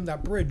burn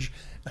that bridge,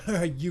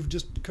 you've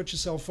just cut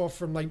yourself off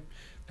from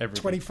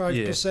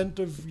 25%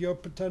 of your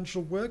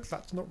potential work.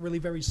 That's not really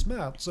very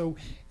smart. So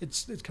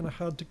it's kind of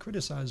hard to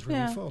criticize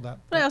really for that.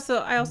 But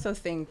I also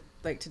think,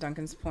 to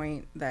Duncan's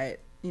point, that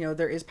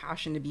there is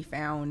passion to be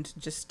found,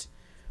 just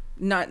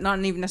not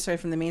even necessarily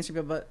from the mainstream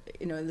people, but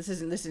this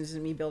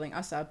isn't me building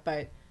us up,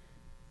 but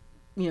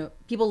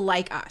people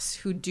like us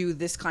who do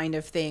this kind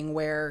of thing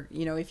where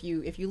if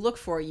you look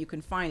for it, you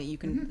can find it. You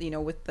can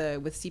with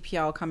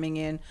CPL coming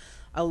in,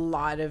 a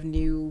lot of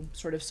new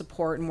sort of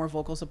support and more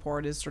vocal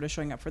support is sort of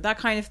showing up for that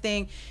kind of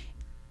thing.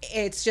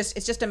 It's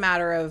just a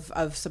matter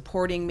of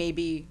supporting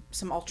maybe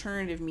some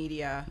alternative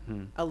media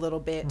a little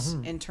bit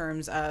in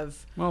terms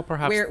of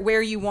perhaps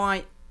where you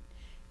want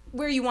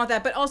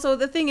that. But also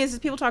the thing is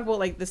people talk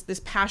about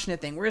this passionate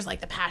thing. Where's the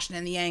passion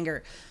and the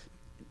anger?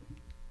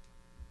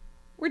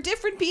 We're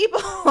different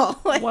people.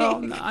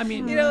 I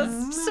mean,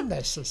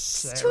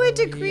 necessarily. To a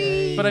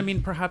degree. But I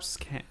mean, perhaps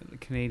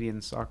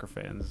Canadian soccer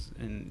fans,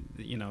 and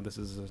this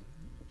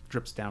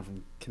drips down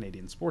from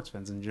Canadian sports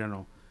fans in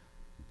general,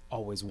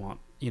 always want,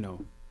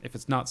 if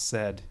it's not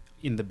said,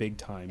 in the big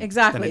time,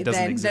 Exactly. then it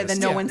doesn't Then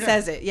exist. no one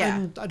says it. Yeah.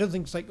 And I don't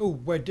think it's like, oh,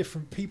 we're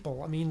different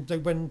people. I mean,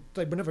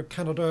 whenever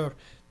Canada,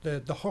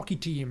 the hockey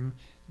team,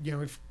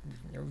 if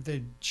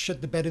they shit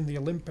the bed in the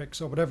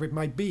Olympics or whatever it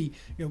might be,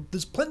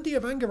 there's plenty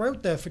of anger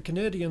out there for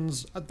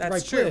Canadians at the That's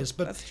right true. place.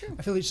 But That's true.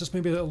 I feel it's just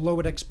maybe a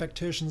lowered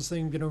expectations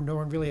thing. No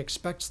one really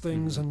expects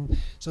things, and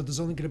so there's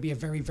only going to be a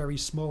very, very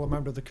small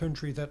amount of the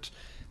country that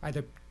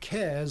either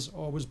cares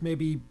or was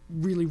maybe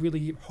really,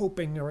 really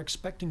hoping or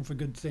expecting for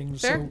good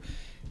things. Fair.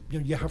 So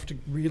you have to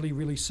really,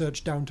 really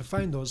search down to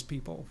find those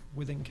people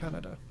within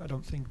Canada. I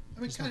don't think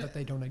it's not that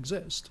they don't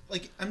exist.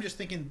 Like, I'm just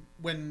thinking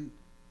when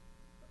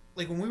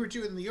we were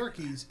doing the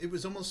Yorkies, it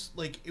was almost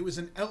like it was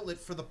an outlet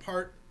for the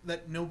part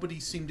that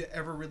nobody seemed to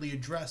ever really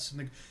address.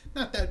 And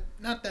not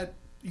that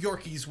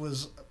Yorkies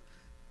was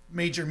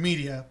major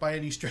media by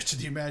any stretch of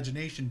the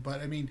imagination,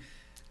 but I mean,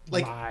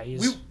 like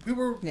Lies. we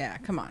were Yeah.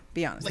 Come on.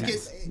 Be honest. like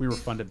guys. We were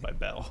funded by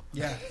Bell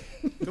yeah,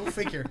 go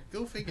figure.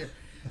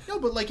 No,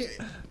 but like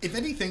if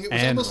anything, it was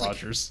and almost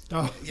Rogers.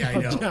 Oh, like yeah, I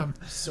know, damn.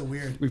 so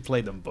weird. We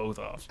played them both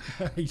off.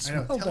 He's I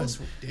know, well tell done. us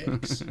we're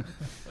dicks.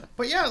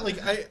 But yeah, like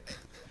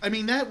I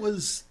mean that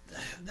was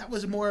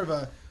more of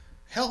a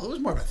it was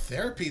more of a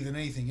therapy than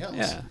anything else.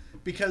 Yeah.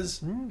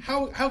 Because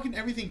how can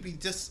everything be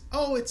just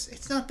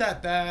it's not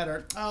that bad, or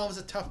it was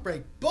a tough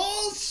break?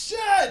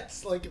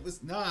 Bullshit! Like it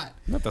was not.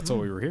 That's all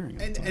we were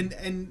hearing. at the time.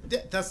 And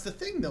that's the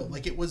thing though.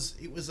 Like it was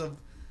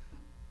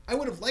I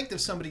would have liked if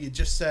somebody had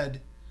just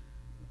said,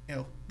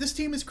 this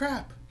team is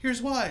crap.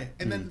 Here's why.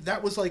 And then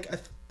that was like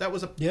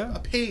a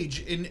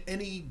page in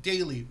any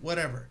daily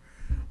whatever.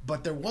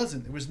 But there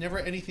wasn't. There was never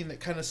anything that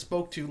kind of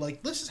spoke to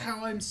like, this is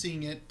how I'm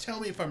seeing it. Tell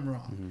me if I'm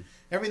wrong.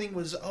 Everything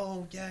was,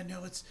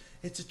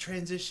 it's a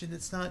transition.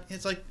 It's not.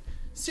 It's like,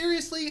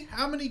 seriously,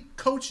 how many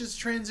coaches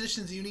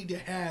transitions do you need to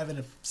have in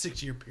a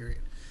 6-year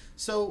period?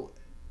 So,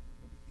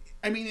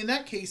 I mean, in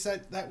that case,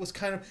 that was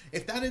kind of,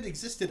 if that had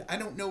existed, I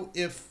don't know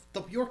if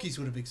the Yorkies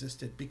would have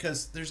existed,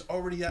 because there's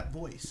already that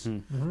voice.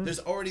 There's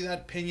already that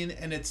opinion,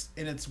 and it's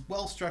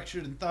well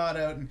structured and thought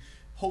out, and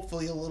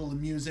hopefully a little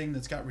amusing,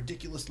 that's got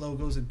ridiculous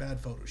logos and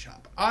bad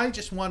Photoshop. I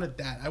just wanted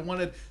that. I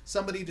wanted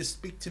somebody to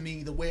speak to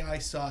me the way I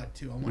saw it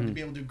too. I wanted to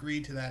be able to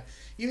agree to that.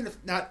 Even if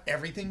not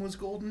everything was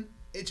golden,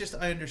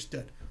 I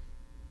understood.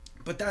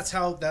 But that's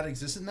how that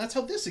exists, and that's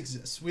how this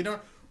exists. We're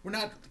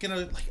not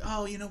gonna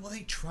they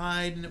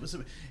tried, and it was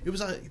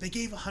they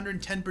gave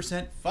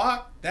 110%.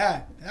 Fuck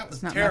that. That was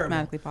It's not terrible.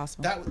 mathematically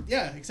possible.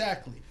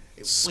 Exactly.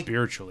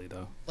 Spiritually,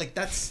 though. Like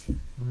that's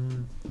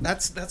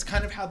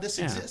kind of how this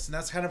exists, and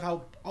that's kind of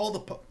how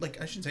all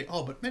I shouldn't say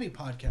all, but many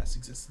podcasts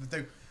exist.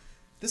 That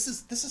this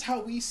is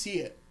how we see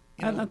it.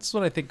 And that's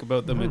what I think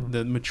about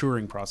the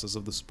maturing process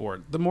of the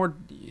sport. The more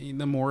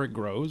it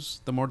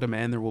grows, the more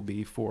demand there will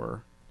be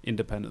for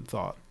independent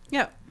thought.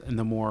 Yeah. And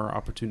the more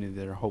opportunity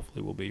there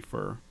hopefully will be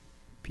for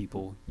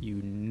people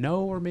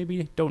or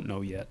maybe don't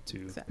know yet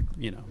to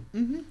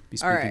be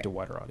speaking right. to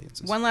wider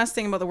audiences. One last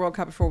thing about the World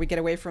Cup before we get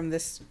away from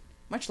this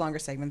much longer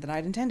segment than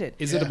I'd intended.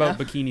 Is it about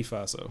Bikini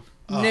Faso?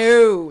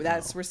 No,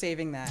 we're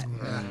saving that.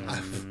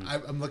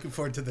 I'm looking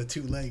forward to the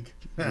 2-leg.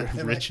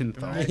 Rich in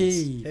thoughts.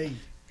 Hey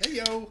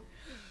yo.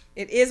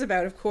 It is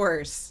about, of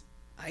course,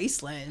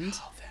 Iceland.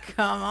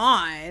 Come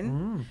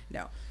on.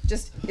 No,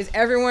 just is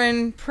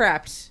everyone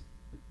prepped?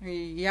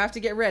 You have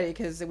to get ready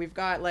because we've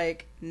got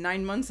like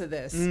 9 months of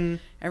this.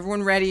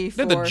 Everyone ready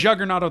for They're the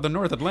juggernaut of the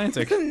North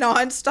Atlantic.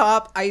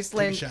 non-stop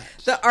Iceland. Take a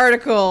shot. The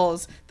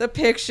articles, the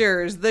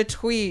pictures, the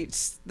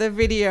tweets, the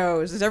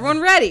videos. Is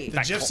everyone ready? The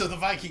GIFs of the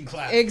Viking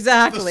clap.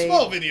 Exactly. The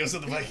small videos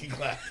of the Viking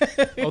clap.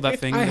 Oh, that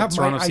thing. I that have my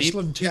Toronto seat?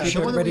 Iceland Yeah, the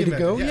T-shirt one that ready we to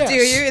go. invented, Yes. yeah.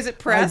 Do you? Is it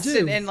pressed I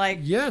do. and like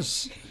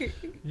Yes.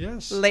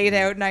 Yes. laid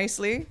out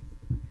nicely?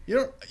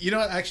 You know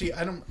what? Actually,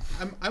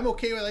 I'm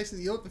okay with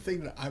Iceland. You know what the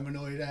thing that I'm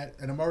annoyed at,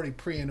 and I'm already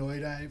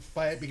pre-annoyed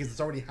by it because it's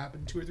already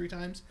happened 2 or 3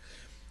 times.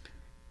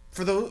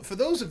 For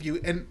those of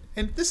you, and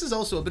this is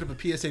also a bit of a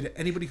PSA to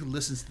anybody who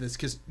listens to this,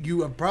 because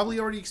you have probably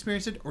already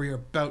experienced it or you're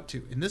about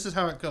to, and this is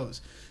how it goes.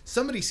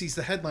 Somebody sees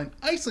the headline,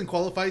 Iceland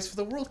qualifies for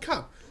the World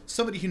Cup.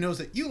 Somebody who knows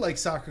that you like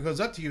soccer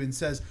goes up to you and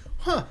says,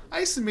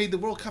 Iceland made the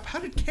World Cup. How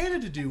did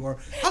Canada do? Or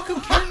how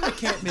come Canada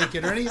can't make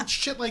it? Or any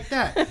shit like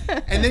that.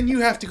 And then you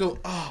have to go,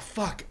 oh,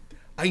 fuck.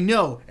 I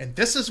know, and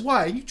this is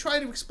why. You try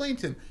to explain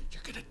to him,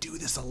 you're going to do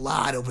this a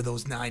lot over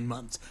those 9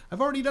 months. I've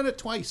already done it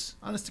twice.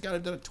 Honest to God,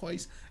 I've done it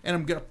twice. And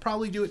I'm going to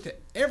probably do it to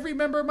every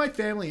member of my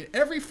family and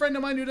every friend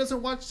of mine who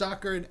doesn't watch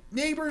soccer and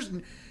neighbors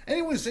and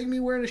anyone who's seeing me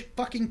wearing a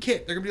fucking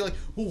kit. They're going to be like,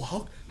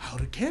 oh, how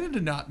did Canada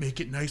not make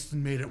it?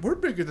 Iceland made it. We're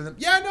bigger than them.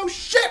 Yeah, no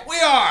shit, we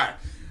are!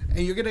 And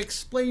you're going to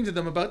explain to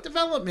them about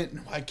development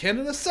and why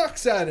Canada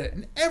sucks at it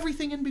and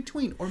everything in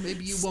between. Or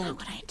maybe you won't. Not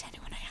what I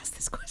intended when I asked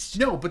this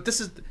question. No, but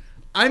this is...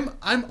 I'm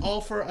all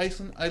for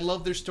Iceland. I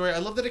love their story. I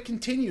love that it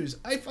continues.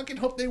 I fucking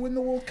hope they win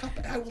the World Cup,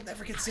 and I will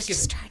never get sick of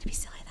Just it. trying to be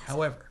silly.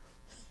 However,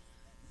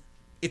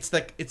 it's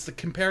the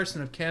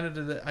comparison of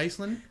Canada to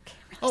Iceland.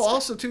 Oh,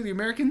 also too, the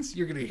Americans.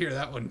 You're gonna hear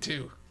that one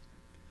too.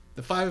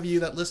 The 5 of you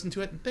that listen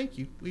to it, and thank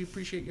you. We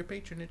appreciate your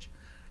patronage.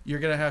 You're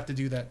gonna have to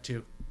do that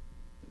too.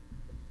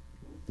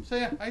 So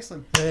yeah,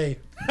 Iceland. Hey.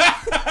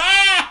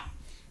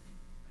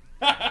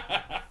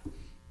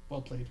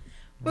 well played.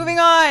 Moving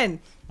on.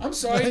 I'm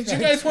sorry. Did you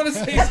guys want to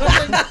say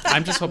something?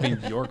 I'm just hoping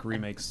York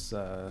remakes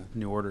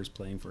New Order's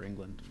playing for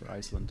England, for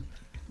Iceland.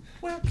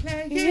 We're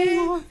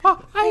playing for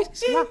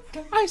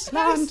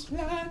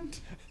Iceland.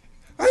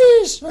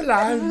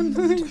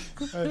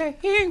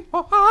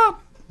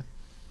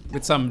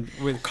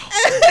 With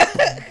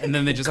and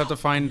then they just have to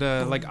find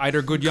like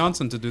Eider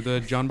Gudjonsson to do the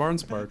John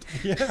Barnes part.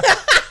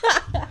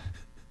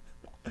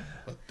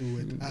 But do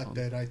it at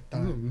the right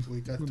time. We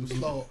got to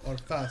slow or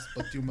fast,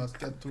 but you must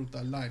get through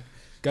the line.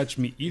 Catch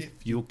me if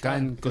you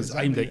can, cause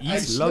I'm the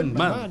Iceland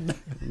man.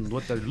 And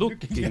what they're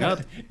looking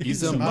at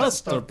is a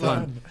master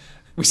plan.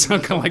 We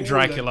sound kind of like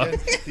Dracula.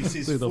 This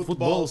is Play the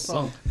football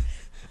song.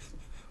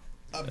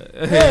 A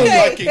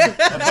Viking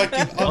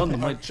On on my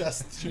my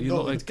chest. you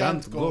know it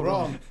can't go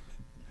wrong.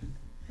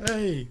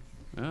 Hey.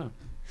 Yeah.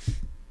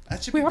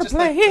 That should We be are just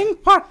like playing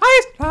for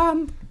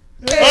Iceland.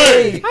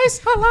 Hey!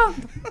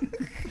 Iceland.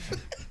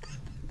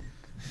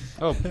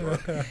 Oh,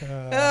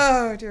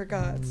 Oh, dear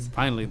gods.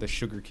 finally the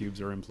sugar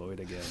cubes are employed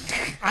again.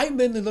 I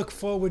mainly look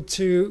forward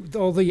to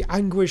all the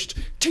anguished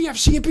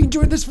TFC have been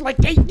doing this for like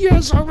 8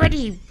 years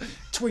already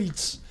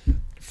tweets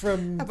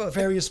from About-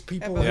 various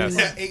people. about- who-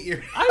 Yeah, 8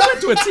 years. I went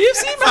to a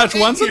TFC match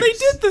once and they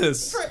did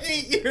this. For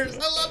 8 years. I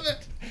love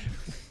it.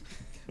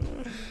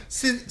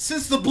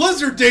 Since the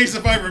Blizzard days,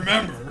 if I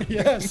remember.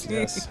 Yes.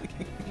 Yes.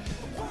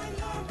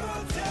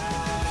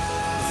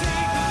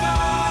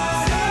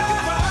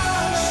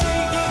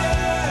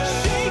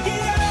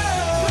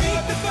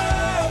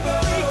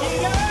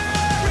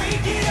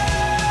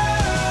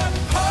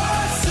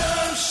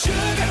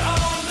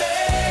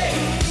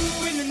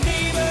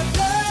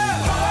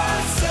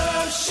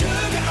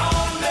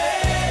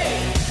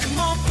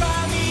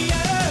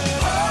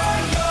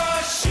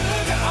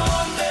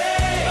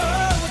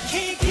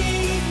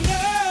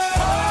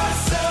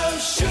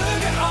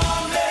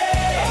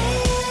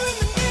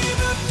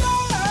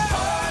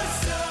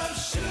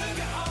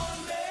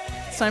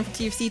 It's time for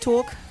TFC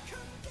talk.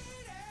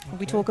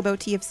 We talk about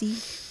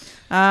TFC.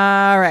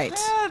 All right.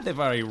 They've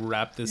already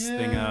wrapped this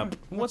thing Yeah, up.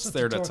 What's what's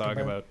there to to talk talk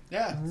about? about?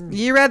 Yeah.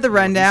 You read the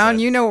rundown.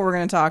 said. You know what we're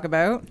going to talk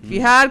about. If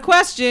you had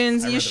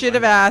questions, I you read the should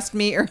have rundown. asked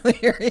me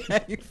earlier. Yeah,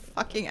 you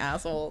fucking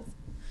assholes.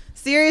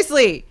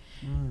 Seriously.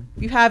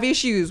 If you have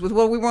issues with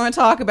what we want to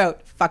talk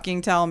about,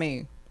 fucking tell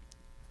me.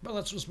 Well,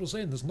 that's what we're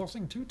saying. There's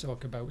nothing to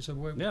talk about.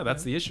 So Yeah,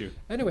 that's the issue.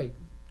 Anyway,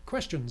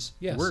 questions.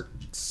 Yes. We're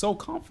so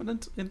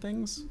confident in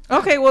things.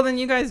 Okay, well then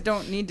you guys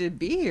don't need to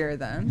be here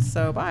then.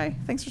 So bye.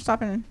 Thanks for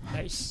stopping in.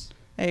 Nice.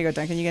 There you go,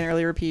 Duncan. You get an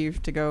early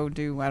reprieve to go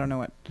do I don't know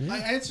what. I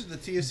answered the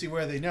TFC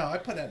where they know. I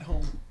put at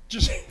home.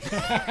 Just,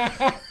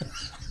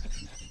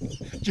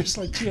 just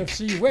like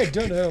TFC, we're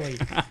done early.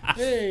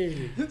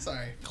 Hey.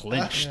 Sorry.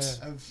 Clinched.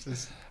 I was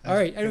just, All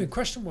right. Anyway,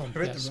 question one. I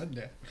read Yes. the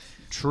rundown.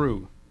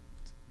 True.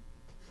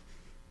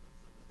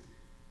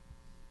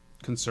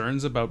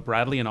 Concerns about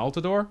Bradley and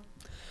Altidore?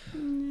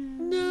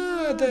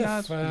 No,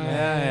 they're fine.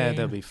 Yeah,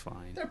 they'll be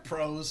fine. They're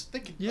pros. They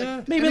can, Yeah.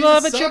 like, Maybe I mean, they'll it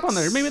have a chip sucks. on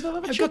their. Maybe they'll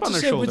have a I've chip got on to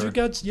their say, with shoulder.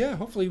 regards,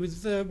 hopefully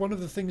with one of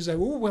the things that,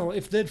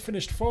 if they'd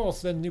finished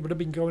fourth, then they would have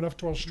been going off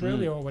to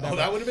Australia or whatever. Oh,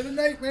 that would have been a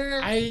nightmare.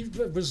 I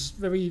was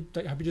very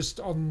happy just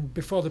on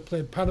before they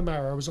played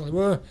Panama. I was like,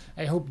 well,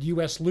 I hope the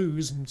US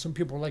lose, and some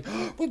people were like,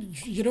 well,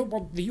 you don't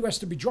want the US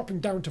to be dropping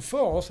down to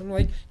fourth. I'm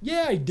like,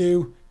 yeah, I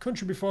do.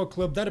 Country before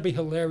club, that'd be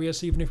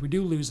hilarious, even if we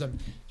do lose them.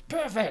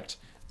 Perfect.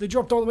 They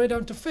dropped all the way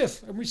down to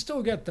fifth, and we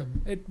still get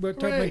them. It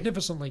worked out Hooray.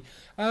 magnificently.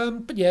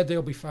 But yeah,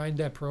 they'll be fine.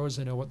 They're pros.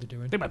 They know what they're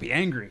doing. They might be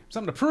angry.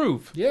 Something to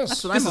prove. Yes.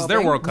 That's what This I'm is their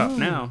hoping. World Cup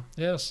now.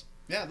 Yes.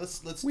 Yeah,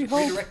 let's We hope.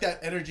 redirect that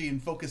energy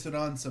and focus it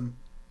on some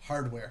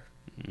hardware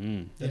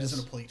that Yes.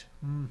 isn't a plate.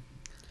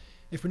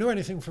 If we know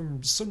anything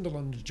from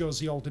Sunderland,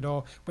 Josie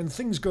Altidore, when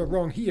things go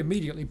wrong, he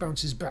immediately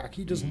bounces back.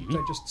 He doesn't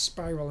just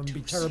spiral and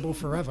be terrible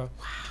forever.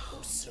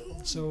 Wow.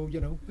 So,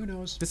 who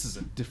knows? This is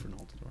a different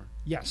Altidore.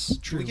 Yes, Can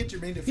true. we get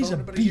Jermaine to He's phone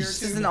a about a year or beast.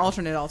 This is two? an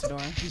alternate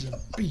Altidore. He's a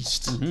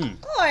beast.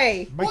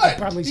 Oi! Michael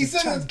Bradley's He a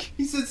said tank.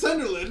 he said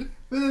Sunderland.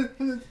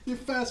 You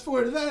fast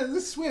forward to that,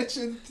 the switch,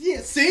 and yeah,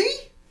 see?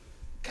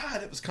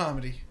 God, it was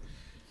comedy.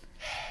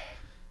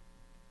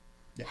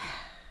 Yeah.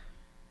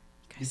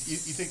 You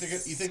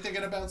think they're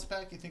gonna bounce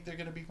back? You think they're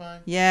gonna be fine?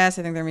 Yes,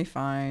 I think they're gonna be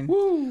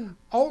fine.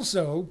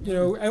 Also,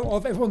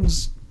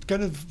 everyone's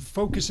kind of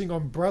focusing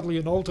on Bradley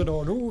and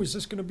Altidore, and is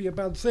this going to be a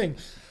bad thing?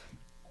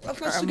 Well,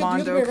 let's look at the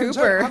Armando other way around.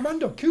 Cooper.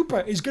 Armando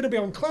Cooper is going to be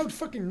on cloud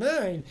fucking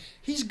 9.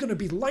 He's going to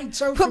be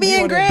lights out. Put from me here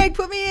in, on Greg.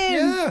 Put me in.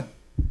 Yeah.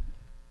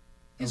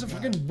 He's a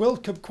fucking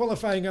World Cup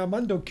qualifying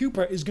Armando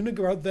Cooper is going to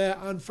go out there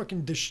and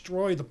fucking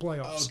destroy the Oh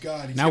playoffs.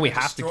 God! He's Now gonna we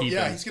have to destroy- keep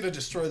Yeah, him. he's gonna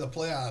destroy the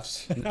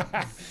playoffs.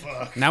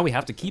 Fuck. Now we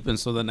have to keep him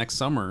so that next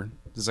summer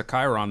there's a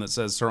Chiron that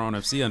says Toronto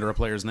FC under a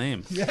player's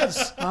name.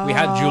 Yes. We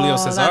had Julio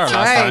Cesar that's last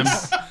right.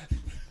 time.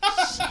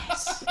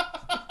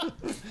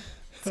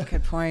 That's a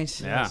good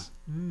point. Yeah.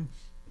 Damn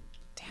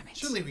it.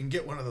 Surely we can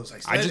get one of those I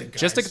Icelandic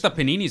just to guys. get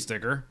the Panini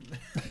sticker.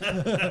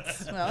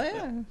 Well,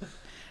 yeah.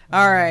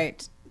 All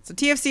right. So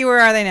TFC, where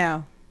are they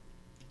now?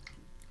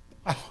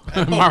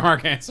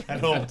 Mark answered.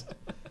 at home.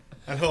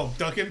 At home.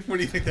 Duncan, what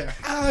do you think there?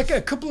 Okay,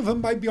 a couple of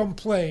them might be on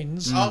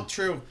planes, Oh,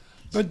 true.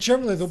 but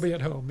generally they'll be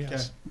at home,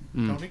 yes.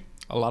 Okay. Tony?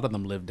 A lot of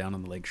them live down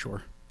on the lake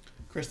shore.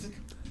 Kristin?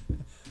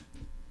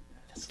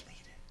 That's the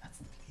lead-in. That's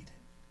the lead-in.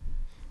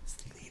 That's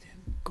the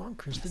lead-in. Go on,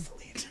 Kristin.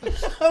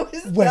 How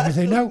is Where that? are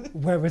they now?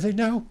 Where are they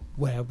now?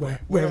 Where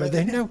are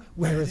they now?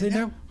 Where are they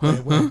now?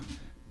 Where?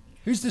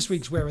 Who's this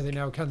week's Where Are They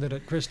Now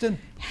candidate, Kristin?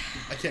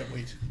 I can't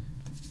wait.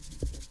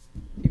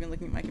 You've been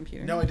looking at my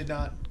computer? No, I did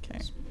not. Okay.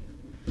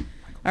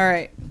 All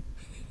right.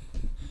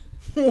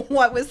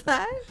 What was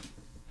that?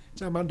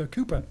 It's Armando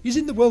Cooper. He's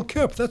in the World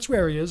Cup. That's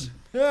where he is.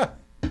 Yeah.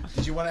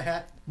 Did you want a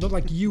hat? Not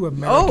like you Oh,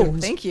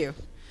 Americans. thank you.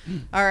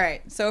 All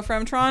right. So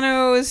from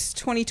Toronto's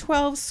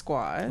 2012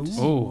 squad.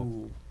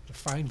 Oh. A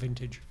fine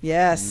vintage.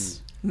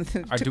 Yes. do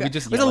we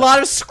just With a yell lot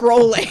of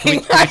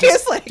scrolling. I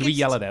guess, like, Do we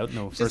yell it out?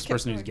 No, first kept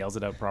person who going. yells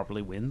it out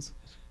properly wins.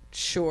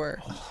 Sure.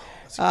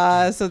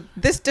 So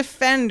this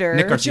defender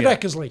Nick Richard Garcia.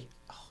 Eckersley.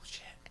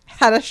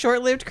 had a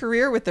short-lived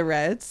career with the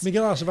Reds.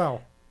 Miguel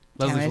Aceval.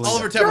 Leslie Damn it. Felicia.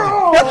 Oliver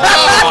Temple.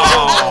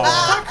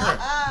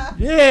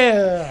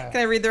 Yeah.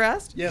 Can I read the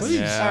rest? Yes.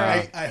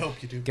 Yeah. I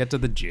hope you do. Get to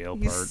the jail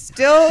He's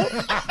part.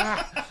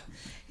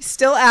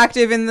 still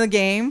active in the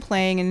game,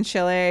 playing in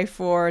Chile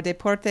for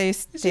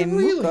Deportes Is he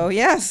really? Temuco.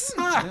 Yes.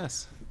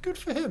 Yes. Good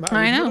for him.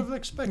 I would know. not have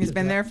expected He's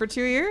been that. there for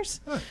 2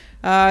 years.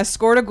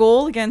 Scored a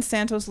goal against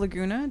Santos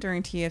Laguna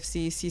during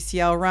TFC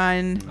CCL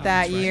run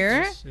that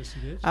year. Yes,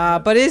 he did.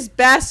 But is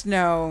best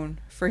known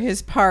for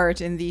his part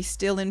in the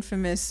still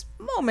infamous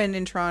moment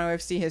in Toronto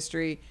FC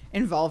history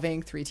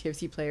involving 3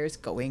 TFC players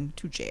going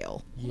to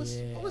jail. What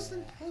was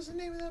the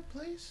name of that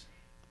place?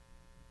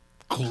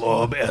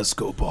 Club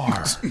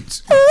Escobar.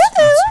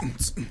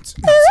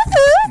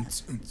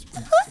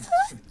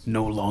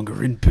 No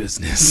longer in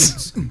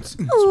business.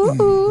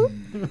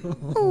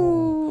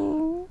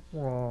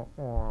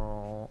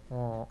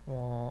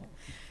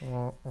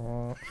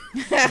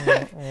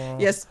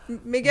 Yes,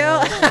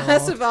 Miguel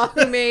Aceval,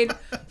 who made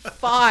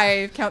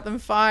 5, count them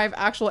 5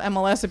 actual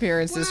MLS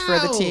appearances for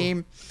the Wow.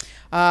 team.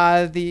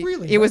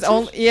 Really? It was That's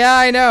only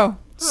I know.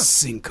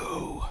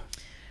 Cinco.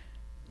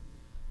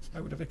 I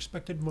would have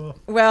expected more.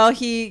 Well,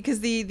 because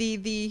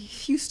the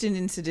Houston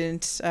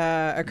incident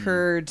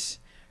occurred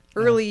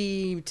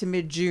early to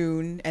mid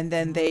June, and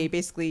then they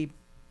basically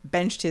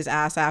benched his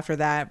ass after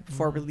that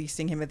before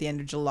releasing him at the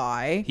end of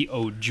July. He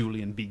owed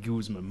Julian B.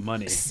 Guzman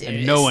money. Seriously,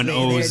 And no one they're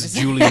owes just-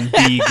 Julian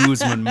B.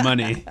 Guzman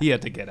money. He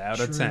had to get out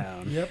of True.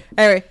 town Yep.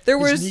 Anyway, there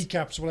His was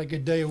kneecaps were like a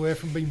day away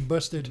from being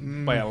busted.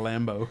 by a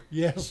Lambo.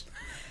 Yes.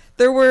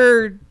 there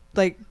were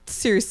like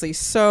seriously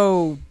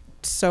so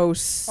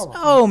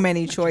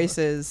many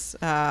choices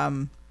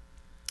because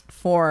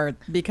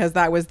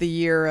that was the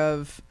year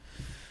of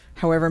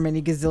however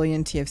many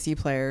gazillion TFC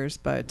players,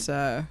 but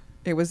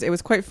it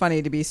was quite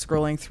funny to be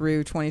scrolling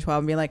through 2012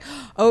 and being like,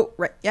 oh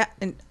right, yeah,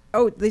 and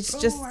this I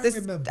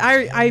remember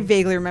I him.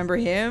 vaguely remember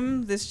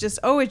him. This just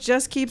it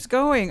just keeps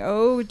going.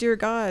 Oh dear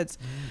gods.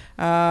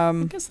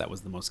 I guess that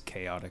was the most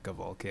chaotic of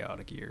all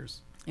chaotic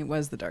years. It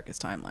was the darkest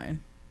timeline.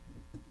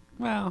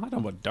 Well, I don't know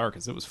about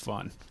darkest. It was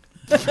fun.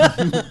 But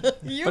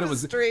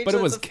But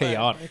it was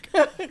chaotic.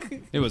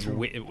 It was.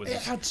 It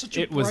had such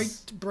a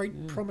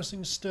bright,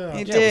 promising start.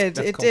 It Yeah, did.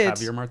 That's It called did.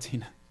 Javier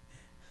Martinez.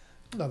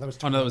 No, that was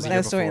Oh no, that was the That year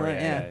was before.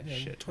 2011, Yeah, yeah.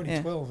 shit.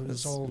 2012. It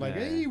was all like,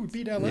 Yeah. hey, we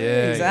beat LA.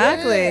 Yeah,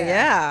 Exactly.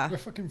 Yeah. We're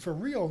fucking for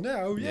real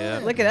now. Yeah.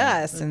 Yeah. Look at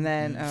us, and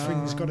then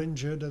Things got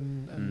injured,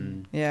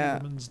 and Yeah.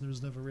 Tillemans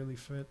was never really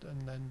fit,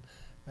 and then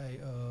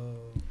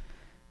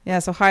yeah.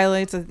 So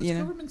highlights of Was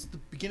Silverman's the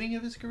beginning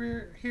of his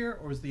career here,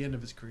 or was the end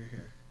of his career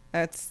here?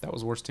 that's That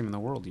was worst team in the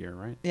world year,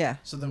 right? yeah.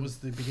 So that was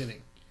the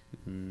beginning.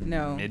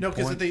 No. No,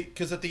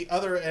 because at the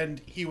other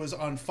end he was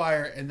on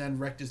fire and then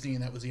wrecked his knee,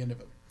 and that was the end of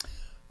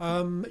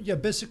him. yeah,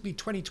 basically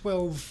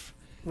 2012.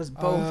 Was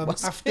both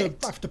was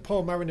After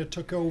Paul Mariner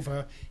took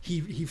over, he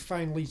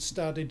finally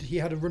started. He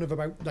had a run of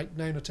about like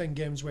 9 or 10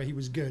 games where he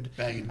was good,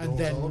 Banging and goals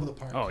then all over the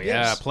park. Oh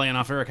yeah, Yes. playing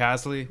off Eric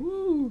Astley.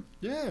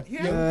 yeah, He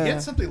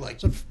had something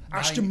like Sort of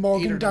Ashton 8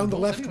 Morgan or down 9 the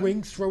goals left anyway.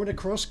 wing, throwing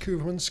across.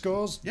 Koeman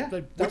scores. Yeah,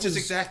 That which is was-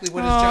 exactly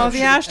what his Oh, job the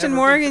should have Ashton ever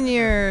Morgan been.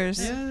 years.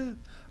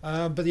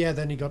 Yeah. But yeah,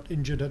 then he got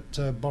injured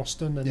at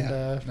Boston, and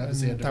Yeah, that was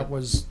the end of that it.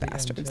 was the end,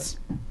 Bastards.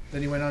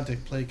 Then he went on to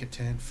play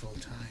Catan full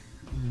time.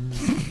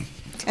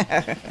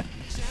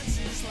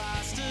 Chances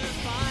last a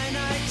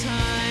finite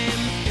time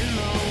in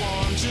the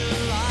warm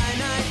July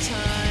night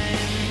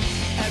time.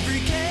 Every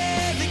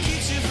care that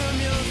keeps you from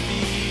your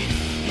feet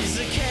is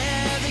a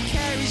care that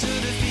carries your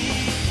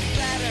defeat.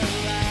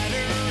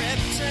 Ladder,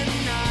 rip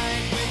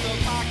tonight with a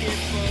pocket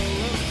full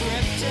of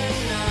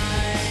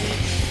kryptonite.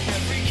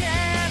 Every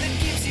care that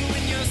keeps you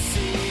in your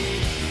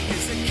seat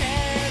is a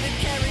care that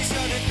carries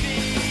your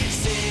defeat.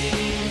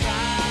 Sing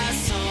the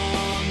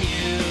song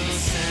you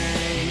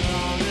sang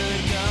long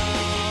ago.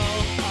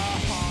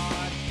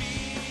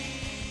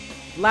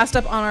 Last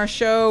up on our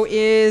show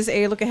is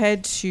a look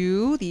ahead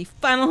to the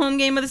final home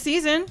game of the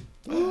season.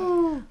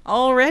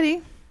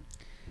 Already.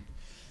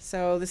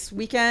 So this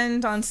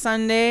weekend on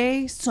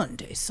Sunday at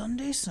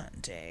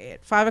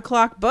 5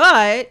 o'clock,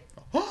 but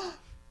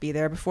be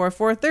there before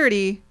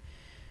 4:30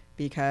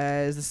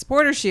 because the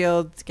supporter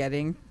shield's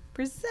getting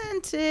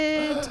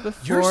presented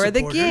before the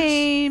supporters?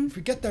 game. If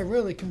we get there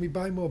early, can we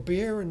buy more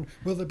beer? And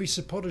will there be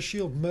Supporter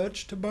Shield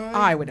merch to buy?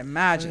 I would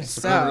imagine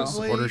so.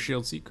 Supporter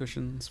shield seat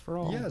cushions for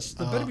all. Yes,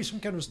 there better be some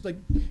kind of like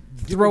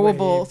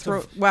Throwable- giveaway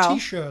of well-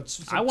 T-shirts.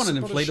 with, I like, want an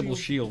Supporter inflatable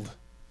shield.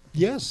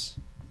 Yes.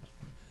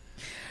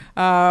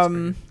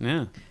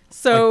 Yeah.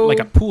 So like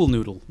a pool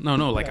noodle. No,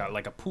 like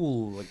a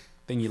pool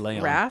thing you lay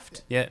on.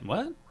 raft, Yeah.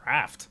 What?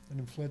 Raft.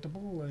 An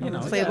inflatable. You know,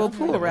 inflatable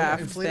pool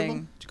raft inflatable?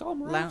 thing. Did you call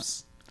them Lounge.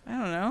 rafts? I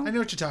don't I know. know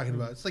what you're talking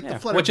about. It's like Yeah. the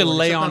flutter What you board,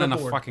 lay except on in a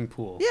board. fucking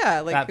pool. Yeah,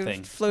 like that a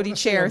thing. floaty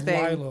chair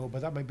thing. Lilo,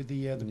 but that might be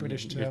the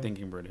British term. You're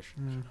thinking British.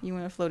 You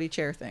want a floaty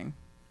chair thing?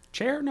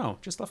 Chair? No,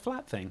 just a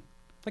flat thing,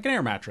 like an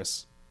air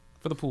mattress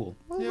for the pool.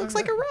 Well, it looks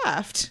like a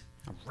raft.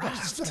 A It's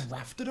raft. not a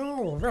raft at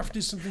all. A raft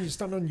is something you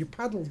stand on your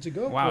paddle to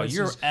go. Wow, places.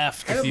 you're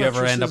effed Air if you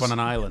ever end up mattresses- on an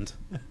island.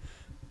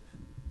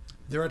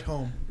 They're at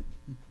home.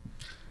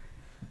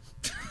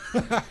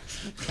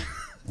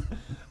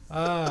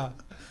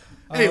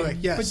 Anyway,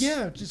 yes. But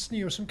yeah, just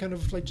some kind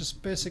of like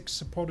just basic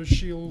Supporter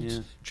Shield Yeah.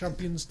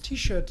 Champions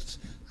T-shirt,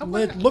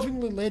 wonder-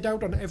 lovingly laid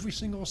out on every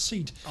single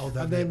seat. Oh,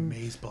 that'd and be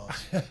then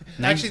amazeballs.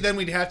 Actually, then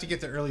we'd have to get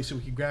there early so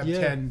we could grab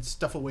Yeah. 10,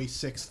 stuff away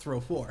 6, throw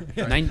 4.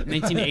 Right?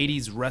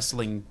 1980s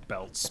wrestling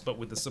belts, but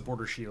with the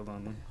supporter shield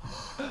on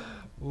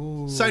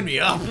them. Sign me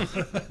up.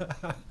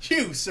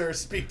 You, sir,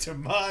 speak to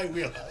my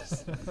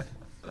wheelhouse.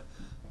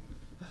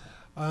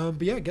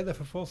 but yeah, get there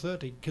for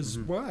 4:30. Because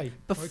Mm-hmm. why?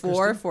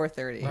 Before Kristin?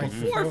 4:30. Right,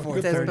 Before before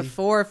It says 4:30.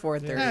 before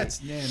 4:30.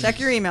 That's nanny. Check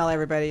your email,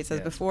 everybody. It says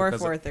Yeah, before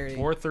because at 4:30.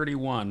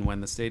 4:31,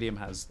 when the stadium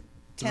has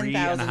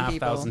 10,000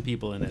 3,500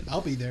 people in it.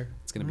 I'll be there.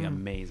 It's going to be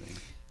amazing.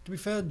 To be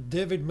fair,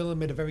 David Miller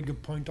made a very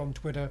good point on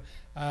Twitter.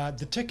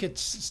 The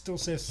tickets still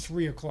say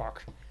 3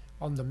 o'clock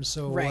on them,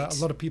 so Right.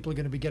 a lot of people are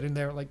going to be getting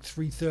there at like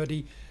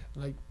 3:30.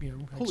 Like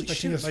Holy expecting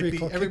shit, a it 3 might be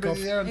o'clock everybody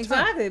kickoff. there on time.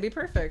 Exactly, it'd be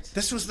perfect.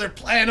 This was their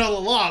plan all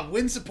along.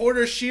 Win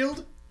supporter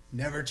shield,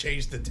 never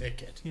change the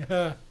ticket.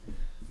 Yeah.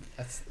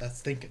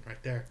 That's thinking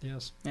right there.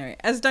 Yes. All right.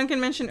 As Duncan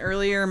mentioned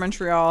earlier,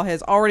 Montreal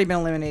has already been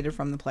eliminated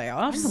from the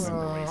playoffs. It's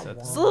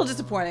a little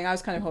disappointing. I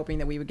was kind of hoping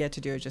that we would get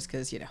to do it just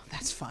because,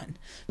 that's fun.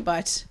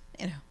 But,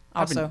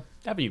 also,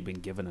 Haven't you been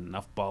given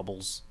enough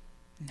baubles?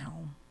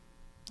 no,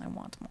 I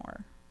want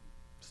more.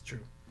 It's true.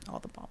 All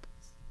the bubbles.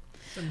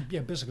 And yeah,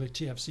 basically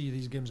TFC,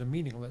 these games are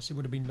meaningless. It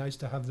would have been nice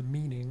to have the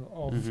meaning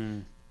of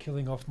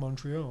killing off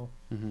Montreal.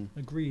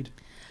 Agreed.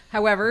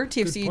 However,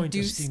 Good TFC point, do.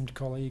 esteemed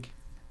colleague.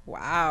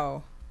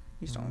 Wow.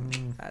 You just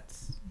don't.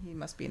 He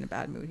must be in a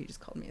bad mood. He just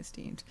called me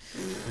esteemed.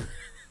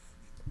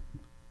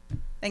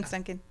 Thanks,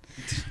 Duncan.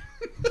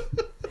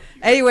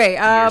 Anyway, You're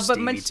but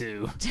Stevie Mont-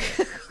 too.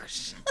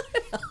 Shut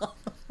up.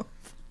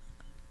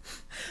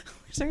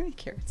 Is there any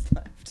carrots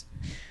left?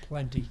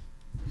 Plenty.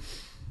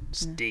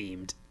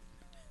 Steamed.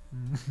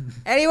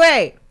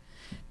 Anyway,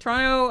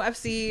 Toronto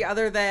FC,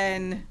 other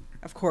than,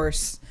 of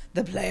course,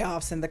 the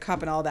playoffs and the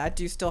cup and all that,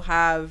 do still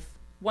have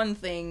one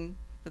thing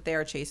that they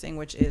are chasing,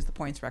 which is the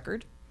points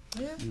record.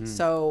 Yeah.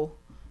 So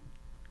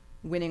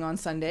winning on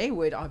Sunday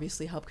would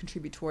obviously help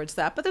contribute towards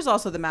that. But there's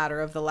also the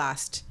matter of the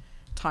last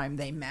time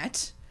they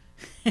met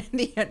and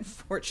the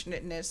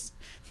unfortunateness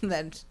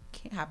that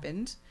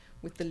happened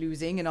with the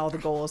losing and all the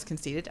goals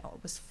conceded. Oh,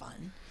 it was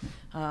fun.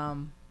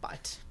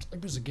 But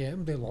It was a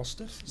game. They lost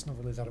it. It's not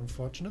really that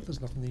unfortunate.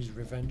 There's nothing he's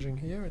revenging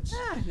here. It's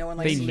no one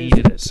likes They to lose.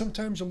 needed it.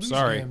 sometimes you lose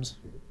Sorry. games.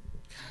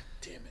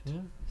 Damn it. Yeah. I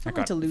I like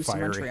got to lose to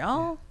fiery.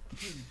 Montreal.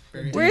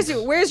 Very Where's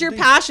your Indeed.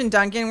 passion,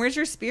 Duncan? Where's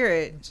your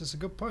spirit? It's just a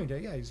good point. Yeah,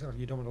 exactly.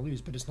 You don't want to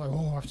lose, but it's like,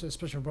 after,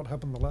 especially what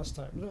happened the last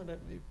time. No,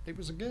 it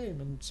was a game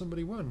and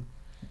somebody won.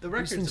 The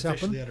record's things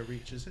officially happen. out of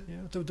reach, is it? Yeah,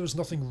 there was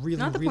nothing really,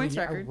 Not the really points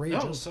record.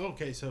 outrageous. Oh, so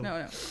okay, so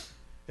No.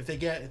 if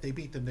they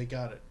beat them, they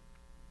got it.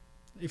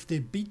 If they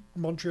beat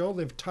Montreal,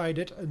 they've tied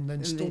it and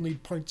then still they-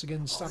 need points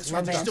against That's right,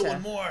 Atlanta. there's still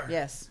one more.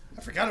 Yes.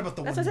 I forgot about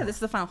the That's one what I said. more. This is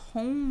the final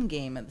home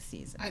game of the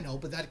season. I know,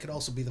 but that could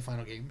also be the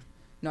final game.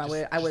 No, Just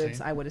saying.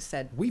 I would have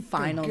said We've got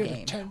final good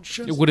game.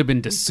 attention. It would have been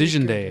We've got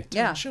decision good day.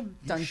 Yeah. attention.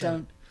 Dun shut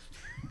dun.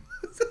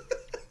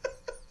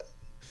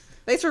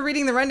 Thanks for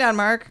reading the rundown,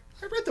 Mark.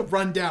 I read the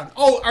rundown.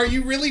 Oh, are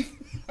you really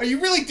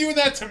doing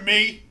that to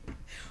me?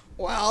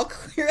 Well,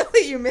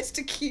 clearly you missed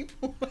a key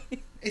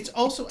point. It's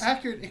also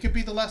accurate. It could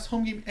be the last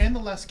home game and the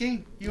last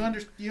game. You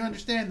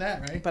understand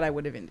that, right? But I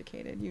would have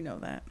indicated. You know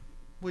that.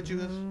 Would you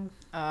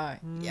have?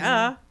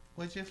 Yeah.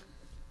 Would you?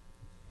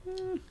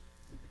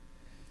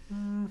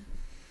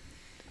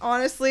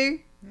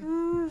 Honestly.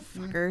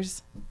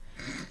 Fuckers.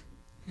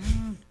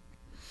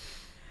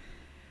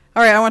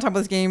 All right, I want to talk about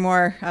this game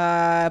more.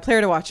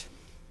 Player to watch.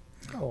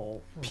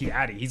 Oh,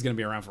 Piatti, he's going to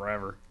be around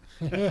forever.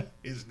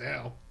 Is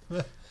now.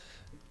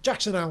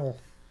 Jackson Owl.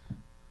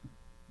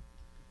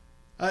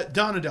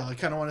 Donadell, I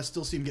kind of want to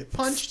still see him get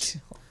punched.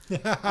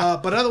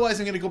 But otherwise,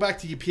 I'm going to go back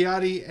to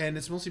Piatti, and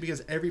it's mostly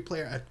because every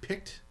player I've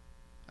picked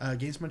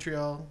against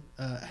Montreal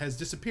has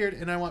disappeared,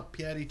 and I want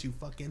Piatti to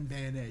fucking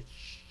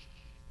vanish.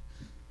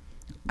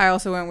 I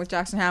also went with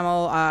Jackson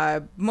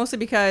Hamill, mostly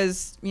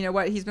because, you know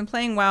what, he's been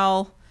playing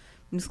well.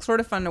 It's sort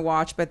of fun to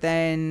watch, but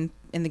then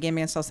in the game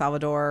against El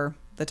Salvador,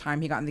 the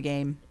time he got in the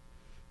game,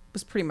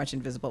 was pretty much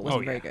invisible. It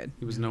wasn't very good.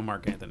 He was no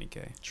Mark Anthony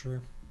K.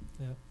 True.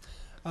 Yeah.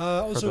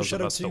 Also, those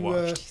shout of out us that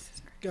watched.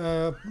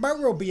 to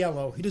Mauro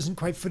Biello. He doesn't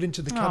quite fit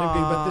into the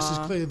category, but this is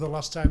clearly the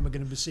last time we're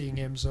going to be seeing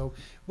him. So,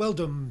 well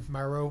done,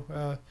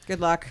 Mauro. Good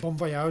luck. Bon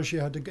voyage.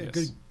 You had a good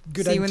See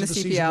you end in to the the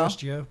season CPL.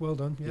 last year. Well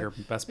done. Yeah. Your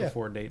best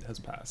before date has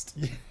passed.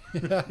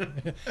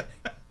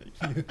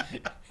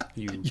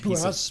 You You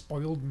piece are of...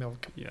 spoiled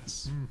milk.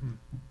 Yes.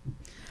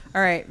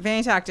 All right,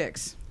 Vanny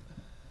Tactics.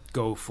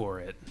 Go for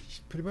it.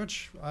 Pretty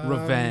much.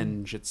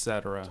 Revenge,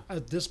 etc.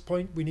 At this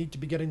point, we need to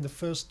be getting the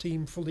first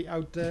team fully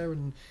out there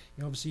and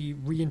obviously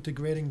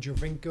reintegrating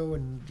Jovinko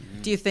and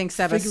Do you think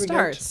Sebas figuring out-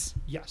 starts?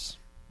 yes.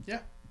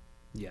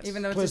 Yes.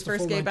 Even though it's Plays his the first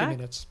full game 90 back?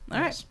 minutes. All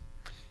right. Yes.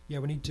 Yeah,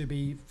 we need to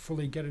be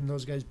fully getting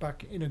those guys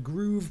back in a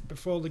groove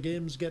before the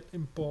games get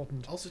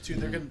important. Also, too,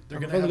 they're gonna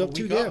We've have only a got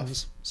 2 week off.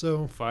 games,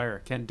 so Fire.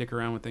 Can't dick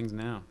around with things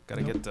now. Got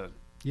to Nope. get to...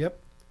 yep.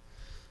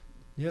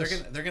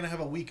 Yes. They're gonna have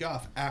a week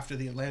off after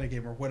the Atlanta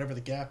game or whatever the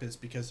gap is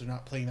because they're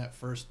not playing that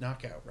first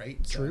knockout, right?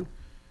 So, True.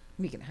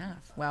 Week and a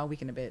half. Wow,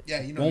 week and a bit.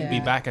 Yeah, you know. Won't be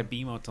Yeah. back at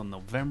BMO till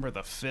November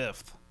the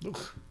 5th. Ugh.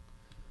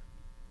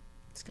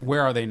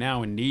 Where are they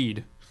now,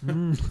 indeed?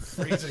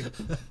 Freezing.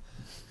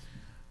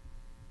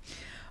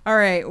 All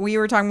right, we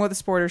were talking about the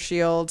Supporter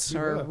Shield, We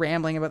or were.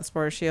 rambling about the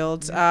Supporter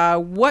Shield.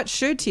 What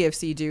should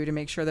TFC do to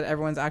make sure that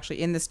everyone's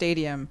actually in the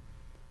stadium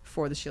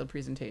for the Shield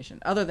presentation,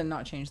 other than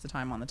not change the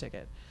time on the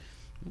ticket?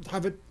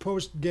 Have it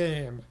post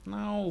game.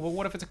 No, but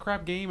what if it's a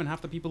crap game and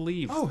half the people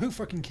leave? Oh, who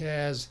fucking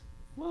cares?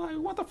 Well, I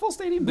want the full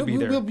stadium to be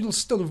there. We'll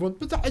still have one,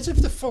 but as if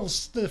the full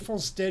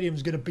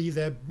stadium's going to be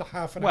there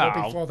half an hour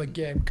Well, before the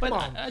game. Come but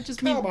on, I just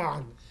come mean-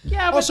 on.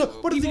 Yeah, but Also,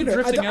 what are they people going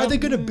to? drifting Are they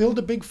out- going to build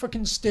a big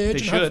fucking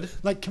stage They and have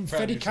should. like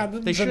confetti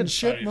cannons They should. and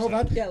shit and all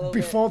that Yeah, a little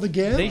before the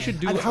game? They should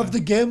do and it. have the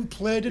game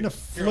played in a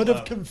flood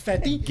of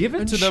confetti. Give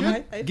it and to them.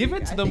 shit? I Give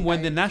think- it to I them think when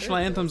I the national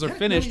agree. anthems are Yeah, no,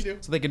 finished, you do.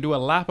 so they can do a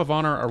lap of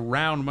honor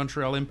around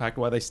Montreal Impact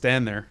while they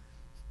stand there.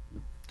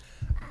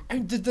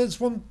 And there's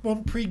one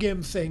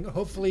pre-game thing.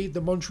 Hopefully, the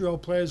Montreal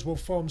players will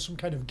form some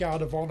kind of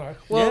guard of honor.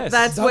 Well, Yes.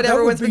 that's That- what that would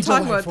everyone's be been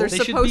talking about. delightful. They're They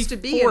should supposed be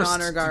to be an forced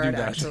honor to do guard, that.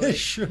 They actually.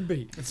 should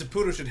be. And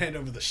Saputo should hand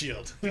over the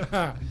shield.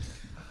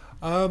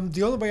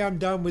 The only way I'm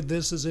down with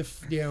this is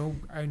if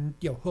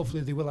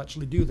hopefully they will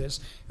actually do this.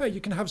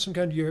 You can have some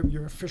kind of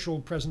your official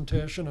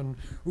presentation, and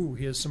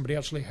here's somebody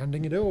actually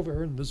handing it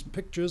over, and there's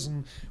pictures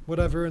and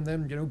whatever, and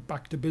then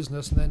back to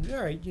business, and then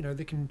all right,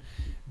 they can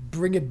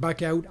bring it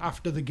back out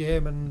after the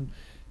game, and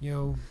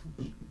No,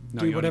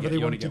 do you whatever only they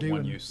get, want you to only do. get one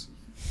and- use.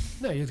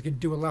 No, you can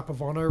do a lap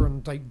of honor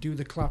and like do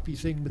the clappy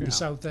thing with Yeah. the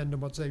South End,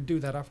 and what they do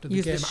that after the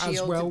Use game the as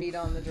shield well. to beat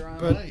on the drum.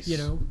 But Nice.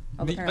 Although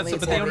But apparently the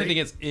it's only not. thing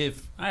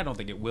is, I don't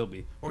think it will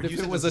be. Or But if use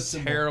it it was as a a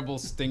symbol. terrible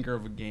stinker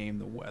of a game,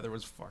 the weather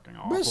was fucking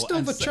awful. still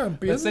and the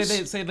champions.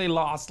 Let's say they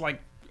lost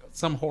like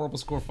some horrible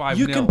score 5-0.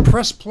 You can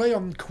press play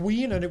on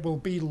Queen, and it will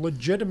be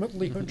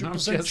legitimately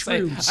 100% I'm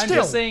true. I'm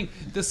just saying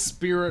the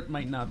spirit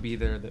might not be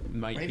there. That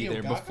might Radio be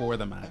there Gaga? before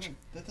the match.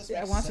 That doesn't I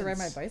make want to ride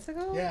my sense.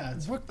 bicycle? Yeah.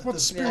 What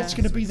spirit's Yeah.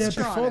 going to be there It's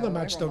before Toronto, the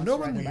match, though? everyone No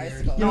wants to one. ride a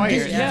Weird. bicycle. No, I you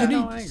agree. need- Yeah, you no,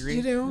 need- I agree.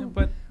 you know,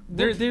 but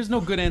there's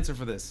no good answer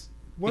for this.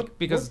 What-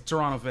 Because what-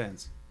 Toronto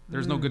fans,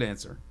 there's no good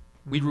answer.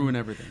 We'd ruin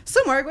everything. So,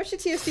 Mark, what should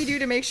TFC do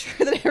to make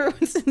sure that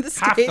everyone's in the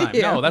stadium?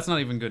 Halftime. No, that's not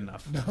even good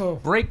enough. No.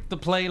 Break the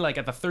play like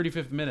at the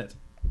 35th minute.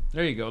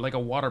 There you go, like a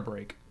water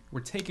break. We're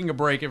taking a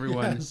break,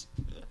 everyone. Yes.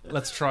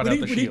 Let's trot We out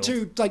need, the we need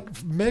shield.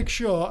 to make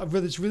sure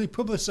that it's really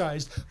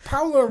publicised.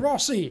 Paolo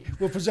Rossi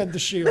will present the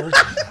shield.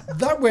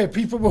 That way,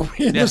 people will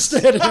be in Yes. the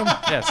stadium.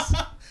 Yes,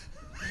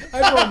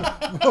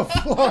 Everyone will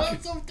flock.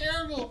 That's so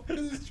terrible. This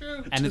is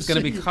true. and it's going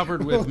to be see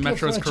covered with World Cup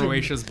Metros legend.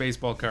 Croatia's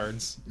baseball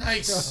cards.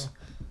 Nice.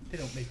 They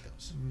don't make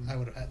those. I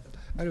would have had them.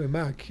 Anyway,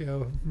 Mark,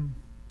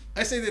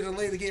 I say they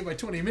delay the game by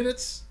 20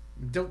 minutes.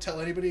 Don't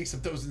tell anybody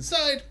except those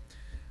inside.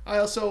 I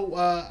also,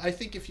 I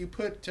think if you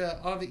put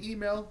on the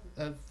email,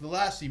 the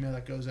last email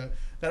that goes out,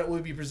 that it will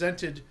be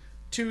presented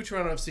to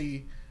Toronto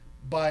FC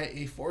by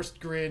a forced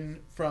grin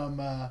from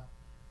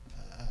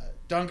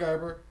Don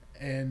Garber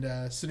and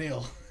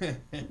Sunil.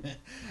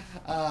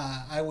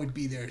 I would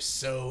be there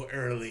so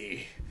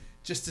early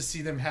just to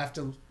see them have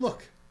to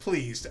look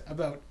pleased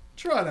about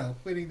Toronto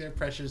winning their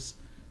precious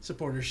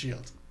supporter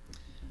shield.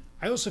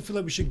 I also feel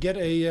like we should get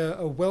a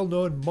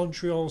well-known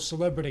Montreal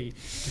celebrity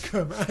to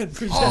come and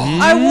present.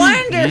 I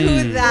wonder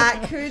who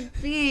that could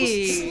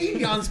be. Celine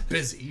Dion's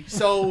busy,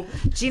 so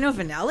Gino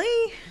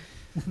Vanelli?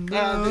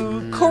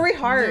 the Corey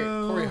Hart.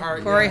 Corey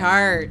Hart. Corey yeah.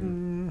 Hart.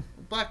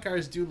 Black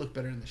cars do look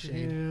better in the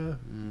shade, Yeah,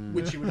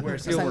 which you would wear.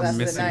 Feel we're Sunglasses at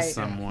missing night.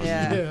 someone.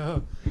 Yeah. yeah.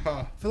 Huh.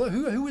 I feel like,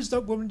 who was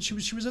that woman? She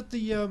was at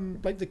the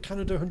like the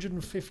Canada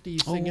 150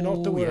 thing in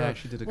Oh, Ottawa. yeah,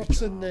 she did a good What's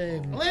her job.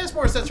 name? Alanis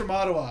Morissette's from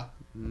Ottawa.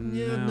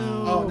 Yeah,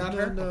 no. Oh, not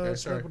her? No, Okay,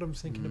 it's sorry. not what I'm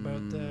thinking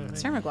about there.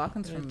 Sarah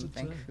McLaughlin's from it's,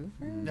 Vancouver?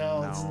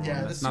 No, it's, No,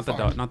 yeah, that's this not is the far.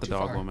 dog, not the Too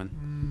dog far.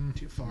 woman.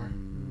 Too far.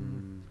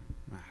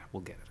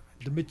 We'll get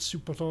it. The Mid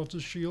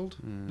Supporters Shield.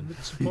 The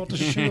Mid Supporters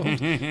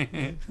Shield.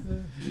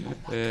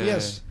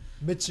 Yes,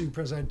 Mitsu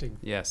presenting.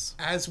 Yes.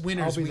 As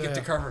winners, I'll we be get to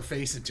there. carve our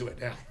face into it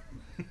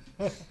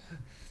now.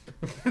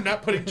 We're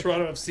not putting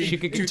Toronto FC She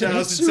in could-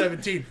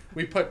 2017.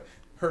 We put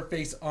her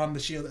face on the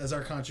shield as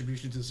our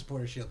contribution to the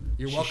supporter shield.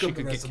 You're welcome. She the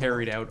could rest get of the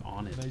carried world. out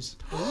on it. Nice.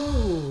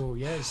 Oh,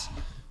 yes.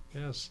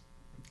 Yes.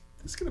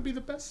 It's gonna be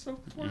the best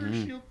supporter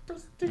Mm-hmm. shield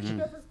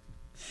presentation ever.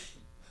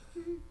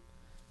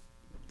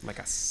 Like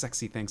a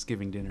sexy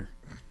Thanksgiving dinner.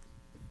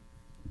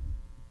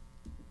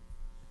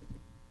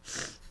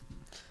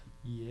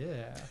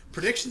 Yeah.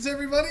 Predictions,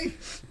 everybody.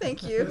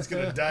 Thank you. It's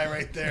gonna die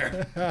right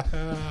there.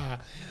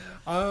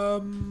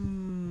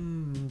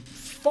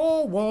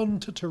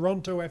 4-1 to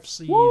Toronto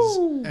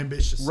FCs.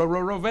 Ambitious.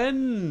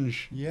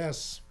 Revenge.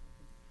 Yes.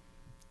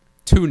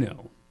 2-0.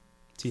 4.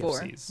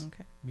 TFCs.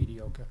 Okay.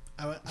 Mediocre.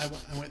 I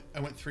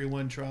went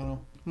 3-1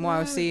 Toronto.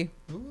 Moi aussi.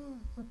 Ooh,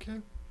 okay.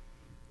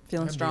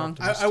 Feeling I'm strong.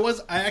 the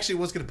optimist. I actually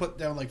was gonna put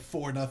down like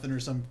 4-0 or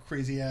some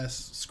crazy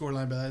ass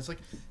scoreline, but I was like,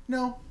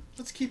 no,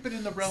 let's keep it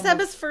in the realm.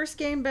 Seba's first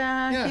game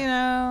back, Yeah. you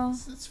know.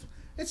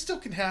 It still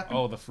can happen.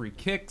 Oh, the free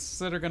kicks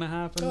that are going to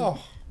happen.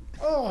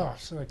 Oh,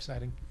 so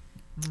exciting.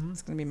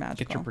 It's going to be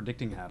magical. Get your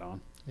predicting hat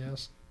on.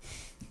 Yes.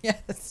 Yeah,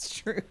 that's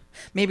true.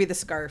 Maybe the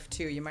scarf,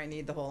 too. You might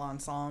need the whole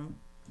ensemble.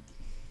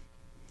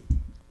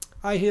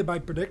 I hereby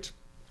predict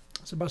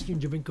Sebastian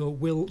Javinko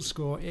will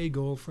score a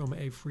goal from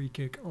a free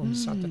kick on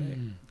Saturday.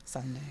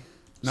 Sunday.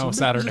 No,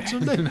 Sunday? Saturday. Is it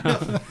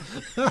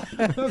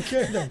Sunday?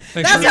 Okay, then.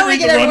 That's how we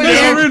get everyone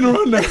there.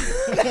 Rundown.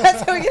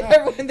 That's how we get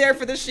everyone there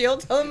for the Shield.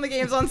 Tell them the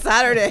game's on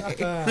Saturday.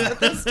 Let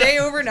them stay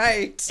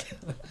overnight.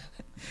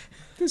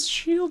 This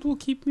shield will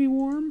keep me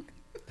warm.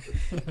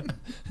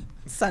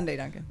 Sunday,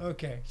 Duncan.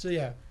 Okay, so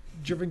yeah,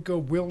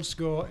 Javinko will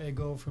score a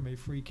goal from a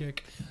free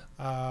kick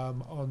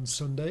on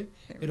Sunday.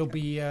 It'll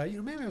be,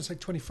 maybe it's like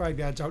 25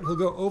 yards out. He'll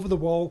go over the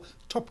wall,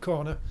 top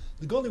corner.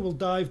 The goalie will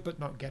dive but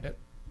not get it.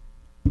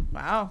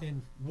 Wow.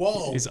 In.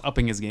 Whoa. He's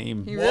upping his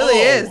game. He really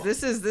is.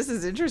 This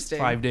is interesting.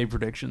 5-day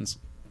predictions.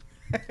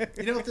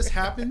 You know if this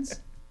happens?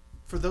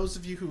 For those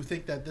of you who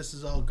think that this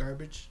is all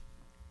garbage,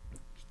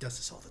 he does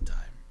this all the time.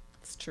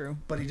 It's true.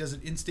 But he does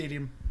it in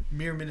stadium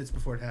mere minutes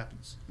before it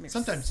happens. Mere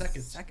Sometimes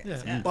seconds.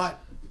 Seconds, Yeah. yeah. But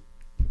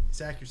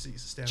his accuracy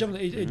is astounding.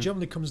 Generally, it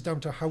generally comes down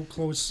to how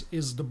close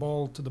is the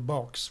ball to the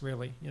box,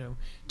 really.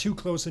 Too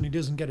close and he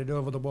doesn't get it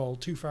over the wall.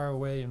 Too far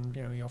away and,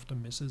 he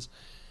often misses.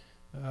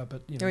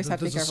 But always have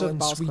to be there's a careful with certain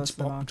balls sweet close to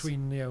the spot box.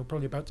 between,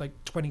 probably about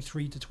like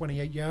 23 to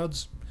 28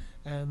 yards.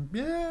 And,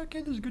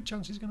 there's a good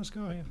chance he's going to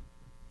score here.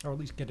 Or at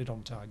least get it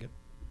on target.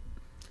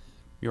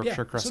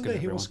 Yorkshire Kreskin, Sunday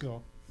he will everyone.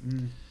 score.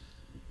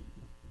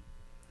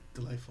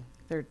 Delightful.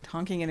 They're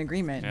honking in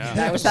agreement. Yeah.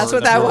 That's Or what the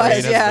that parade was.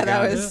 has Yeah,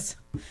 begun. that was.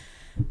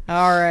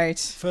 All right.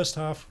 First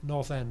half,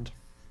 North End.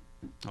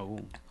 Oh,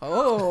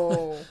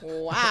 Oh,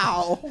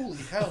 wow. Holy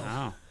hell.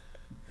 wow.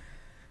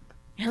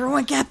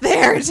 Everyone get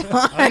there. It's I'm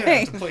going to have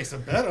fine. to place a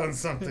bet on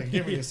something.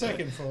 Give me a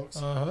second,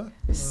 folks.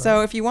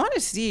 So if you want to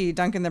see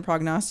Duncan the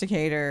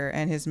Prognosticator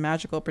and his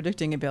magical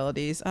predicting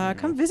abilities,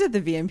 come visit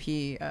the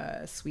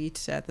VMP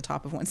suite at the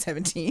top of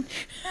 117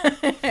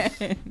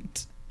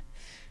 and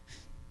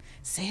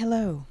say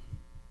hello.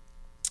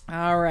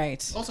 All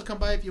right. Also, come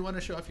by if you want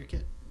to show off your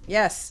kit.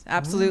 Yes,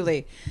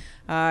 absolutely.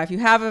 If you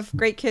have a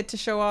great kit to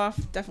show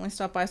off, definitely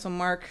stop by so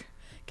Mark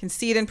can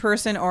see it in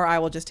person, or I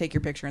will just take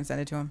your picture and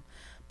send it to him.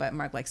 But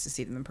Mark likes to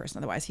see them in person.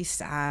 Otherwise, he's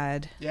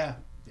sad. Yeah.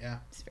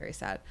 He's very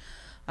sad.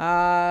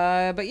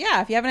 But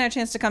yeah, if you haven't had a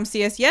chance to come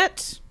see us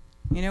yet,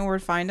 you know where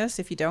to find us.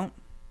 If you don't,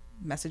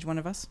 message one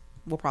of us.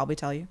 We'll probably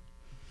tell you.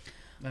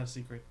 Not a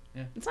secret.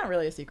 Yeah. It's not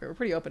really a secret. We're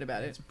pretty open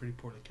about It's it. a pretty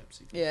poorly kept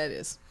secret. Yeah, it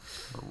is.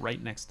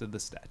 Right next to the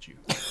statue.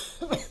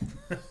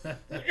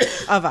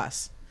 Of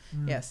us.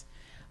 Yes.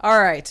 All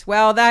right.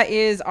 Well, that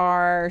is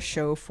our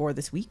show for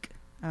this week.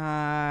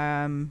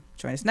 Join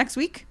us next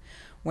week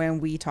when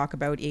we talk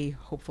about a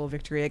hopeful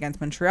victory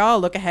against Montreal.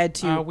 Look ahead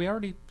to... We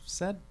already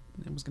said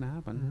it was going to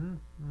happen.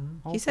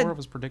 All He four said- of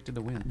us predicted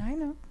to win. I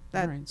know. All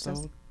That right,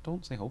 so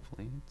don't say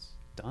hopefully. It's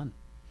done.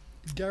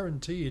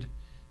 Guaranteed.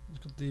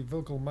 It's got the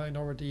vocal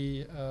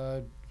minority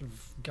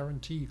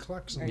guarantee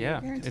klaxon. Are you Yeah,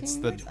 guaranteeing it's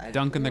the this? I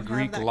Duncan the don't have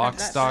Greek that lock,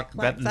 kind of- stock,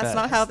 bet and That's bet.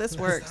 not how this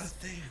It's not a works.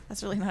 thing.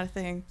 That's really not a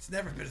thing. It's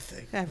never been a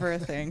thing. Ever a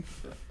thing.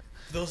 For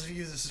those of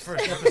you, this is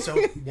first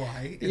episode.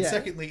 Why? And Yeah.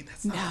 secondly,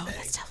 that's not No, a thing.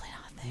 that's definitely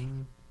not a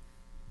thing.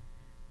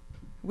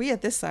 We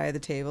at this side of the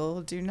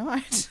table do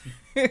not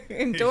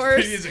endorse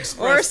opinions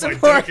expressed or by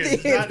support Duncan the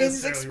does not opinions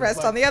necessarily expressed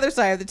reflect on the other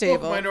side of the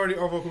table.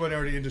 Vocal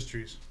minority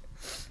industries.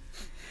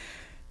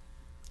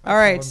 All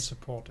right.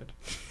 Unsupported.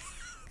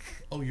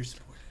 Oh, you're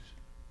supported.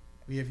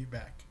 We have you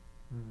back.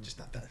 Just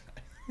not that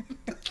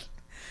high.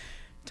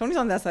 Tony's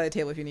on that side of the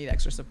table if you need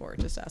extra support.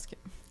 Just ask him.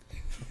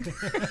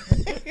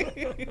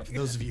 For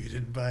those of you who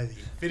didn't buy the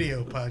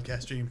video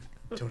podcast stream,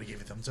 Tony gave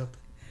a thumbs up.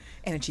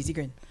 And a cheesy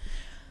grin.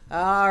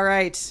 All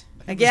right.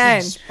 Again,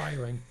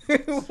 Inspiring.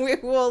 we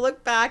will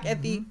look back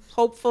at the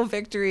hopeful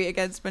victory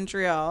against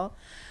Montreal.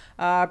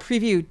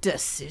 Preview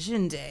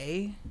Decision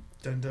Day.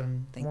 Dun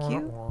dun. Thank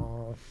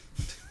you.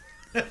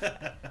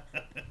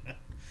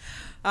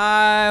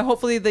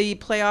 Hopefully the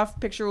playoff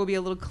picture will be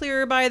a little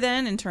clearer by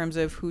then in terms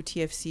of who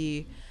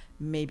TFC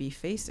may be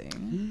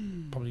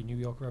facing. Probably New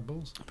York Red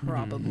Bulls.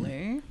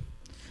 Probably.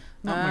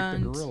 Not Mike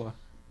the And- Gorilla.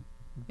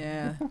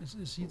 Yeah.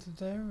 Is he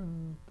there?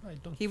 And I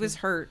don't He was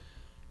think- hurt.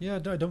 Yeah,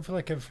 I don't feel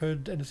like I've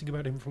heard anything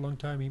about him for a long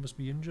time. He must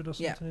be injured or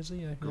something, is he?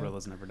 Yeah.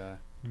 Gorillas never die.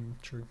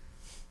 True.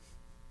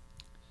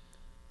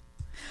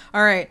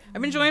 All right.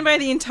 I've been joined by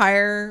the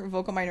entire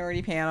vocal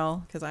minority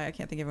panel because I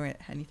can't think of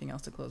anything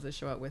else to close this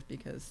show out with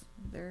because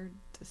they're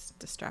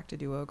distracted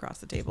duo across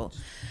the table.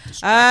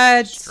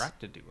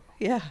 Distracted duo.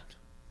 Yeah.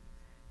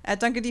 At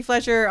Duncan D.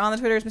 Fletcher on the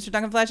Twitter is Mr.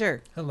 Duncan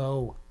Fletcher.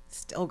 Hello.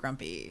 Still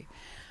grumpy.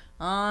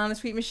 On the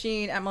Sweet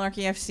Machine at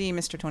Malarkey FC,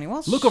 Mr. Tony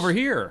Walsh. Look over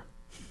here.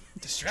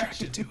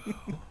 Distracted duo.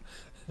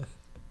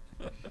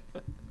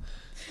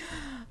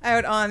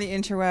 Out on the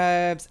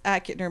interwebs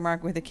at Kittner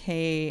Mark with a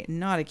K,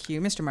 not a Q,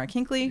 Mr. Mark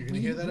Hinkley. You're gonna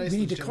hear that? We Ice?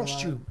 need a Let's jump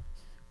costume.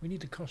 We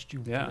need a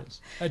costume. Yeah.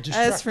 For this.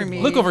 As for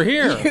me, Look over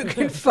here. You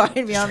can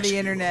find me on the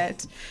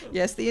internet.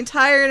 Yes, the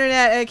entire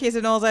internet at Case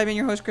of Knowles. I've been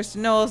your host, Kristin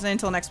Knowles. And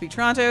until next week,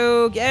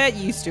 Toronto, get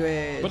used to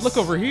it. But look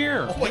over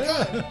here. Oh my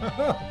god!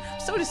 I'm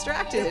so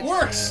distracted. It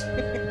works!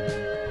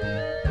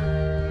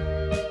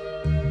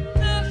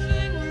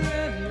 Nothing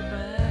really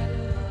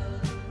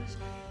matters.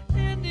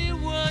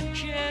 Anyone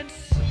can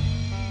see.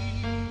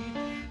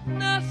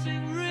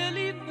 Nothing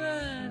really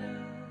matters.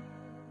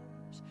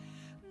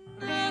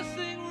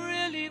 Nothing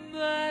really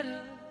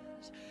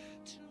matters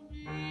to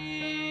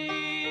me.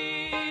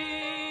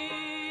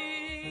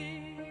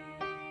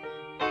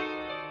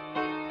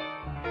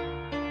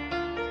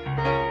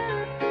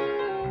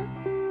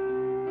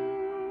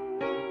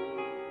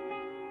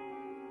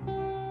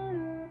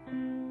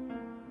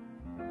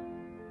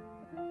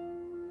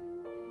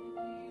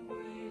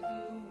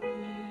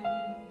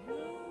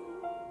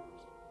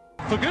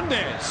 For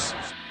goodness.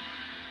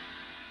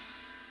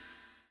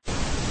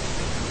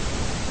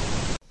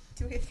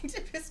 Do anything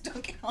to piss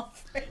Duncan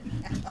off right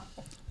now.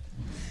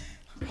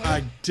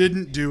 I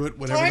didn't do it,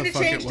 whatever Trying the to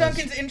fuck change it was.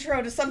 Duncan's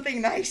intro to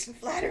something nice and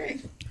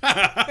flattering.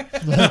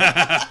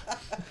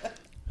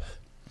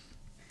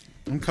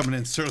 I'm coming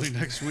in surly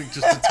next week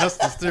just to test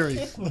this theory.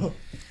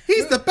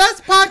 He's the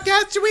best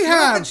podcaster we Move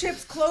have! the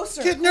chips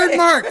closer. Get Nerd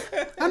Mark!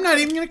 I'm not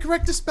even going to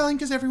correct the spelling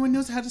because everyone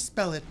knows how to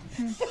spell it.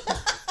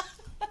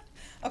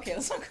 Okay,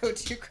 let's not go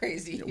too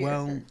crazy here.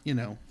 Well, you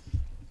know.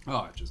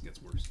 Oh, it just gets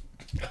worse.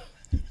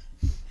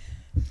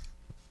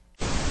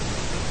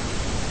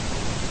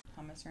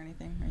 Comments or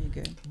anything? Are you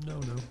good?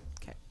 No.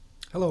 Okay.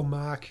 Hello,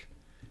 Mark.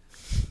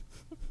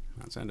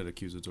 That sounded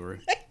accusatory.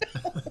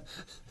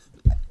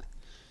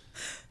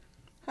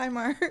 Hi,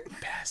 Mark.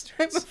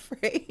 Bastards. I'm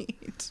afraid.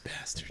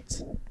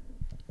 Bastards.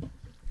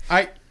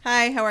 Alright,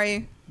 Hi, how are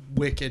you?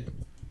 wicked.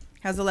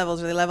 How's the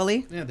levels? Are they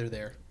levelly? Yeah, they're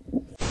there.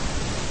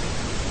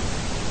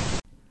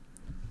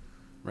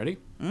 Ready?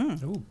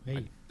 Oh,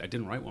 hey. I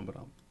didn't write one, but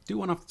I'll do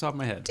one off the top of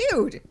my head.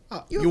 Dude,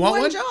 Oh, you you have want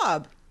one one?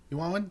 job. You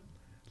want one?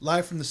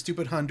 Live from the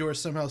stupid Honduras,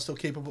 somehow still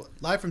capable.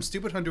 Live from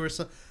stupid Honduras,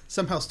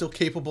 somehow still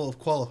capable of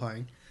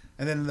qualifying.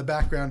 And then in the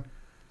background,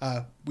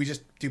 we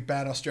just do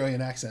bad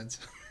Australian accents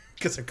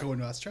because I'm going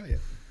to Australia.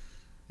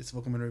 It's the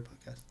Vocal Minority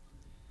Podcast.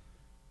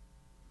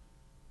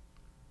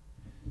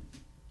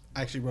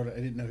 I actually wrote it. I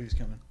didn't know he was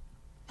coming.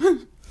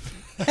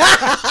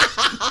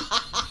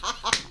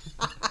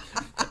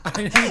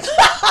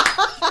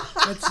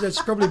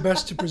 That's probably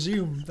best to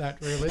presume that,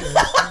 really.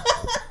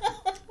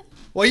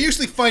 Well, I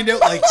usually find out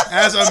like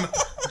as I'm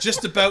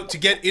just about to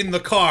get in the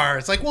car.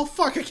 It's like, well,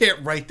 fuck, I can't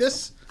write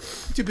this.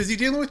 I'm too busy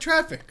dealing with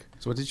traffic.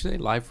 So what did you say?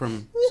 Live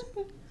from...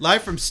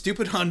 Live from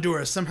stupid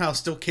Honduras, somehow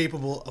still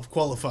capable of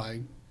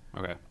qualifying.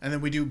 Okay. And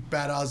then we do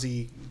bad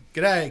Aussie,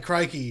 g'day,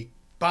 crikey,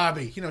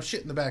 Bobby. You know,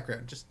 shit in the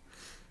background. Just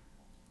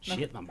Shit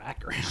in the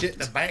background. shit in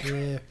the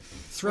background. Yeah.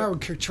 Throw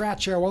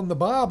Catracho on the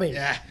Barbie.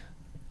 Yeah.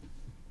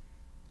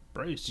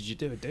 Bruce, did you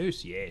do a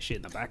deuce? Yeah, shit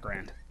in the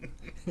background.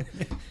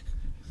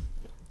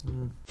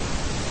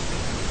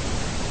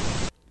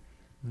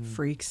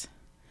 Freaks.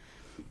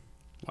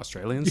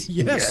 Australians?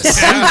 Yes.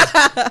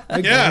 Yeah.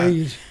 Yeah.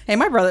 Agreed. Hey,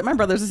 my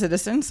brother's a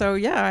citizen, so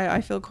yeah,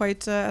 I feel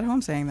quite at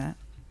home saying that.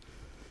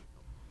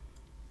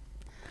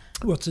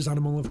 What's his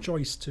animal of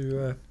choice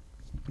to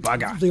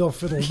Bugger. the old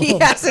fiddle? He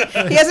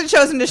hasn't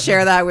chosen to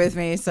share that with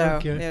me, so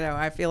Okay. you know,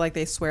 I feel like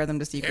they swear them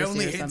to secrecy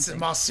Only or hits something. in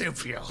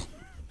marsupial.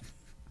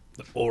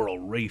 The oral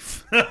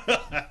reef.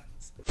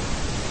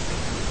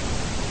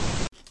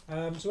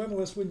 So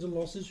MLS wins and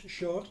losses,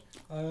 short,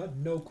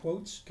 no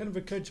quotes. Kind of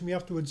occurred to me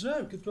afterwards,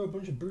 we could throw a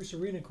bunch of Bruce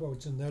Arena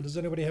quotes in there. Does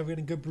anybody have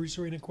any good Bruce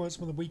Arena quotes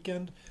from the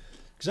weekend?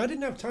 Because I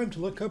didn't have time to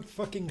look up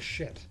fucking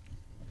shit.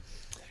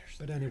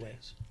 But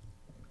anyways.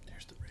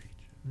 There's the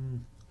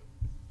rage.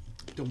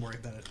 Don't worry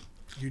about it.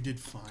 You did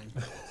fine.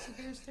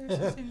 There's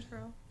this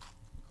intro.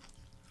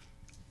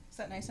 Is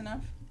that nice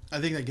enough? I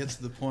think that gets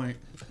to the point.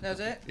 Does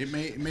it? It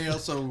may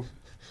also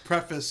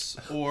preface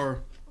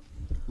or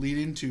lead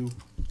into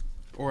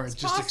or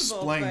just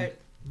explain.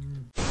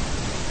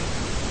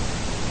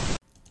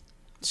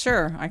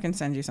 Sure, I can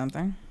send you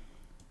something.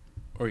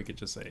 Or you could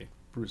just say,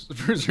 Bruce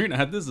Arena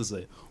had this to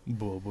say.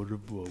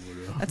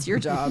 That's your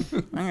job.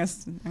 I'm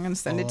gonna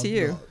send it to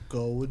you.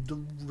 Go with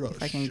the rush.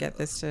 If I can get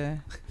this to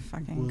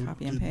fucking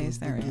copy and paste.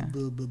 There we go.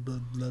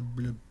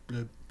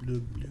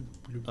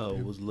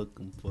 I was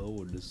looking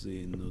forward to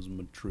seeing those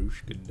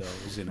Matrushka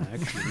dolls in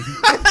action.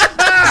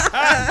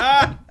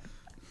 That's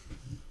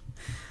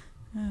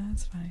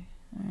funny.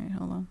 All right,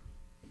 hold on.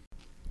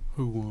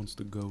 Who wants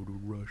to go to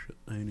Russia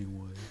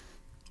anyway?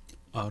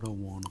 I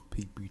don't want a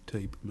pee-pee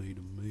tape made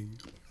of me.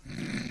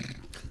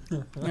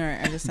 All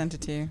right, I just sent it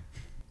to you.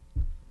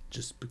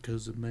 Just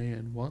because a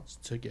man wants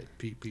to get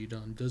pee-peed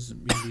on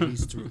doesn't mean he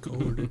needs to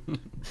record it.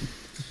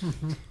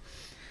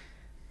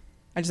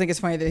 I just think it's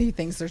funny that he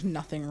thinks there's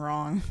nothing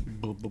wrong.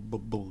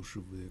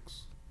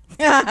 Bolsheviks.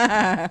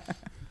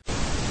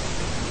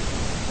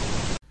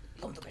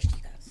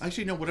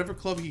 Actually, no. Whatever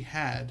club he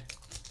had,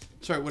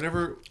 sorry,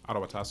 whatever.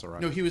 Ottawa Tessa,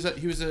 right? No, he was a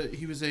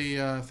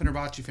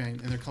Fenerbahce fan,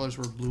 and their colors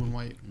were blue and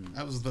white.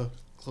 That was the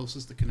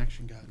closest the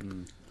connection got.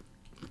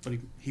 But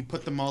he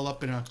put them all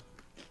up in a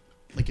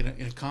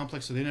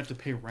complex, so they didn't have to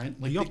pay rent.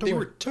 Like they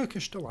were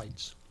Turkish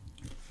delights.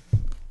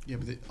 Yeah,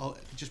 but it'd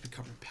just be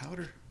covered in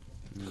powder.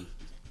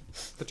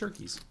 The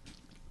turkeys.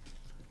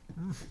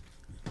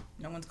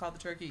 No one's called the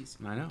turkeys.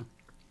 I know.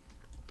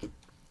 They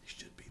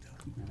should be though.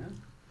 I know.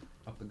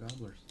 Up the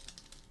gobblers.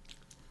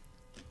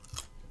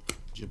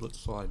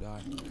 Giblets till I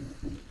die.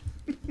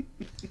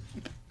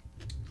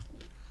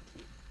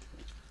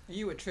 Are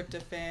you a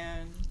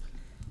tryptophan?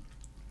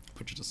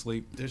 Put you to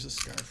sleep. There's a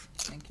scarf.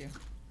 Thank you.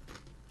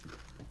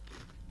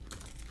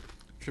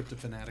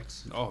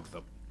 Tryptofanatics. Oh,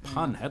 the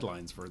pun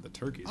headlines for the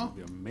turkeys would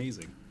be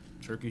amazing.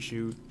 Turkey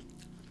shoot.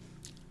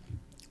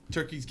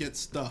 Turkeys get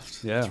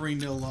stuffed. Yeah.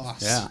 3-0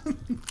 loss. Yeah.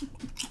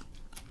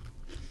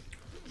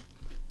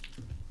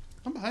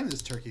 I'm behind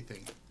this turkey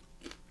thing.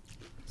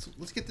 So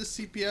let's get this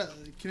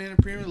CPL Canadian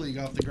Premier League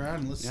off the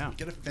ground. Let's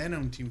get a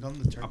fan-owned team called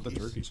the Turkeys. Up the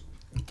turkeys.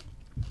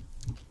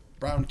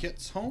 Brown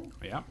kits home.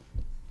 Yeah.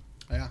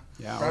 Yeah.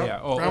 Yeah.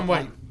 Brown, brown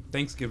white.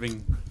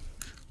 Thanksgiving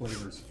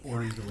flavors.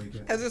 Orange away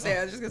kit. I was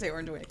just gonna say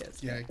orange away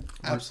kids. Yeah,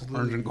 absolutely.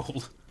 Orange and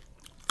gold.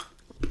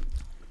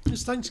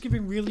 Is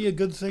Thanksgiving really a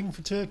good thing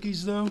for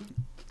turkeys, though?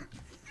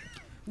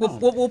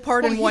 We'll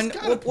pardon Well, he's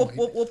got a point.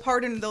 We'll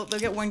pardon. They'll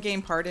get one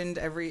game pardoned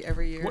every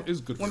year. What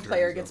is good for One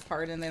player turkeys, gets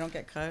pardoned, they don't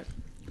get cut.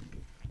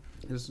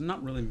 There's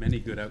not really many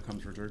good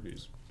outcomes for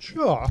turkeys.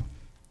 Sure.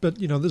 But,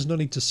 there's no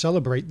need to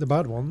celebrate the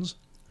bad ones.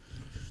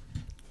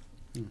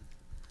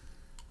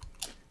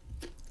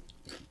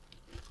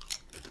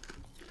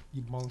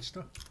 You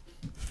monster.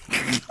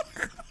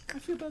 I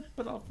feel that,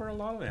 but for a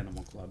lot of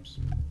animal clubs.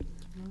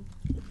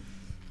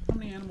 How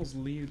many animals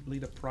lead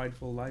a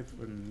prideful life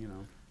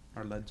and,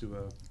 are led to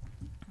a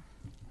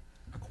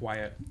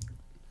quiet,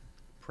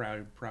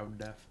 proud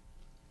death?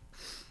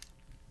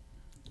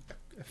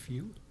 A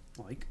few.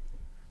 Like?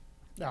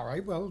 All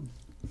right, well,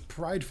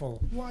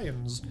 prideful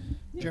lions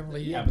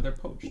generally. Yeah, but they're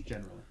poached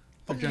generally.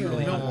 They're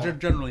generally, yeah. they're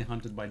generally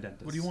hunted by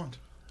dentists. What do you want?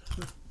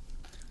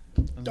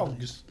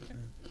 Dogs.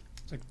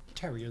 It's like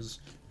terriers,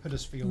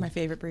 Huddersfield. My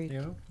favorite breed.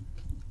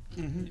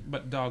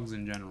 But dogs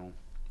in general,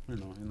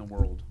 in the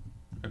world.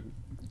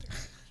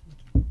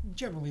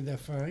 Generally, they're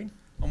fine.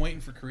 I'm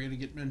waiting for Korea to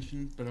get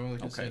mentioned, but I would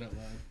like to say it out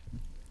loud.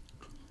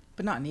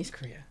 But not in East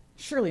Korea.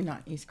 Surely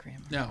not in East Korea.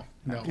 No.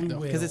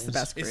 Because it's the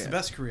best Korea. It's the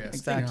best Korea.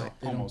 Exactly.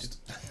 They don't Almost.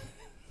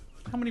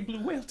 How many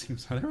blue whale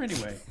teams are there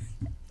anyway?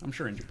 I'm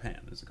sure in Japan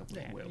there's a couple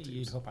of whale You'd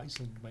teams. hope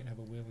Iceland might have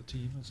a whaler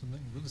team or something.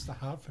 Well, it's the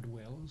Hartford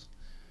Whalers.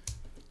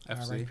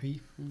 FC. RIP.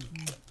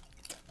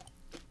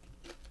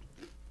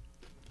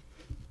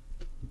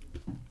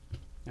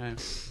 Yeah.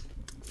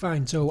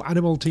 Fine, so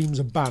animal teams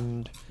are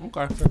banned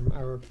Okay. from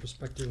our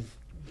prospective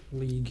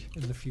league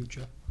in the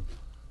future.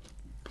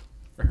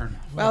 Fair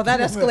enough. Wow, that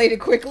escalated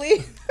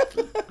quickly.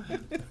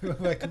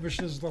 Whoever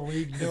commissions the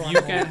league, no If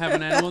you can't have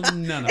an animal,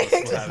 none of us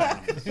will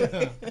have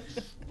animals.